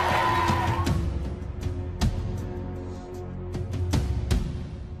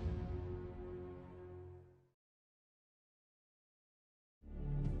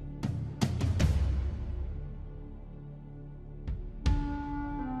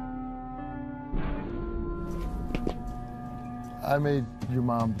 I made your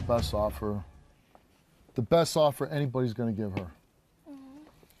mom the best offer anybody's going to give her.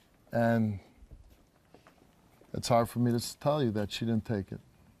 And it's hard for me to tell you that she didn't take it.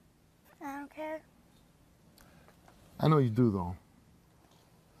 I don't care. I know you do, though.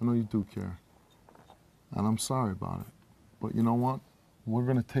 I know you do care. And I'm sorry about it. But you know what? We're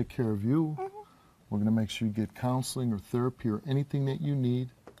going to take care of you. We're going to make sure you get counseling or therapy or anything that you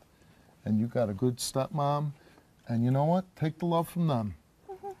need. And you got a good stepmom. And you know what? Take the love from them.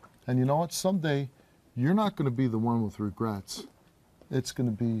 And you know what? Someday, you're not going to be the one with regrets. It's going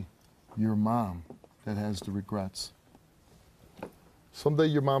to be your mom that has the regrets. Someday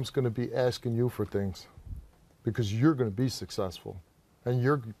your mom's going to be asking you for things because you're going to be successful. And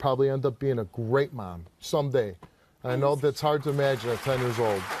you're probably end up being a great mom someday. And I know that's hard to imagine at 10 years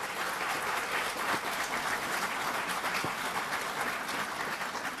old.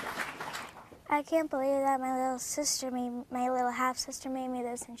 I can't believe that my little half-sister made me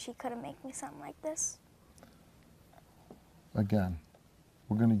this, and she couldn't make me something like this. Again,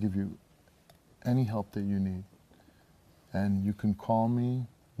 we're going to give you any help that you need. And you can call me.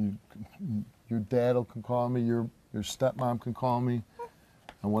 Your dad can call me. Your stepmom can call me.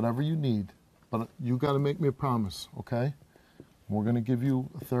 And whatever you need. But you got to make me a promise, okay? We're going to give you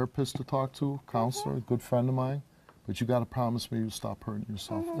a therapist to talk to, a counselor, a good friend of mine. But you got to promise me you'll stop hurting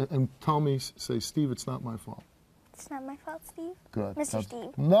yourself. And tell me, say, Steve, it's not my fault. It's not my fault, Steve. Good. Mr.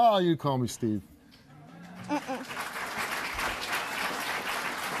 Steve. No, you call me Steve.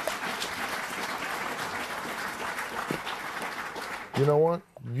 You know what?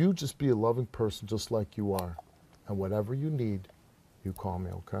 You just be a loving person just like you are. And whatever you need, you call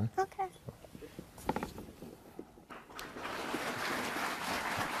me, okay? Okay.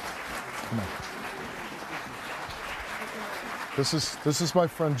 This is my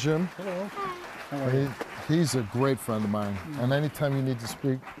friend Jim. Hello. He's a great friend of mine. And anytime you need to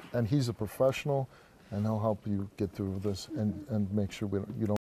speak, and he's a professional, and he'll help you get through this and make sure you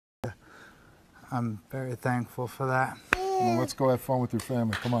don't. I'm very thankful for that. Well, let's go have fun with your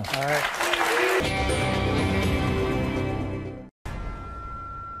family. Come on. All right.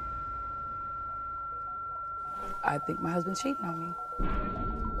 I think my husband's cheating on me.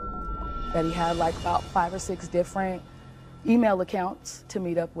 That he had like about 5 or 6 different email accounts to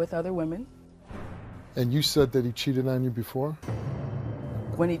meet up with other women. And you said that he cheated on you before?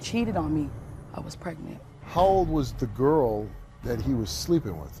 When he cheated on me, I was pregnant. How old was the girl that he was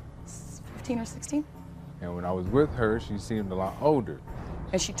sleeping with? 15 or 16. And when I was with her, she seemed a lot older.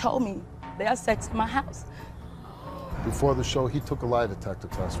 And she told me they had sex in my house. Before the show, he took a lie detector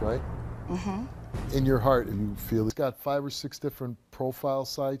test, right? Mm-hmm. In your heart, you feel he's got 5 or 6 different profile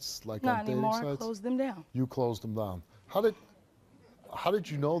sites, like Not on dating anymore. sites? Closed them down. You closed them down. How did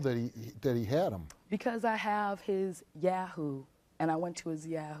you know that he had them? Because I have his Yahoo, and I went to his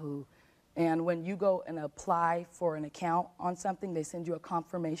Yahoo. And when you go and apply for an account on something, they send you a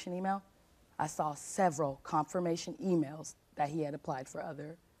confirmation email. I saw several confirmation emails that he had applied for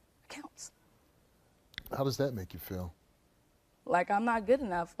other accounts. How does that make you feel? Like I'm not good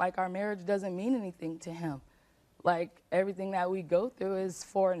enough. Like our marriage doesn't mean anything to him. Like everything that we go through is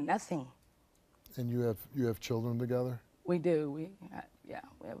for nothing. And you have children together? We do. We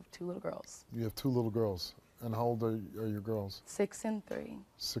have 2 little girls. You have 2 little girls. And how old are your girls? 6 and 3.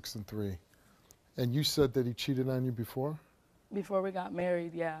 6 and 3. And you said that he cheated on you before? Before we got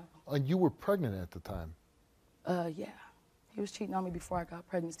married, yeah. And you were pregnant at the time? Yeah. He was cheating on me before I got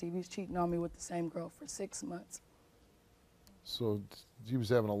pregnant, Steve. He was cheating on me with the same girl for 6 months. So he was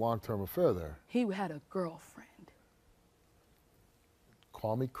having a long-term affair there? He had a girlfriend.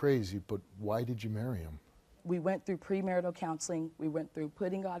 Call me crazy, but why did you marry him? We went through premarital counseling. We went through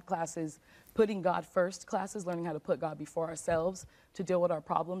putting God classes, putting God first classes, learning how to put God before ourselves to deal with our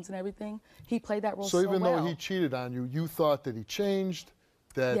problems and everything. He played that role so well. So even though he cheated on you, you thought that he changed,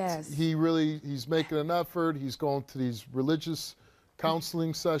 that yes. he's making an effort, he's going to these religious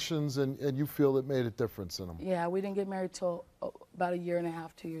counseling sessions, and you feel it made a difference in him? Yeah, we didn't get married till about 1.5 years,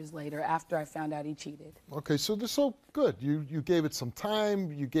 2 years later, after I found out he cheated. Okay, so they're so good. You gave it some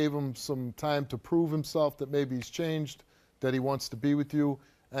time. You gave him some time to prove himself that maybe he's changed, that he wants to be with you.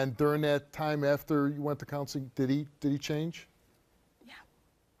 And during that time after you went to counseling, did he change? Yeah.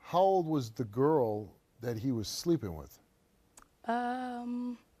 How old was the girl that he was sleeping with?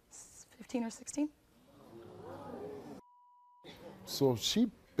 15 or 16. So she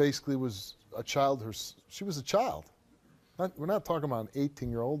basically was a child. She was a child. We're not talking about an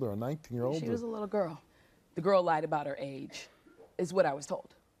 18-year-old or a 19-year-old. She was a little girl. The girl lied about her age, is what I was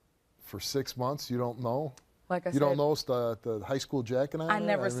told. For 6 months, you don't know? Like I said. You don't know it's the high school jacket on I it?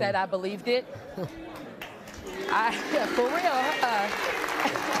 never said I believed it. For real.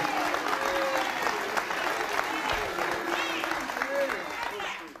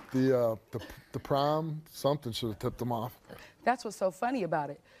 The prom, something should have tipped him off. That's what's so funny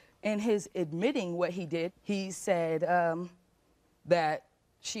about it. In his admitting what he did, he said that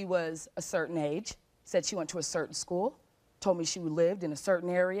she was a certain age, said she went to a certain school, told me she lived in a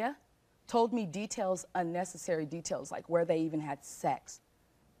certain area, told me details, unnecessary details, like where they even had sex.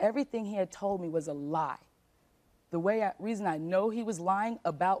 Everything he had told me was a lie. The reason I know he was lying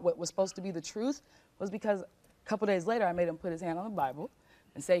about what was supposed to be the truth was because a couple days later I made him put his hand on the Bible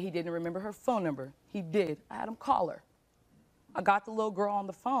and say he didn't remember her phone number. He did. I had him call her. I got the little girl on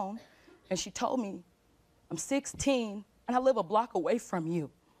the phone, and she told me, I'm 16, and I live a block away from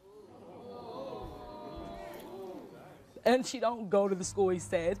you. And she don't go to the school, he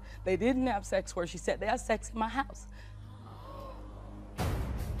said. They didn't have sex where she said. They had sex in my house.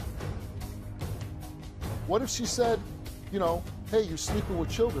 What if she said, you know, hey, you're sleeping with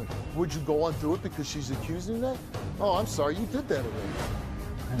children. Would you go on through it because she's accusing you of that? Oh, I'm sorry, you did that already.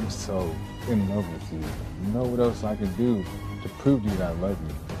 I'm so in love with you. You know what else I can do to prove to you that I love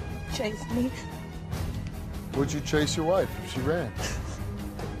you? Chase me. Would you chase your wife if she ran?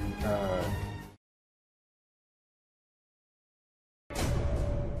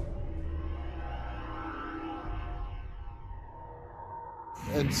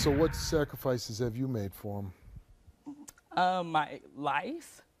 And so what sacrifices have you made for him? My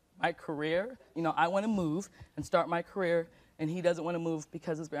life, my career. You know, I want to move and start my career, and he doesn't want to move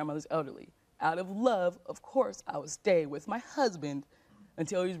because his grandmother's elderly. Out of love, of course, I would stay with my husband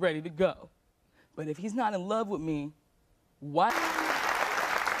until he's ready to go. But if he's not in love with me, why?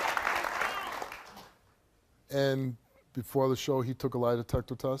 And before the show, he took a lie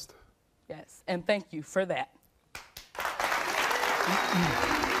detector test? Yes, and thank you for that.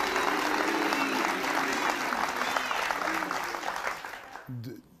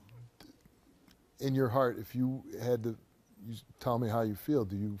 In your heart, if you had to tell me how you feel,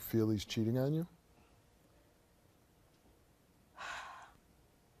 do you feel he's cheating on you?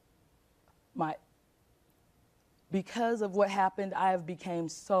 Because of what happened, I have become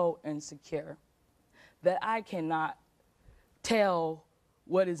so insecure that I cannot tell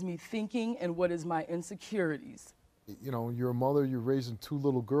what is me thinking and what is my insecurities. You know, you're a mother, you're raising 2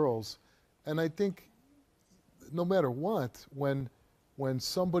 little girls, and I think no matter what, when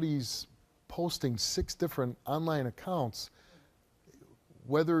somebody's posting 6 different online accounts,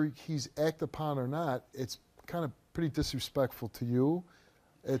 whether he's acted upon or not, it's kind of pretty disrespectful to you.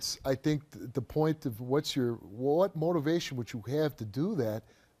 I think the point of what motivation would you have to do that?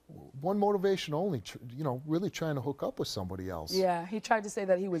 One motivation only, you know, really trying to hook up with somebody else. Yeah, he tried to say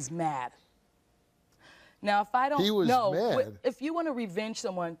that he was mad. Now, if I don't He was mad. If you want to revenge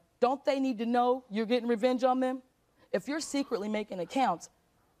someone, don't they need to know you're getting revenge on them? If you're secretly making accounts,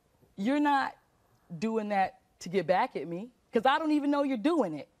 you're not doing that to get back at me, because I don't even know you're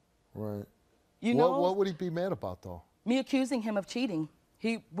doing it. Right. You know? What would he be mad about, though? Me accusing him of cheating.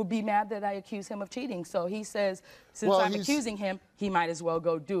 He would be mad that I accuse him of cheating. So he says, since I'm accusing him, he might as well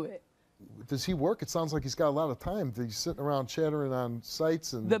go do it. Does he work? It sounds like he's got a lot of time. He's sitting around chattering on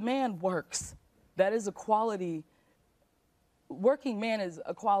sites. And the man works. That is a quality. Working man is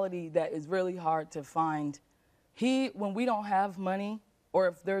a quality that is really hard to find. When we don't have money, or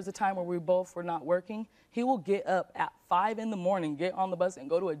if there's a time where we both were not working, he will get up at 5 in the morning, get on the bus, and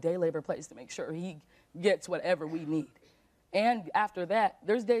go to a day labor place to make sure he gets whatever we need. And after that,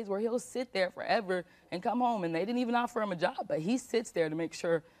 there's days where he'll sit there forever and come home, and they didn't even offer him a job, but he sits there to make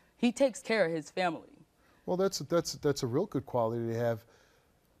sure he takes care of his family. Well, that's a real good quality to have.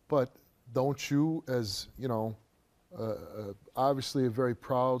 But don't you, as, you know, obviously a very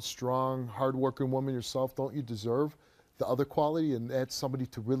proud, strong, hardworking woman yourself, don't you deserve the other quality, and that's somebody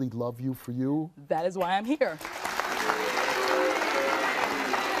to really love you for you? That is why I'm here.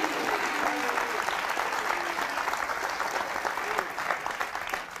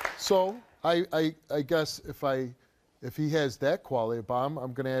 So I guess if he has that quality about him,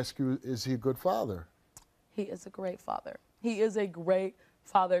 I'm going to ask you, is he a good father? He is a great father. He is a great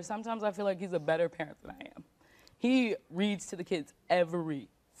father. Sometimes I feel like he's a better parent than I am. He reads to the kids every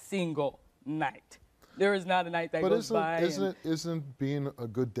single night. There is not a night that goes by. Isn't being a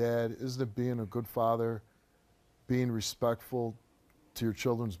good dad, isn't it being a good father, being respectful to your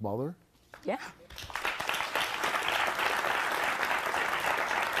children's mother? Yeah.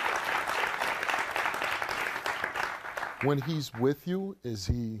 When he's with you, is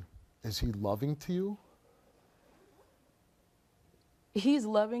he loving to you? He's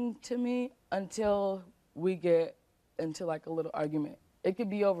loving to me until we get into like a little argument. It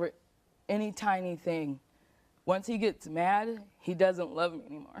could be over any tiny thing. Once he gets mad, he doesn't love me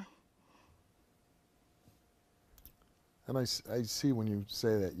anymore. And I see when you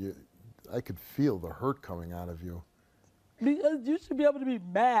say that, I could feel the hurt coming out of you. Because you should be able to be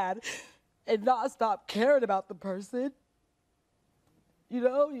mad and not stop caring about the person. You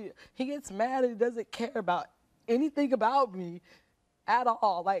know, he gets mad and he doesn't care about anything about me at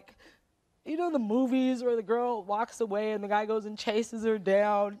all. Like, you know the movies where the girl walks away and the guy goes and chases her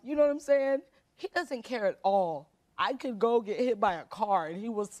down? You know what I'm saying? He doesn't care at all. I could go get hit by a car and he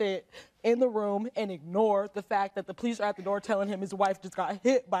will sit in the room and ignore the fact that the police are at the door telling him his wife just got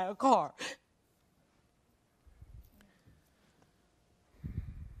hit by a car.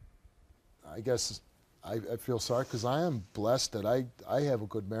 I guess I feel sorry because I am blessed that I have a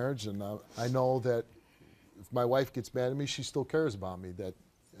good marriage, and I know that if my wife gets mad at me, she still cares about me.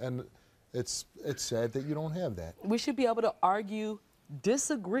 And it's sad that you don't have that. We should be able to argue,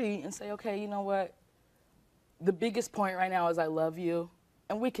 disagree, and say, okay, you know what? The biggest point right now is I love you,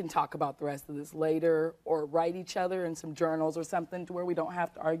 and we can talk about the rest of this later, or write each other in some journals or something to where we don't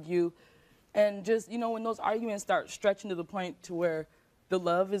have to argue. And just, you know, when those arguments start stretching to the point to where the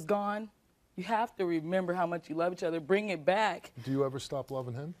love is gone, you have to remember how much you love each other, bring it back. Do you ever stop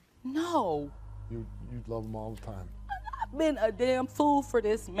loving him? No. You love him all the time. I've been a damn fool for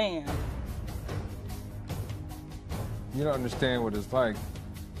this man. You don't understand what it's like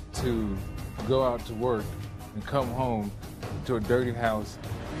to go out to work and come home to a dirty house.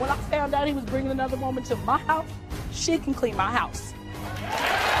 When I found out he was bringing another woman to my house, she can clean my house.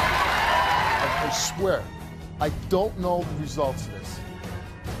 I swear, I don't know the results of this,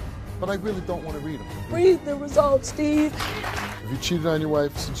 but I really don't want to read them. Read the results, Steve. Have you cheated on your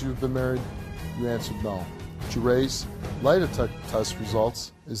wife since you've been married? You answered no. Jeray's lie detector test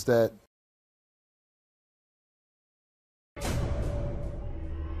results is that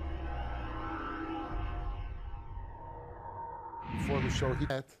before the show.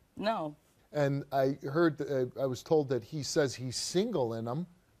 No. And I heard, I was told that he says he's single in them,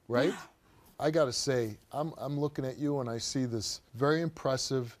 right? I got to say, I'm looking at you and I see this very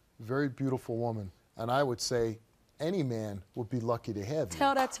impressive, very beautiful woman. And I would say any man would be lucky to have you.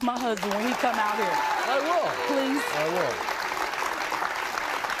 Tell that to my husband when he come out here. I will. Please. I will.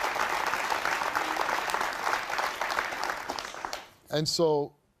 And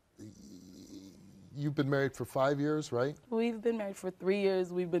so, you've been married for 5 years, right? We've been married for 3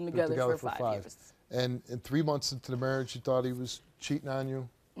 years. We've been together for 5 years. And 3 months into the marriage, you thought he was cheating on you?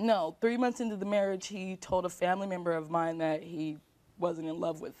 No, 3 months into the marriage, he told a family member of mine that he wasn't in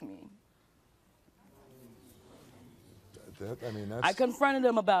love with me. I confronted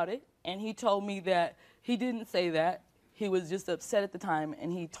him about it, and he told me that he didn't say that. He was just upset at the time,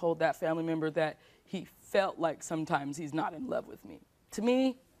 and he told that family member that he felt like sometimes he's not in love with me. To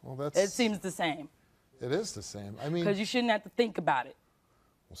me, it seems the same. It is the same. I mean, because you shouldn't have to think about it.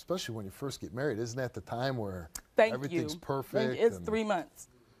 Especially when you first get married. Isn't that the time where everything's perfect? It's 3 months.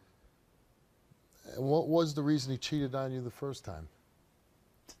 And what was the reason he cheated on you the first time?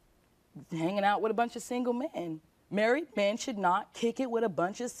 Hanging out with a bunch of single men. Married men should not kick it with a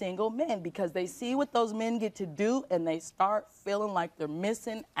bunch of single men because they see what those men get to do and they start feeling like they're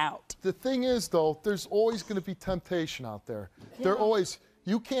missing out. The thing is, though, there's always going to be temptation out there. They're always,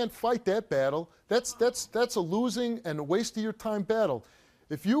 you can't fight that battle. That's a losing and a waste of your time battle.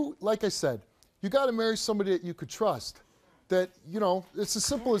 If you, like I said, you got to marry somebody that you could trust. That, you know, it's as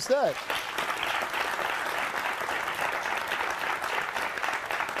simple as that.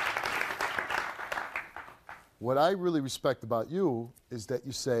 What I really respect about you is that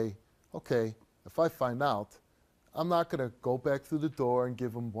you say, okay, if I find out, I'm not going to go back through the door and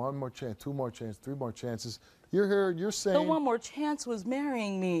give him 1 more chance, 2 more chances, 3 more chances. You're here and you're saying... The 1 more chance was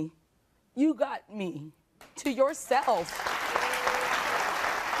marrying me. You got me to yourself.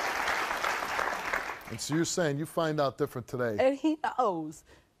 And so you're saying you find out different today. And he knows.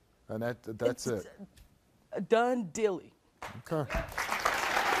 And that's it. Done dilly. Okay.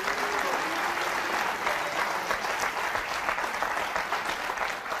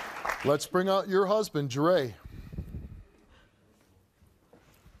 Let's bring out your husband, Jure.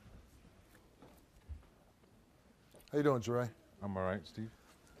 How you doing, Jure? I'm all right, Steve.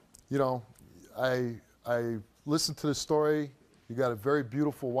 You know, I listened to the story. You got a very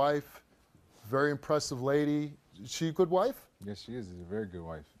beautiful wife, very impressive lady. Is she a good wife? Yes, she is. She's a very good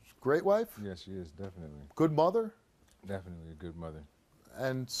wife. Great wife? Yes, she is, definitely. Good mother? Definitely a good mother.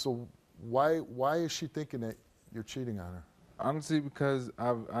 And so why is she thinking that you're cheating on her? Honestly, because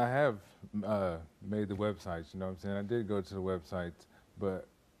I have made the websites, you know what I'm saying? I did go to the websites, but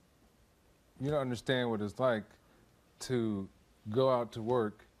you don't understand what it's like to go out to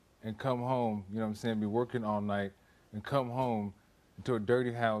work and come home, you know what I'm saying, be working all night and come home to a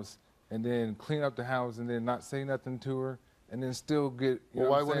dirty house and then clean up the house and then not say nothing to her and then still get, you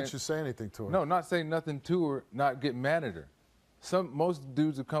know why wouldn't you say anything to her? No, not say nothing to her, not get mad at her. Most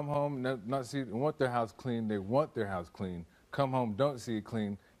dudes will come home and not see, want their house clean, they want their house clean. Come home, don't see it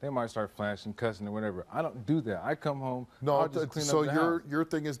clean, they might start flashing, cussing, or whatever. I don't do that. I come home, I'll just clean up the house. Your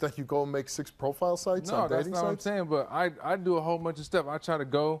thing is that you go and make 6 profile sites on dating sites? No, that's not what I'm saying, but I do a whole bunch of stuff. I try to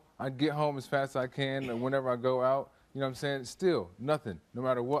go, I get home as fast as I can, and whenever I go out, you know what I'm saying? Still, nothing. No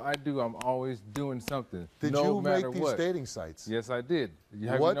matter what I do, I'm always doing something. Did you make these dating sites? Yes, I did. You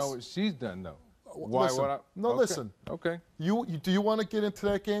know what she's done, though? Listen. Okay. Do you want to get into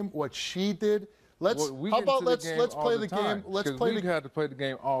that game? What she did? Let's play the game. We have to play the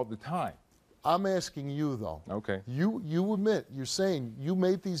game all the time. I'm asking you though. Okay. You admit, you're saying you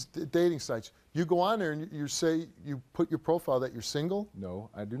made these dating sites. You go on there and you say you put your profile that you're single? No,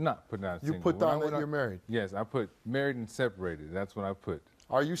 I do not put down single. You put down that you're married? Yes, I put married and separated. That's what I put.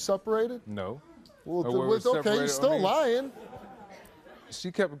 Are you separated? No. Well, okay, you're still lying.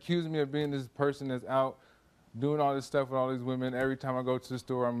 She kept accusing me of being this person that's out doing all this stuff with all these women. Every time I go to the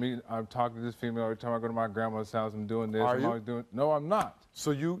store, I'm talking to this female. Every time I go to my grandmother's house, I'm doing this. Always doing. No, I'm not.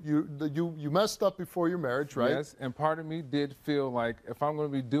 So you messed up before your marriage, right? Yes, and part of me did feel like if I'm going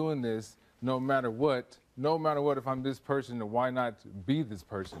to be doing this, no matter what, if I'm this person, then why not be this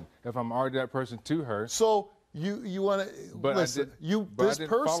person? If I'm already that person to her. So you want to listen?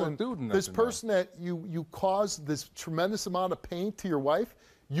 This person that you caused this tremendous amount of pain to your wife,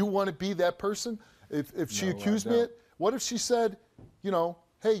 you want to be that person? If she accused me, what if she said, you know,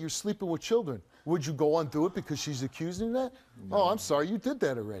 hey, you're sleeping with children? Would you go on do it because she's accusing you of that? No. Oh, I'm sorry, you did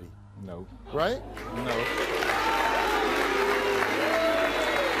that already. No. Right? No.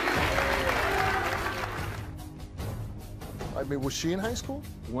 I mean, was she in high school?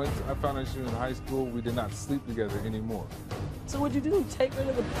 Once I found out she was in high school, we did not sleep together anymore. So what'd you do? Take her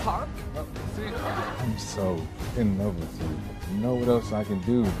to the park? See, I'm so in love with you. You know what else I can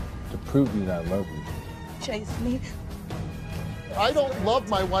do to prove to you that I love you? Chase me. I don't love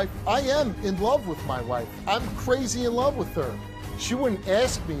my wife. I am in love with my wife. I'm crazy in love with her. She wouldn't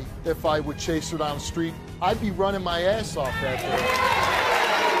ask me if I would chase her down the street. I'd be running my ass off that day.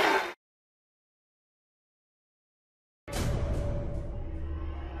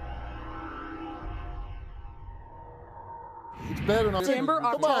 It's better than September,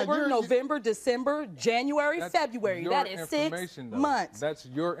 October, November, December, January, That's February. your That is 6 information, though. months. That's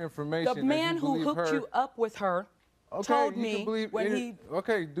your information. The man who hooked you up with her told you me can believe when he...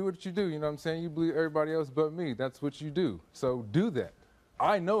 Okay, do what you do, you know what I'm saying? You believe everybody else but me. That's what you do. So do that.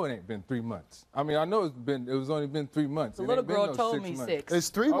 I know it ain't been 3 months. I mean, I know it was only been 3 months. The little girl told me 6. It's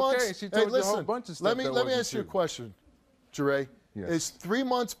 3 months. Okay, she told you a listen, whole bunch of stuff. let me ask you a question, Jure. Yes. Is 3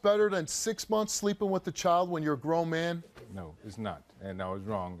 months better than 6 months sleeping with the child when you're a grown man? No, it's not. And I was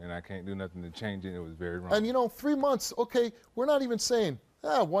wrong, and I can't do nothing to change it. It was very wrong. And you know, 3 months, okay, we're not even saying,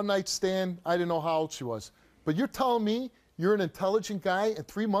 one night stand, I didn't know how old she was. But you're telling me you're an intelligent guy, in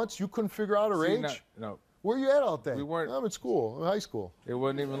 3 months you couldn't figure out her age? No. Where you at all day? We weren't. I'm in school, high school. It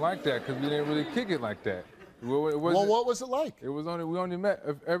wasn't even like that because we didn't really kick it like that. Well, what was it like? We only met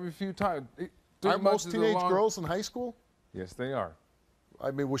every few times. Are most teenage girls in high school? Yes, they are.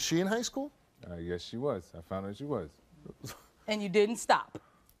 I mean, was she in high school? Yes, she was. I found out she was. And you didn't stop?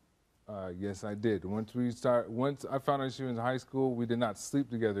 Yes, I did. Once I found out she was in high school, we did not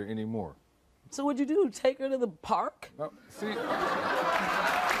sleep together anymore. So what'd you do? Take her to the park? See.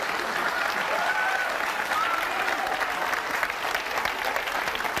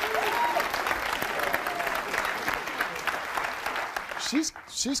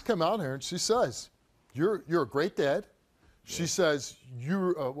 She's come out here and she says, you're a great dad. She says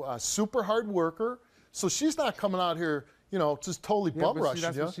you're a super hard worker. So she's not coming out here, you know, just totally bum rushing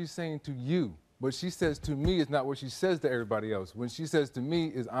that's you. what she's saying to you. What she says to me is not what she says to everybody else. When she says to me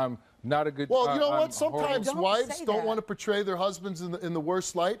is I'm not a good. Well, you know what? I'm Sometimes horrible. wives don't want to portray their husbands in the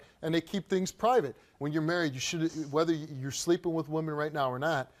worst light, and they keep things private. When you're married, you should, whether you're sleeping with women right now or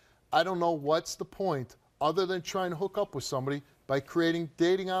not, I don't know what's the point other than trying to hook up with somebody by creating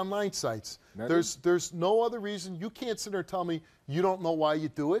dating online sites. There's no other reason. You can't sit there and tell me you don't know why you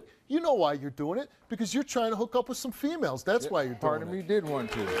do it. You know why you're doing it, because you're trying to hook up with some females. That's why you're doing it. Part of me did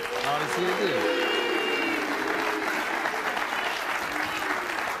want to. Honestly, it did.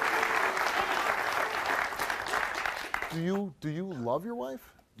 Do you love your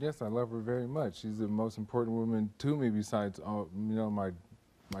wife? Yes, I love her very much. She's the most important woman to me besides my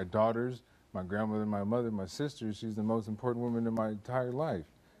daughters, my grandmother, my mother, my sister. She's the most important woman in my entire life.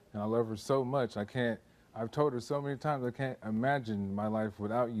 And I love her so much. I've told her so many times I can't imagine my life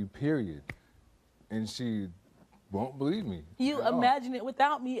without you, period. And she won't believe me. You imagine it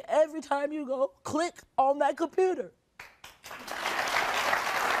without me every time you go click on that computer.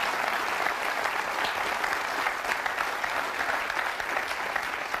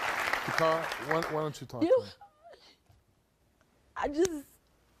 Why don't you talk to me? I just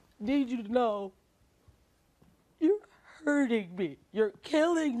need you to know you're hurting me. You're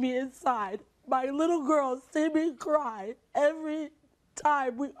killing me inside. My little girls see me cry every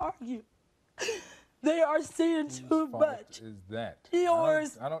time we argue. They are seeing too much. Is that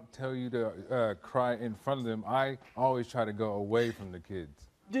yours? I don't tell you to cry in front of them. I always try to go away from the kids.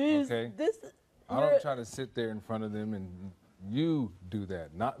 Okay? I don't try to sit there in front of them, and you do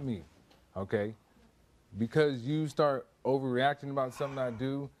that, not me. Okay? Because you start overreacting about something I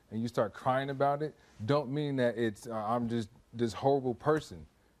do and you start crying about it, don't mean that it's I'm just this horrible person.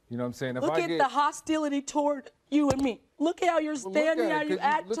 You know what I'm saying? Look at the hostility toward you and me. Look at how you're standing, how you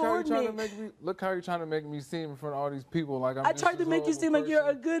act toward me. Look how you're trying to make me seem in front of all these people like I'm I tried to make you seem like you're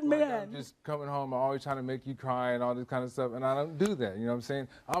a good man. I'm just coming home, I'm always trying to make you cry and all this kind of stuff, and I don't do that. You know what I'm saying?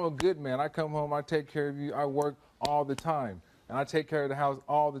 I'm a good man. I come home, I take care of you, I work all the time. And I take care of the house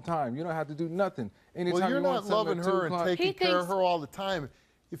all the time. You don't have to do nothing. Anytime well, you're you not loving her and taking care of her all the time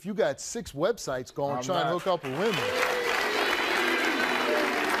if you got 6 websites going trying to hook up with women.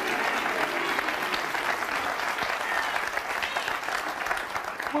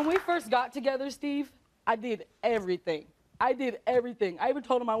 When we first got together, Steve, I did everything. I did everything. I even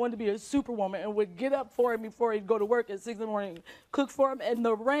told him I wanted to be a superwoman and would get up for him before he'd go to work at 6 in the morning, cook for him in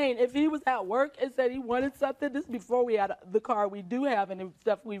the rain. If he was at work and said he wanted something, this is before we had the car we do have and the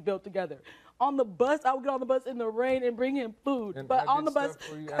stuff we built together. On the bus, I would get on the bus in the rain and bring him food. And but I on the bus,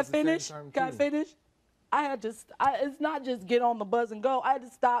 can I finish? Can I finish? I had to, it's not just get on the bus and go. I had to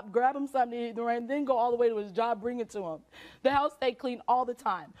stop, grab him something to eat in the rain, then go all the way to his job, bring it to him. The house stayed clean all the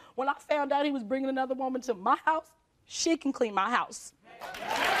time. When I found out he was bringing another woman to my house, she can clean my house.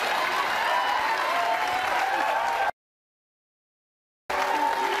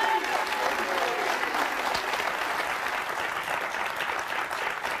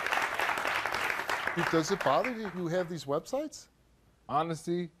 Does it bother you who have these websites?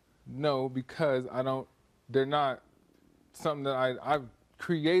 Honestly, no, because they're not something that I've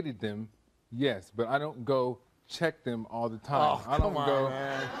created them, yes, but I don't go check them all the time. Oh, I don't come on, go.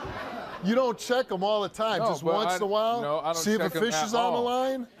 man. You don't check them all the time, No, just but once in a while? No, I don't see if a check them fish at is on the all.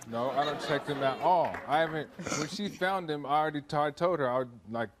 line? No, I don't check them at all. I haven't, when she found them, I told her,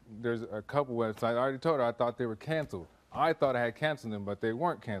 there's a couple websites, I already told her I thought they were canceled. I thought I had canceled them, but they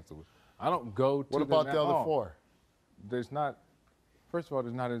weren't canceled. I don't go to What them about at the other all. 4? There's not, first of all,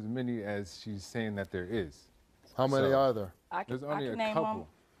 there's not as many as she's saying that there is. How many are there? There's only can a name couple.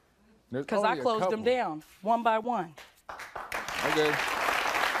 Because I closed them down one by one. Okay.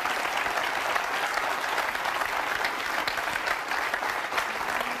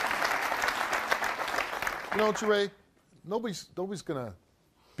 You know, Jeray, nobody's gonna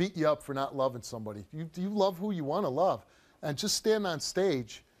beat you up for not loving somebody. You love who you want to love, and just stand on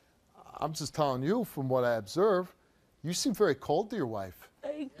stage. I'm just telling you, from what I observe, you seem very cold to your wife.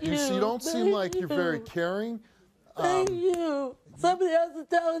 Thank you. You don't seem like you're very caring. Thank you. Somebody else is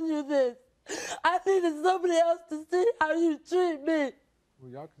telling you this. I needed somebody else to see how you treat me. Well,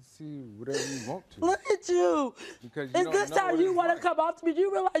 y'all can see whatever you want to. Look at you. Because you Is don't this know how what you it's want to like. come off to me? Do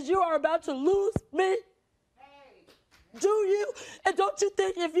you realize you are about to lose me? Do you? And don't you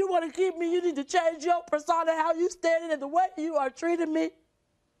think if you want to keep me, you need to change your persona, how you standing and the way you are treating me?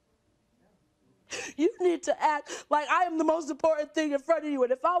 You need to act like I am the most important thing in front of you.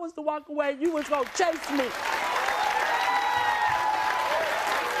 And if I was to walk away, you was going to chase me.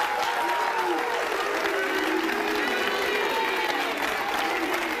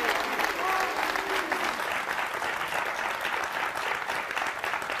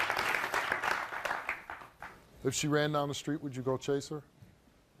 If she ran down the street, would you go chase her?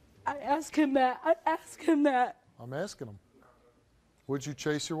 I ask him that. I ask him that. I'm asking him. Would you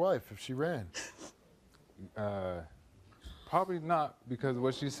chase your wife if she ran? Probably not, because of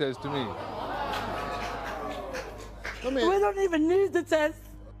what she says to me. We don't even need the test.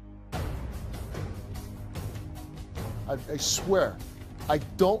 I swear, I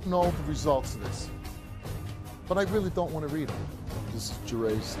don't know the results of this, but I really don't want to read them. This is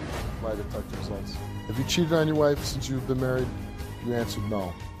Jeray's lie detector results. Have you cheated on your wife since you've been married? You answered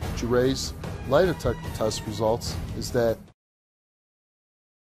no. Jeray's lie detector test results is that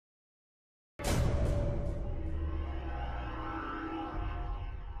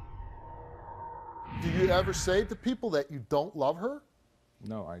do you ever say to people that you don't love her?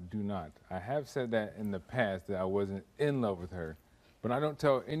 No, I do not. I have said that in the past, that I wasn't in love with her. But I don't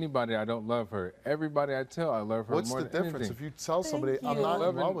tell anybody I don't love her. Everybody I tell I love her What's more the than difference anything. if you tell somebody I'm not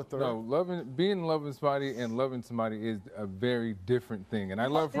in love with her? No, being in love with somebody and loving somebody is a very different thing. And I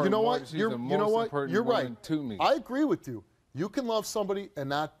love her more. She's the most important You're woman right. to me. I agree with you. You can love somebody and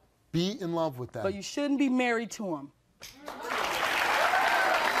not be in love with them. But you shouldn't be married to him.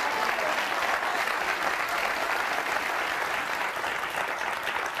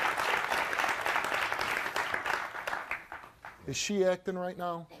 Is she acting right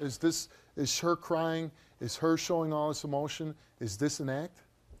now? Is her crying? Is her showing all this emotion? Is this an act?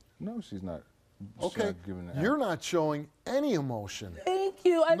 No, she's not. She's Okay, not giving an you're not showing any emotion. Thank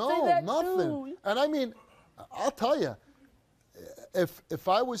you. I No, say that nothing. too. And I mean, I'll tell you, if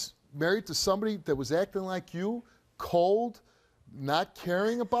I was married to somebody that was acting like you, cold, not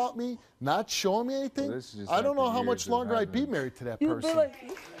caring about me, not showing me anything, Well, this is just I don't like know the how much years of longer I'd be having- married to that You person. feel like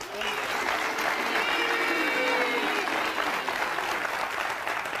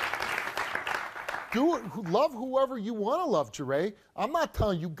Love whoever you want to love, Jeray. I'm not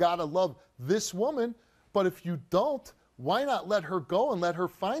telling you gotta love this woman, but if you don't, why not let her go and let her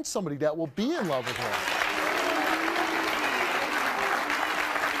find somebody that will be in love with her?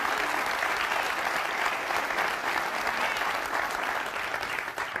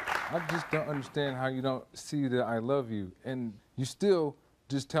 I just don't understand how you don't see that I love you. And you still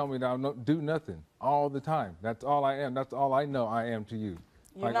just tell me that I don't do nothing all the time. That's all I am. That's all I know I am to you.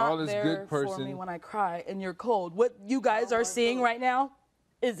 you're like not all this there good person. for me when I cry and you're cold. What you guys are seeing right now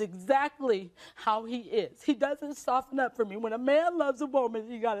is exactly how he is. He doesn't soften up for me. When a man loves a woman,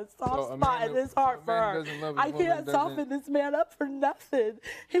 he got a soft spot in his heart for her. I can't soften this man up for nothing.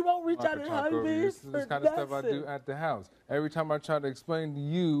 He won't reach out and hug me This is for the kind of stuff I nothing. do at the house. Every time I try to explain to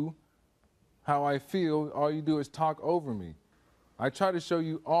you how I feel, all you do is talk over me. I try to show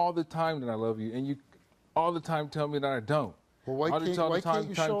you all the time that I love you, and you all the time tell me that I don't. Well, why can't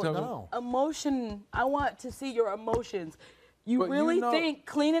you show it now? Emotion. I want to see your emotions. You But really you know- think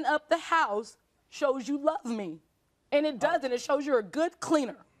cleaning up the house shows you love me. And it doesn't. It shows you're a good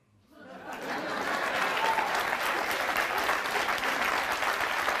cleaner.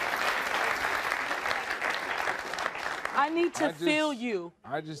 I need to feel you.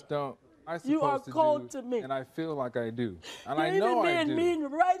 I just don't. I supposed You are to cold do, to me. and I feel like I do, and You're I know I even do. being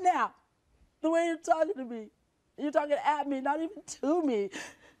mean right now. The way you're talking to me. You're talking at me, not even to me.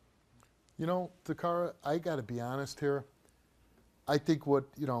 You know, Takara, I got to be honest here. I think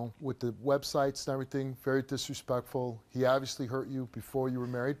with the websites and everything, very disrespectful. He obviously hurt you before you were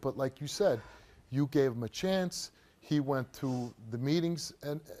married, but like you said, you gave him a chance. He went to the meetings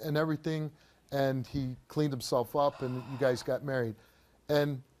and everything, and he cleaned himself up, and you guys got married.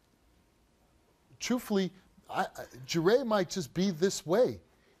 And truthfully, Jure might just be this way.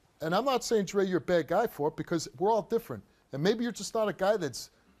 And I'm not saying, Jure, you're a bad guy for it, because we're all different. And maybe you're just not a guy that's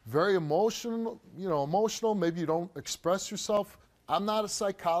very emotional, maybe you don't express yourself. I'm not a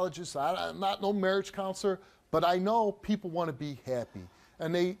psychologist, I'm not no marriage counselor, but I know people want to be happy,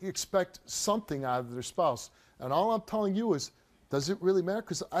 and they expect something out of their spouse. And all I'm telling you is, does it really matter?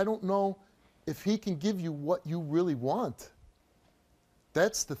 Because I don't know if he can give you what you really want.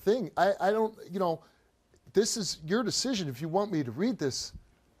 That's the thing. I don't, this is your decision if you want me to read this.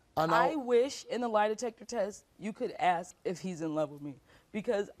 I wish in the lie detector test you could ask if he's in love with me,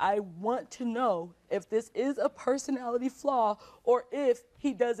 because I want to know if this is a personality flaw or if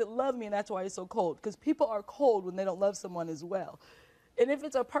he doesn't love me and that's why he's so cold, because people are cold when they don't love someone as well. And if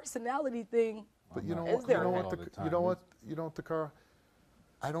it's a personality thing, but you know is there what, Takara?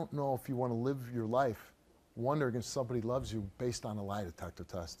 I don't know if you want to live your life wondering if somebody loves you based on a lie detector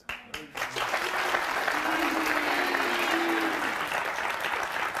test.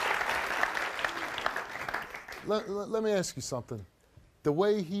 Let me ask you something. The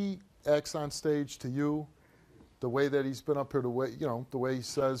way he acts on stage to you, the way that he's been up here, the way he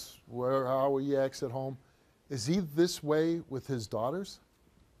says how he acts at home, is he this way with his daughters?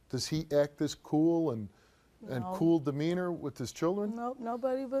 Does he act this cool and cool demeanor with his children? Nope,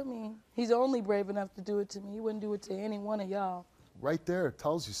 nobody but me. He's only brave enough to do it to me. He wouldn't do it to any one of y'all. Right there, it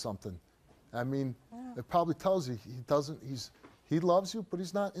tells you something. I mean, it probably tells you he loves you, but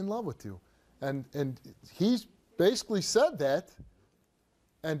he's not in love with you. And he's basically said that,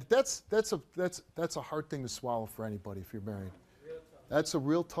 and that's a hard thing to swallow for anybody if you're married. That's a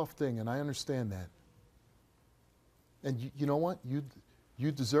real tough thing, and I understand that. And you know what?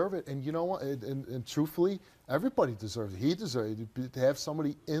 You deserve it, and you know what? And truthfully, everybody deserves it. He deserves it, to have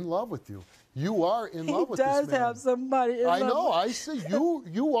somebody in love with you. You are in love with this man. He does have somebody in love. I know. I see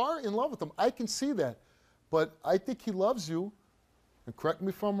you are in love with him. I can see that, but I think he loves you. And correct me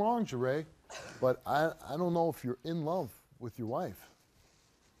if I'm wrong, Jure, but I don't know if you're in love with your wife.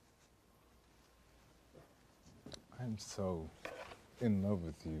 I'm so in love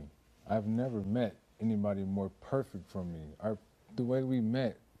with you. I've never met anybody more perfect for me. The way we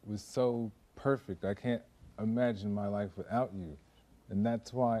met was so perfect. I can't imagine my life without you. And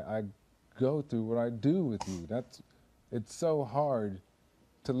that's why I go through what I do with you. It's so hard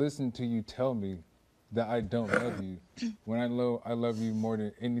to listen to you tell me that I don't love you when I love you more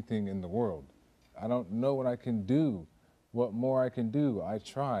than anything in the world. I don't know what I can do, what more I can do. I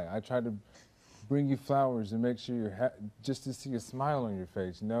try to bring you flowers and make sure you're just to see a smile on your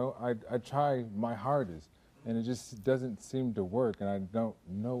face, I try my hardest, and it just doesn't seem to work, and I don't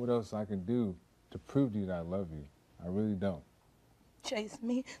know what else I can do to prove to you that I love you. I really don't. Chase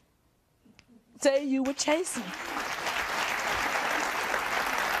me. Say you would chase me.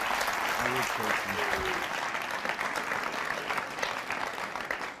 I would chase you.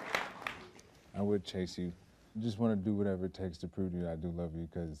 I would chase you. I just want to do whatever it takes to prove to you that I do love you,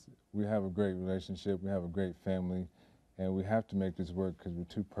 because we have a great relationship, we have a great family, and we have to make this work because we're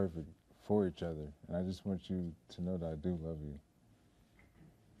too perfect for each other. And I just want you to know that I do love you.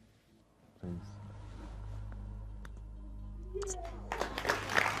 Please.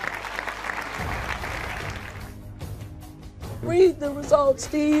 Read the results,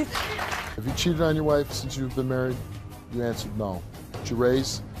 Steve. If you cheated on your wife since you've been married, you answered no.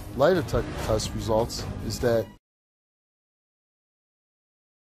 Jure's lie detector test results is that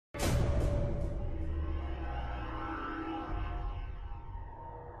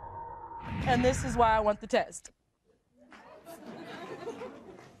and this is why I want the test.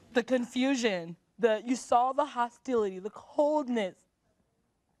 The confusion, you saw the hostility, the coldness,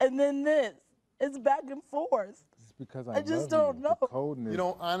 and then this. It's back and forth. It's because I just don't know. The coldness.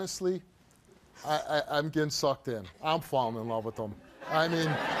 honestly, I'm getting sucked in. I'm falling in love with him. I mean,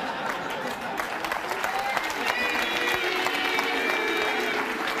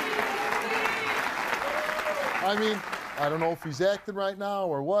 I don't know if he's acting right now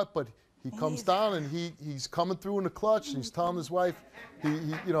or what, but he comes down and he's coming through in the clutch and he's telling his wife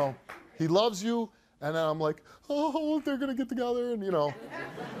he loves you, and then I'm like, oh, they're gonna get together, and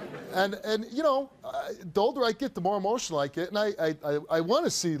and the older I get, the more emotional I get, and I want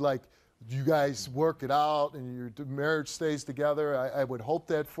to see like you guys work it out and your marriage stays together. I would hope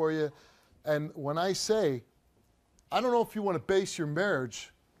that for you. And when I say, I don't know if you want to base your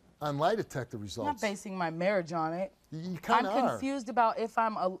marriage on lie detector results. I'm not basing my marriage on it. You kind of are. I'm confused about if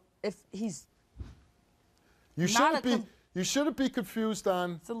he's. You shouldn't be confused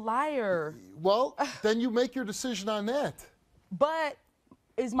on. It's a liar. Well, then you make your decision on that. But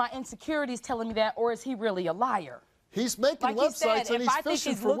is my insecurities telling me that, or is he really a liar? He's making like websites he said, and he's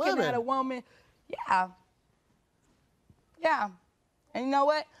fishing for women. If I think he's looking at a woman, yeah. And you know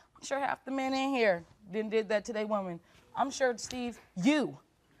what? I'm sure half the men in here did that to their woman. I'm sure, Steve, you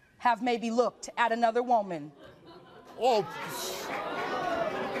have maybe looked at another woman. Oh,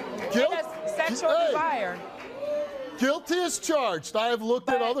 sexual desire. Guilty as charged. I have looked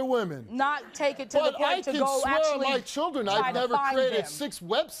at other women. Not take it to the point to go actually. But I can swear on my children, I've never created 6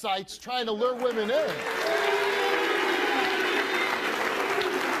 websites trying to lure women in.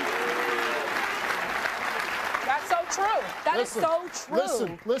 That's so true. That is so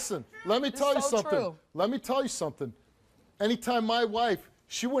true. Listen. Let me tell you something. True. Let me tell you something. Anytime my wife,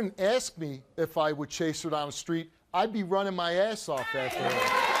 she wouldn't ask me if I would chase her down the street, I'd be running my ass off after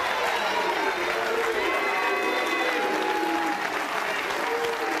her.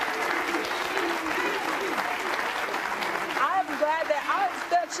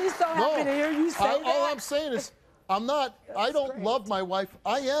 She's so happy to hear you say that. All I'm saying is, I don't love my wife.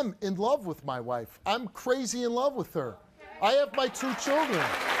 I am in love with my wife. I'm crazy in love with her. I have my 2 children.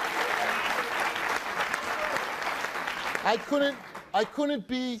 I couldn't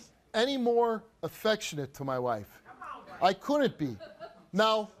be any more affectionate to my wife. I couldn't be.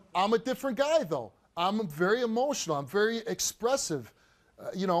 Now, I'm a different guy, though. I'm very emotional. I'm very expressive.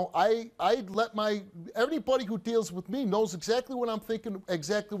 I let everybody who deals with me knows exactly what I'm thinking,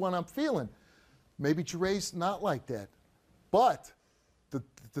 exactly what I'm feeling. Maybe Jeray's not like that. But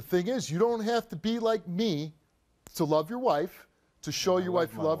the thing is, you don't have to be like me to love your wife, to show your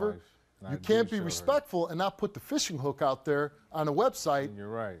wife you love her. You can't be respectful and not put the fishing hook out there on a website. And you're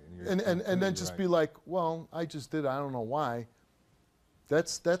right. And then just be like, well, I just did it. I don't know why.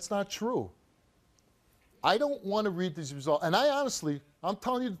 That's not true. I don't want to read these results. And I honestly, I'm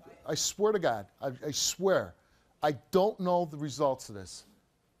telling you, I swear to God, I swear, I don't know the results of this.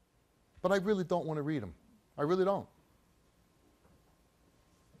 But I really don't want to read them. I really don't.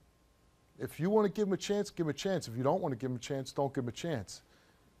 If you want to give them a chance, give them a chance. If you don't want to give them a chance, don't give them a chance.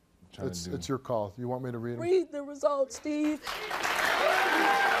 It's your call. You want me to read them? Read the results, Steve.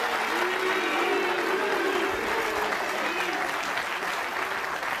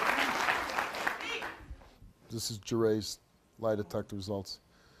 This is Jeray's lie detector results.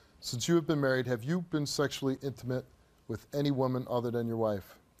 Since you have been married, have you been sexually intimate with any woman other than your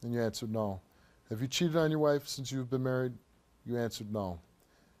wife? And you answered no. Have you cheated on your wife since you've been married? You answered no.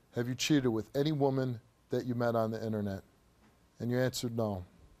 Have you cheated with any woman that you met on the internet? And you answered no.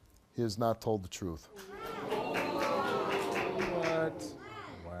 He has not told the truth. What?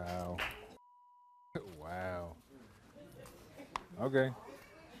 Wow. Wow. Okay.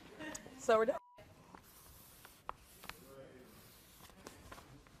 So we're done.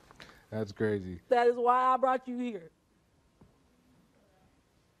 That's crazy. That is why I brought you here.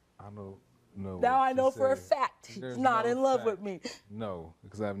 I don't know. Now I know for a fact he's not in love with me. No,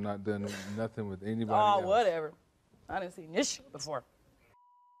 because I've not done nothing with anybody else. Oh, whatever. I didn't see this shit before.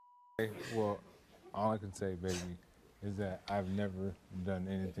 Well, all I can say, baby, is that I've never done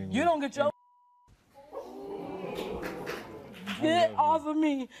anything. You don't get your get off of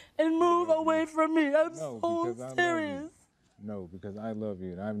me and move away from me. I'm so serious. No, because I love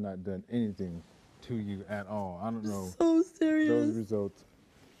you and I've not done anything to you at all. I don't know so serious. Those results.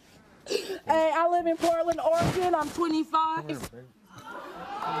 Hey, I live in Portland, Oregon. I'm 25. Come here, baby.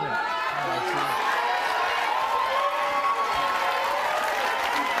 Come here.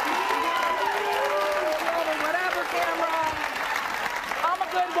 Whatever, camera. I'm a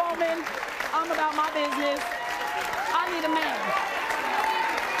good woman. I'm about my business. I need a man.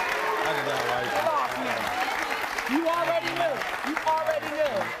 I did not like Get off me. You already knew. You already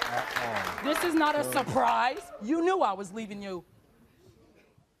knew. This is not a surprise. You knew I was leaving you.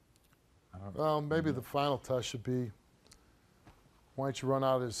 Well, maybe the final test should be, Why don't you run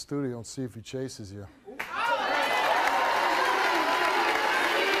out of the studio and see if he chases you? He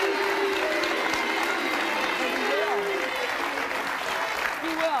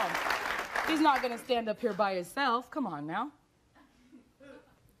will. He's not going to stand up here by himself. Come on now.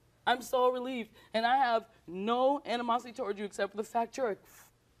 I'm so relieved. And I have no animosity towards you except for the fact you're a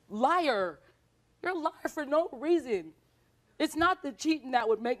liar. You're a liar for no reason. It's not the cheating that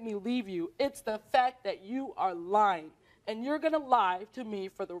would make me leave you. It's the fact that you are lying. And you're going to lie to me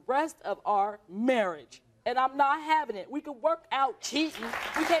for the rest of our marriage. And I'm not having it. We can work out cheating.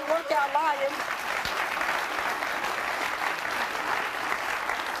 We can't work out lying.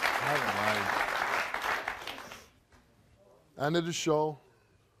 End of the show.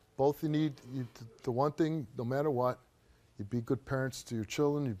 Both the one thing, no matter what, you'd be good parents to your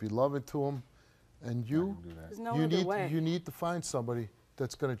children, you'd be loving to them, and you need to find somebody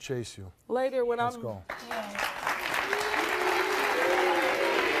that's going to chase you. Later when Let's go. Yeah.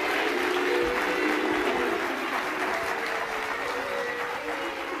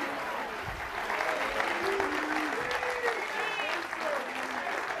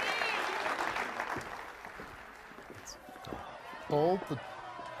 Bold,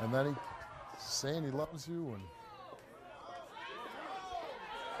 and then he's saying he loves you, and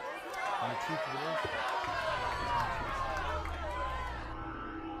the truth of it is.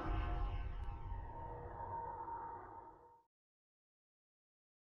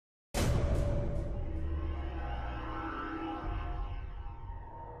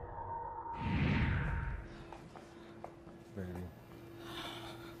 Baby,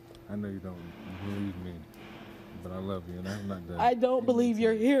 I know you don't believe me, but I love you, and I'm not done. I don't believe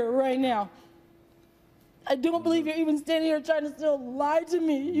you're here right now. I don't believe you're even standing here trying to still lie to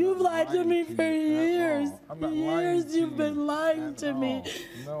me. You've lied to me for years. I'm not lying to You've been lying to me.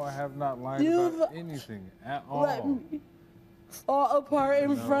 No, I have not lied about anything at all. Let me fall apart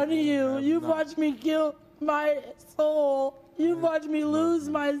in front of you. You've watched me kill my soul. You've watched me lose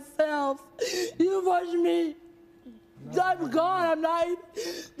myself. You've watched me. I'm gone. I'm not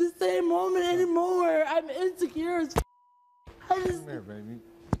the same woman anymore. I'm insecure as Come here, baby.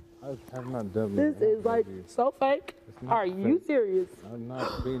 I have not done This is like so fake. Are you serious? I'm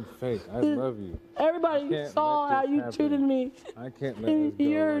not being fake. I love you. Everybody saw how you treated me. I can't let this go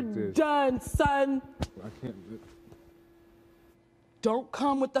You're like this. done, son. I can't. Don't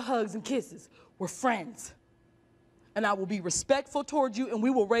come with the hugs and kisses. We're friends. And I will be respectful towards you, and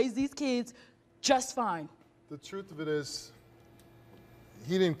we will raise these kids just fine. The truth of it is,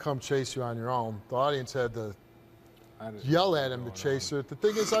 he didn't come chase you on your own. The audience had to yell at him to chase her. The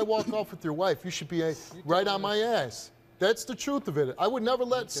thing is, I walk off with your wife. You should be right on my ass. That's the truth of it. I would never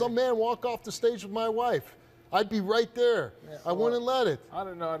let some man walk off the stage with my wife. I'd be right there. Yeah, I wouldn't let it. I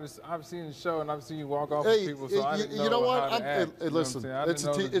don't know. I've seen the show and I've seen you walk off Hey, with people, so I didn't know you know what? how to act. Hey, listen, it's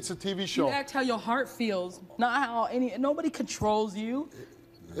a TV show. You act how your heart feels, not how nobody controls you.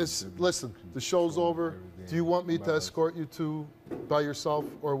 Listen, the show's over. Do you want me to escort you to by yourself,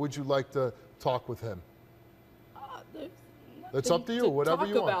 or would you like to talk with him? It's up to you, whatever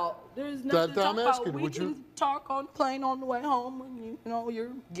you want. There's nothing to talk I'm asking, about. We would you? can talk on the plane on the way home when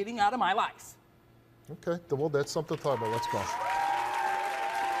you're getting out of my life. Okay, well, that's something to talk about. Let's go.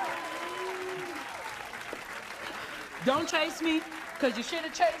 Don't chase me, because you should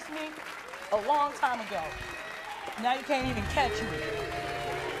have chased me a long time ago. Now you can't even catch me.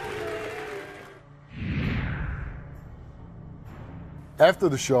 After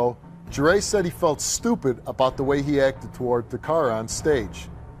the show, Jure said he felt stupid about the way he acted toward the car on stage.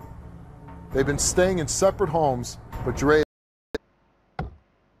 They've been staying in separate homes, but Jure